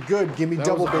gonna be good. Give me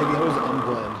double, baby. That was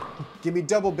unplanned. Give me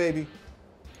double, baby.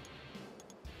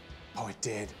 Oh, it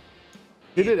did.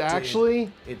 Did it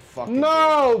actually? It fucking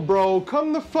No, did. bro.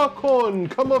 Come the fuck on.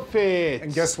 Come off it.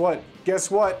 And guess what? Guess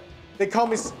what? They call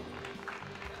me...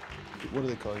 What do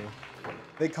they call you?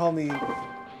 They call me...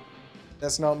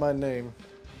 That's not my name.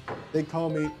 They call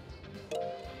me...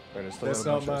 Right, I That's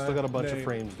still not got a bunch name. of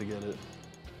frames to get it.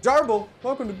 Jarble,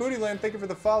 welcome to Bootyland. Thank you for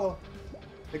the follow.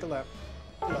 Take a lap.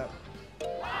 Take a lap.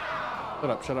 Shut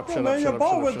up, shut up, Oh, shut man, up, your shut up, ball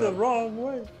shut up, went shut the up. wrong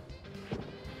way.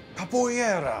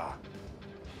 Capoeira.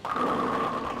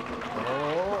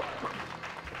 Oh.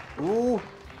 Ooh.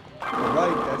 All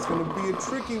right, that's gonna be a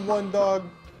tricky one, dog.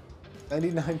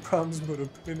 99 problems, but a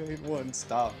pin ain't one.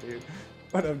 Stop, dude.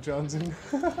 What up, Johnson?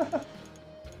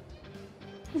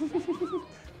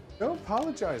 Don't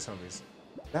apologize, homies.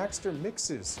 Baxter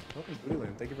Mixes. Welcome to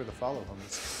Bootyland. Thank you for the follow,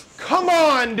 homies. Come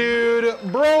on, dude,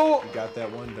 bro. You got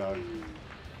that one, dog.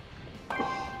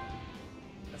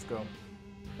 Let's go.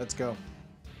 Let's go.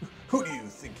 Who do you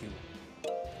think you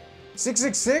are?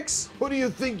 666? Who do you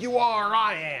think you are?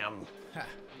 I am.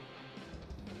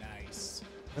 Nice.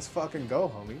 Let's fucking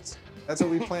go, homies. That's what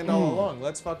we planned all along.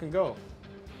 Let's fucking go.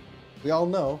 We all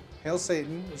know Hail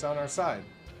Satan is on our side.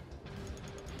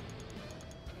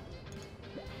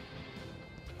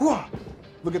 Whoa!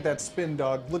 Look at that spin,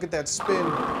 dog. Look at that spin.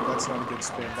 That's not a good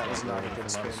spin. That was not a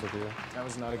good spin. That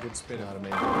was not a good spin. Not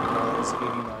amazing. No, that was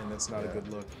 89. That's not a good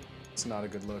look. It's not a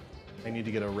good look. I need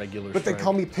to get a regular But they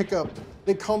call me pickup.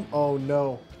 They call. Oh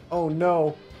no. Oh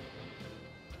no.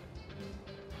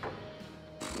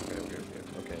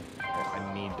 Okay.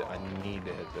 I need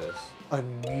to hit this. I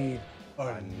need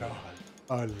Allah.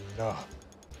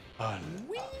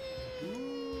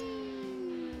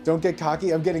 Don't get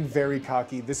cocky. I'm getting very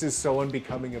cocky. This is so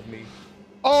unbecoming of me.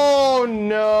 Oh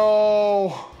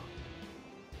no!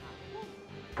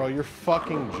 Bro, you're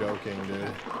fucking joking,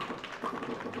 dude.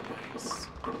 Nice.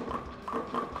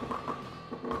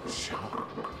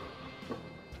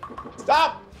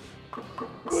 Stop!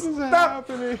 What is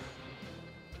happening?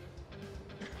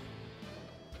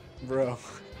 Bro.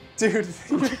 Dude,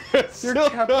 you're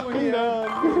going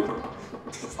down.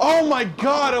 Oh my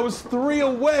god, I was 3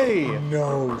 away!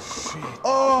 No shit.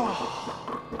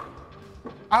 Oh!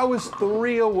 I was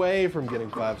 3 away from getting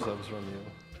 5 subs from you.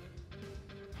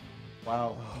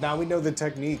 Wow. Now we know the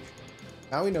technique.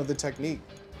 Now we know the technique.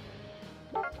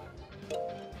 Oh,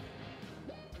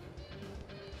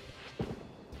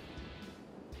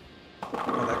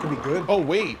 that could be good. Oh,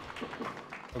 wait.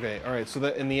 Okay, alright, so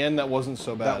that in the end, that wasn't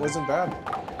so bad. That wasn't bad.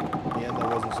 In the end, that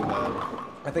wasn't so bad.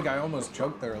 I think I almost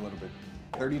choked there a little bit.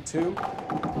 32.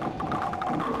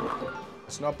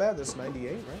 It's not bad. That's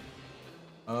 98,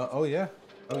 right? Oh yeah.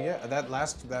 Oh yeah. That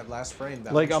last frame.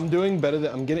 That Like, was... I'm doing better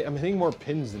than, I'm hitting more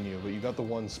pins than you, but you got the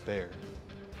 1 spare.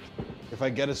 If I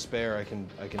get a spare, I can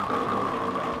definitely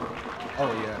come back.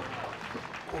 Oh yeah.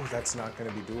 Oh, that's not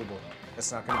gonna be doable.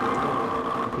 That's not gonna be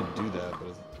doable. I could do that, but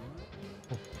it's...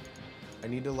 I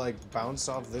need to like bounce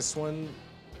off this one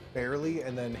barely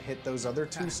and then hit those other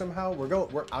 2 somehow.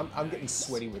 I'm getting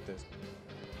sweaty with this.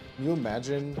 Can you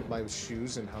imagine my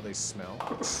shoes and how they smell?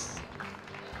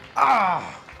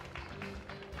 Ah!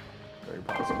 very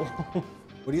possible.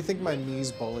 What do you think my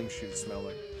Mii's bowling shoes smell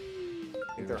like?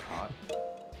 I think they're hot.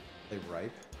 They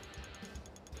ripe.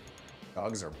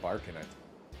 Dogs are barking at.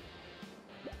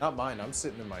 Not mine. I'm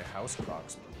sitting in my house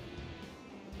Crocs.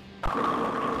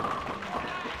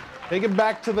 Take it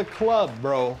back to the club,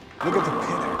 bro. Look at the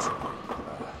pin action.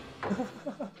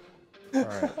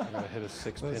 Alright, I gotta hit a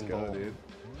 6-pin ball. Dude.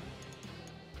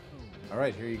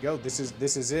 Alright, here you go. This is it.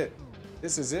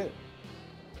 This is it.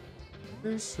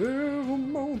 This is a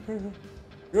moment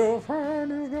you'll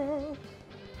find is God.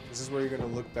 This is where you're gonna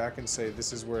look back and say,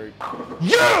 this is where...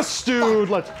 Yes, dude!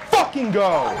 Let's fucking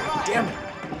go! Damn it!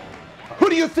 Who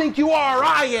do you think you are?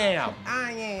 I am!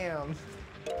 I am!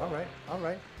 Alright,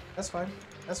 alright. That's fine.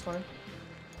 That's fine.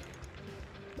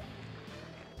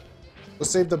 We'll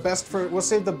save the best for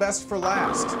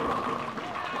last.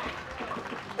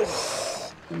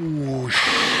 Oh,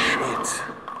 shit.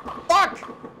 Fuck!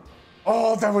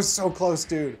 Oh, that was so close,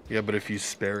 dude. Yeah, but if you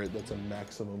spare it, that's a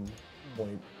maximum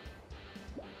point.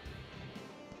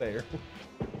 There.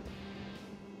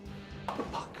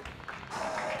 Fuck.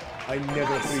 I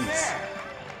never freeze.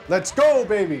 Let's go,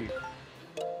 baby!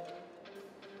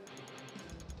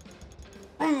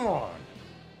 Come on.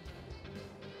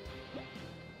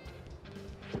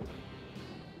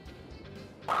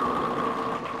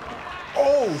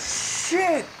 Oh,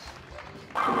 shit!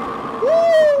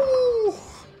 Woo!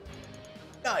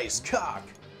 Nice cock.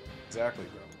 Exactly,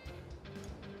 bro.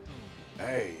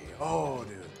 Hey, oh,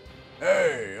 dude.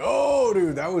 Hey, oh,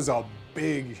 dude. That was a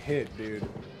big hit, dude.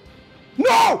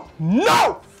 No!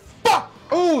 No! Fuck!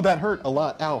 Oh, that hurt a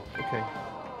lot. Ow. Okay.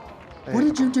 What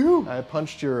did you do? I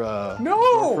punched your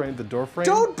the door frame.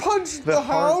 Don't punch the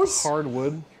house. Hard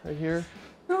wood right here.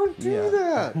 Don't do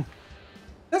that.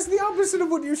 That's the opposite of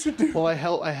what you should do. Well, I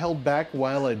held back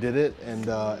while I did it,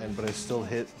 but I still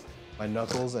hit my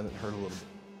knuckles and it hurt a little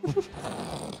bit.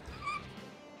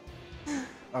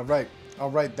 All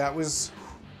right. That was.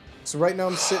 So right now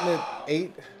I'm sitting at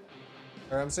 8,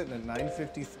 or I'm sitting at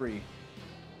 9:53.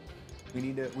 We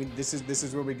need to. This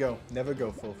is where we go. Never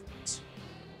go full.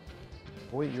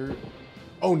 Wait, you're.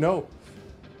 Oh no,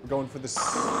 we're going for this.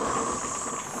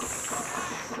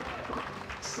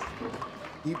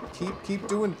 Keep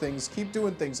doing things. Keep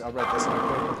doing things. All right, that's not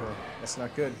good. Okay, that's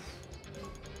not good.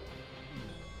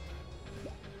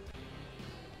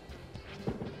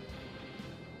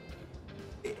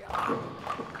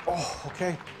 Oh,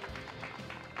 okay.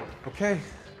 Okay.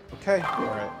 Okay.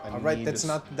 All right. That's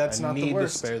not the worst. I need to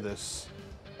spare this.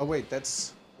 Oh wait,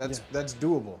 that's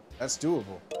doable. That's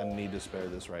doable. I need to spare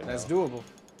this right now. That's doable.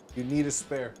 You need a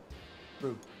spare.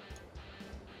 True.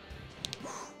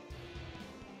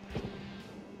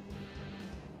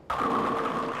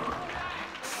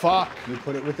 Fuck. You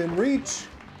put it within reach.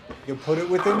 You put it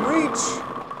within reach.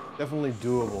 Definitely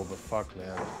doable, but fuck,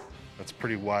 man. That's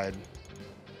pretty wide.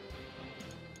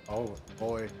 Oh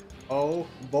boy. Oh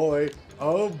boy.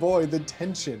 Oh boy. The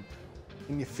tension.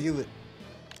 Can you feel it?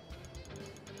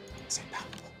 Say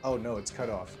palpable. Oh no, it's cut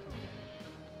off.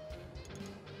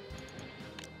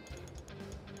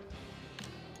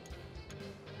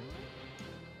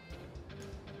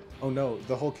 Oh no,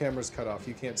 the whole camera's cut off.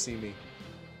 You can't see me.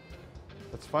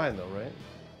 That's fine though, right?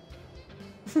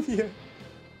 Yeah.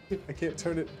 I can't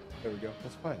turn it. There we go.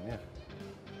 That's fine, yeah.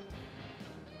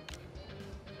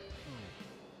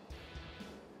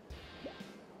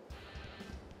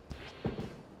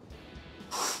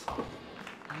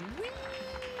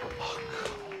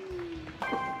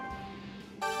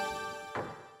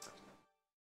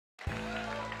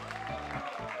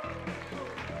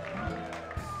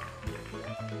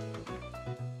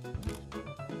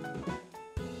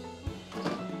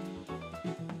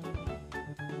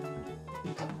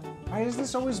 Why is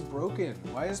this always broken?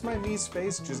 Why is my Mii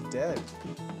space just dead?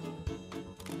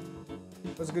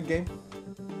 That was a good game.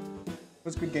 That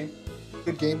was a good game.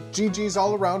 Good game. GG's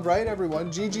all around, right,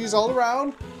 everyone? GG's all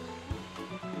around.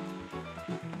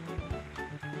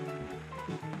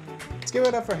 Let's give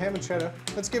it up for HamNCheddar.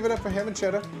 Let's give it up for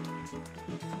HamNCheddar.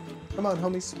 Come on,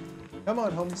 homies. Come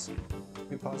on, homies.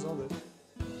 Let me pause all this.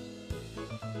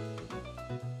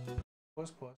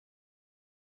 Pause.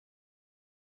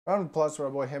 Round of applause for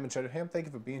our boy HamNCheddar. Ham, thank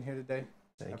you for being here today.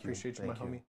 I appreciate you, my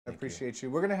homie. I appreciate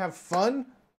you. We're gonna have fun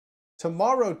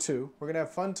tomorrow too. We're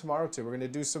gonna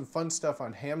do some fun stuff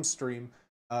on Ham stream.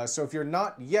 So if you're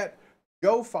not yet,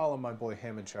 go follow my boy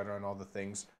HamNCheddar on all the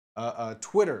things.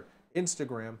 Twitter,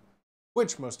 Instagram,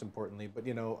 Twitch most importantly. But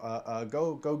you know,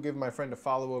 go give my friend a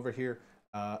follow over here.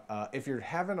 If you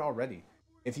haven't already,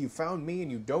 if you found me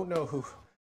and you don't know who,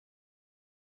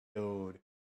 dude,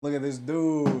 look at this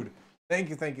dude. Thank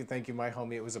you, my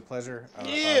homie. It was a pleasure.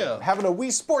 Having a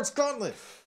Wii Sports Gauntlet.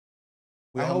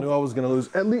 We all knew I was gonna lose.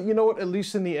 At least, you know what? At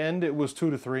least in the end, it was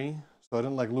 2-3, so I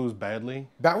didn't like lose badly.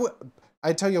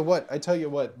 I tell you what.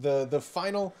 The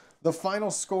final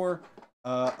score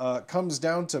comes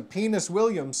down to Penis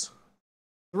Williams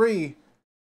 3,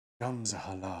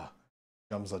 Gamzajala.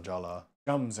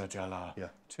 Yeah.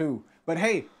 2. But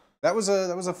hey, that was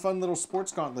a fun little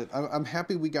sports gauntlet. I'm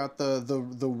happy we got the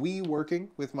Wii working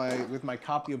with my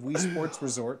copy of Wii Sports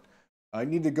Resort. I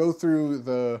need to go through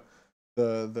the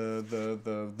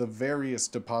various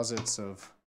deposits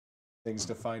of things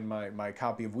to find my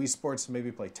copy of Wii Sports and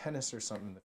maybe play tennis or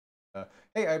something.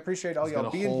 Hey, I appreciate all y'all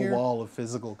being here. He's got a whole wall of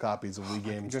physical copies of Wii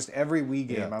games. Just every Wii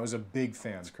game. Yeah. I was a big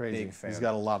fan. It's crazy. Big fan. He's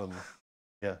got a lot of them.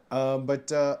 Yeah.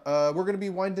 But we're gonna be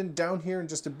winding down here in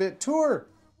just a bit. Tour.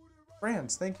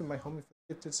 Brands, thank you, my homie, for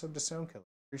the gifted sub to Soundkiller.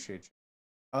 Appreciate you.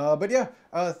 But yeah,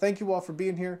 thank you all for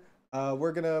being here.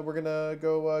 We're gonna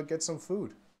go get some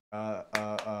food.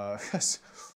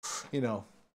 You know,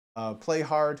 play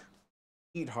hard,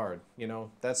 eat hard. You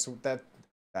know, that's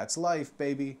life,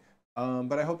 baby.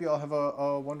 But I hope you all have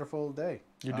a wonderful day.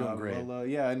 You're doing great. Well,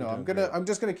 yeah, I know. I'm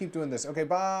just gonna keep doing this. Okay,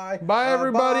 bye. Bye,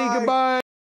 everybody. Bye. Goodbye.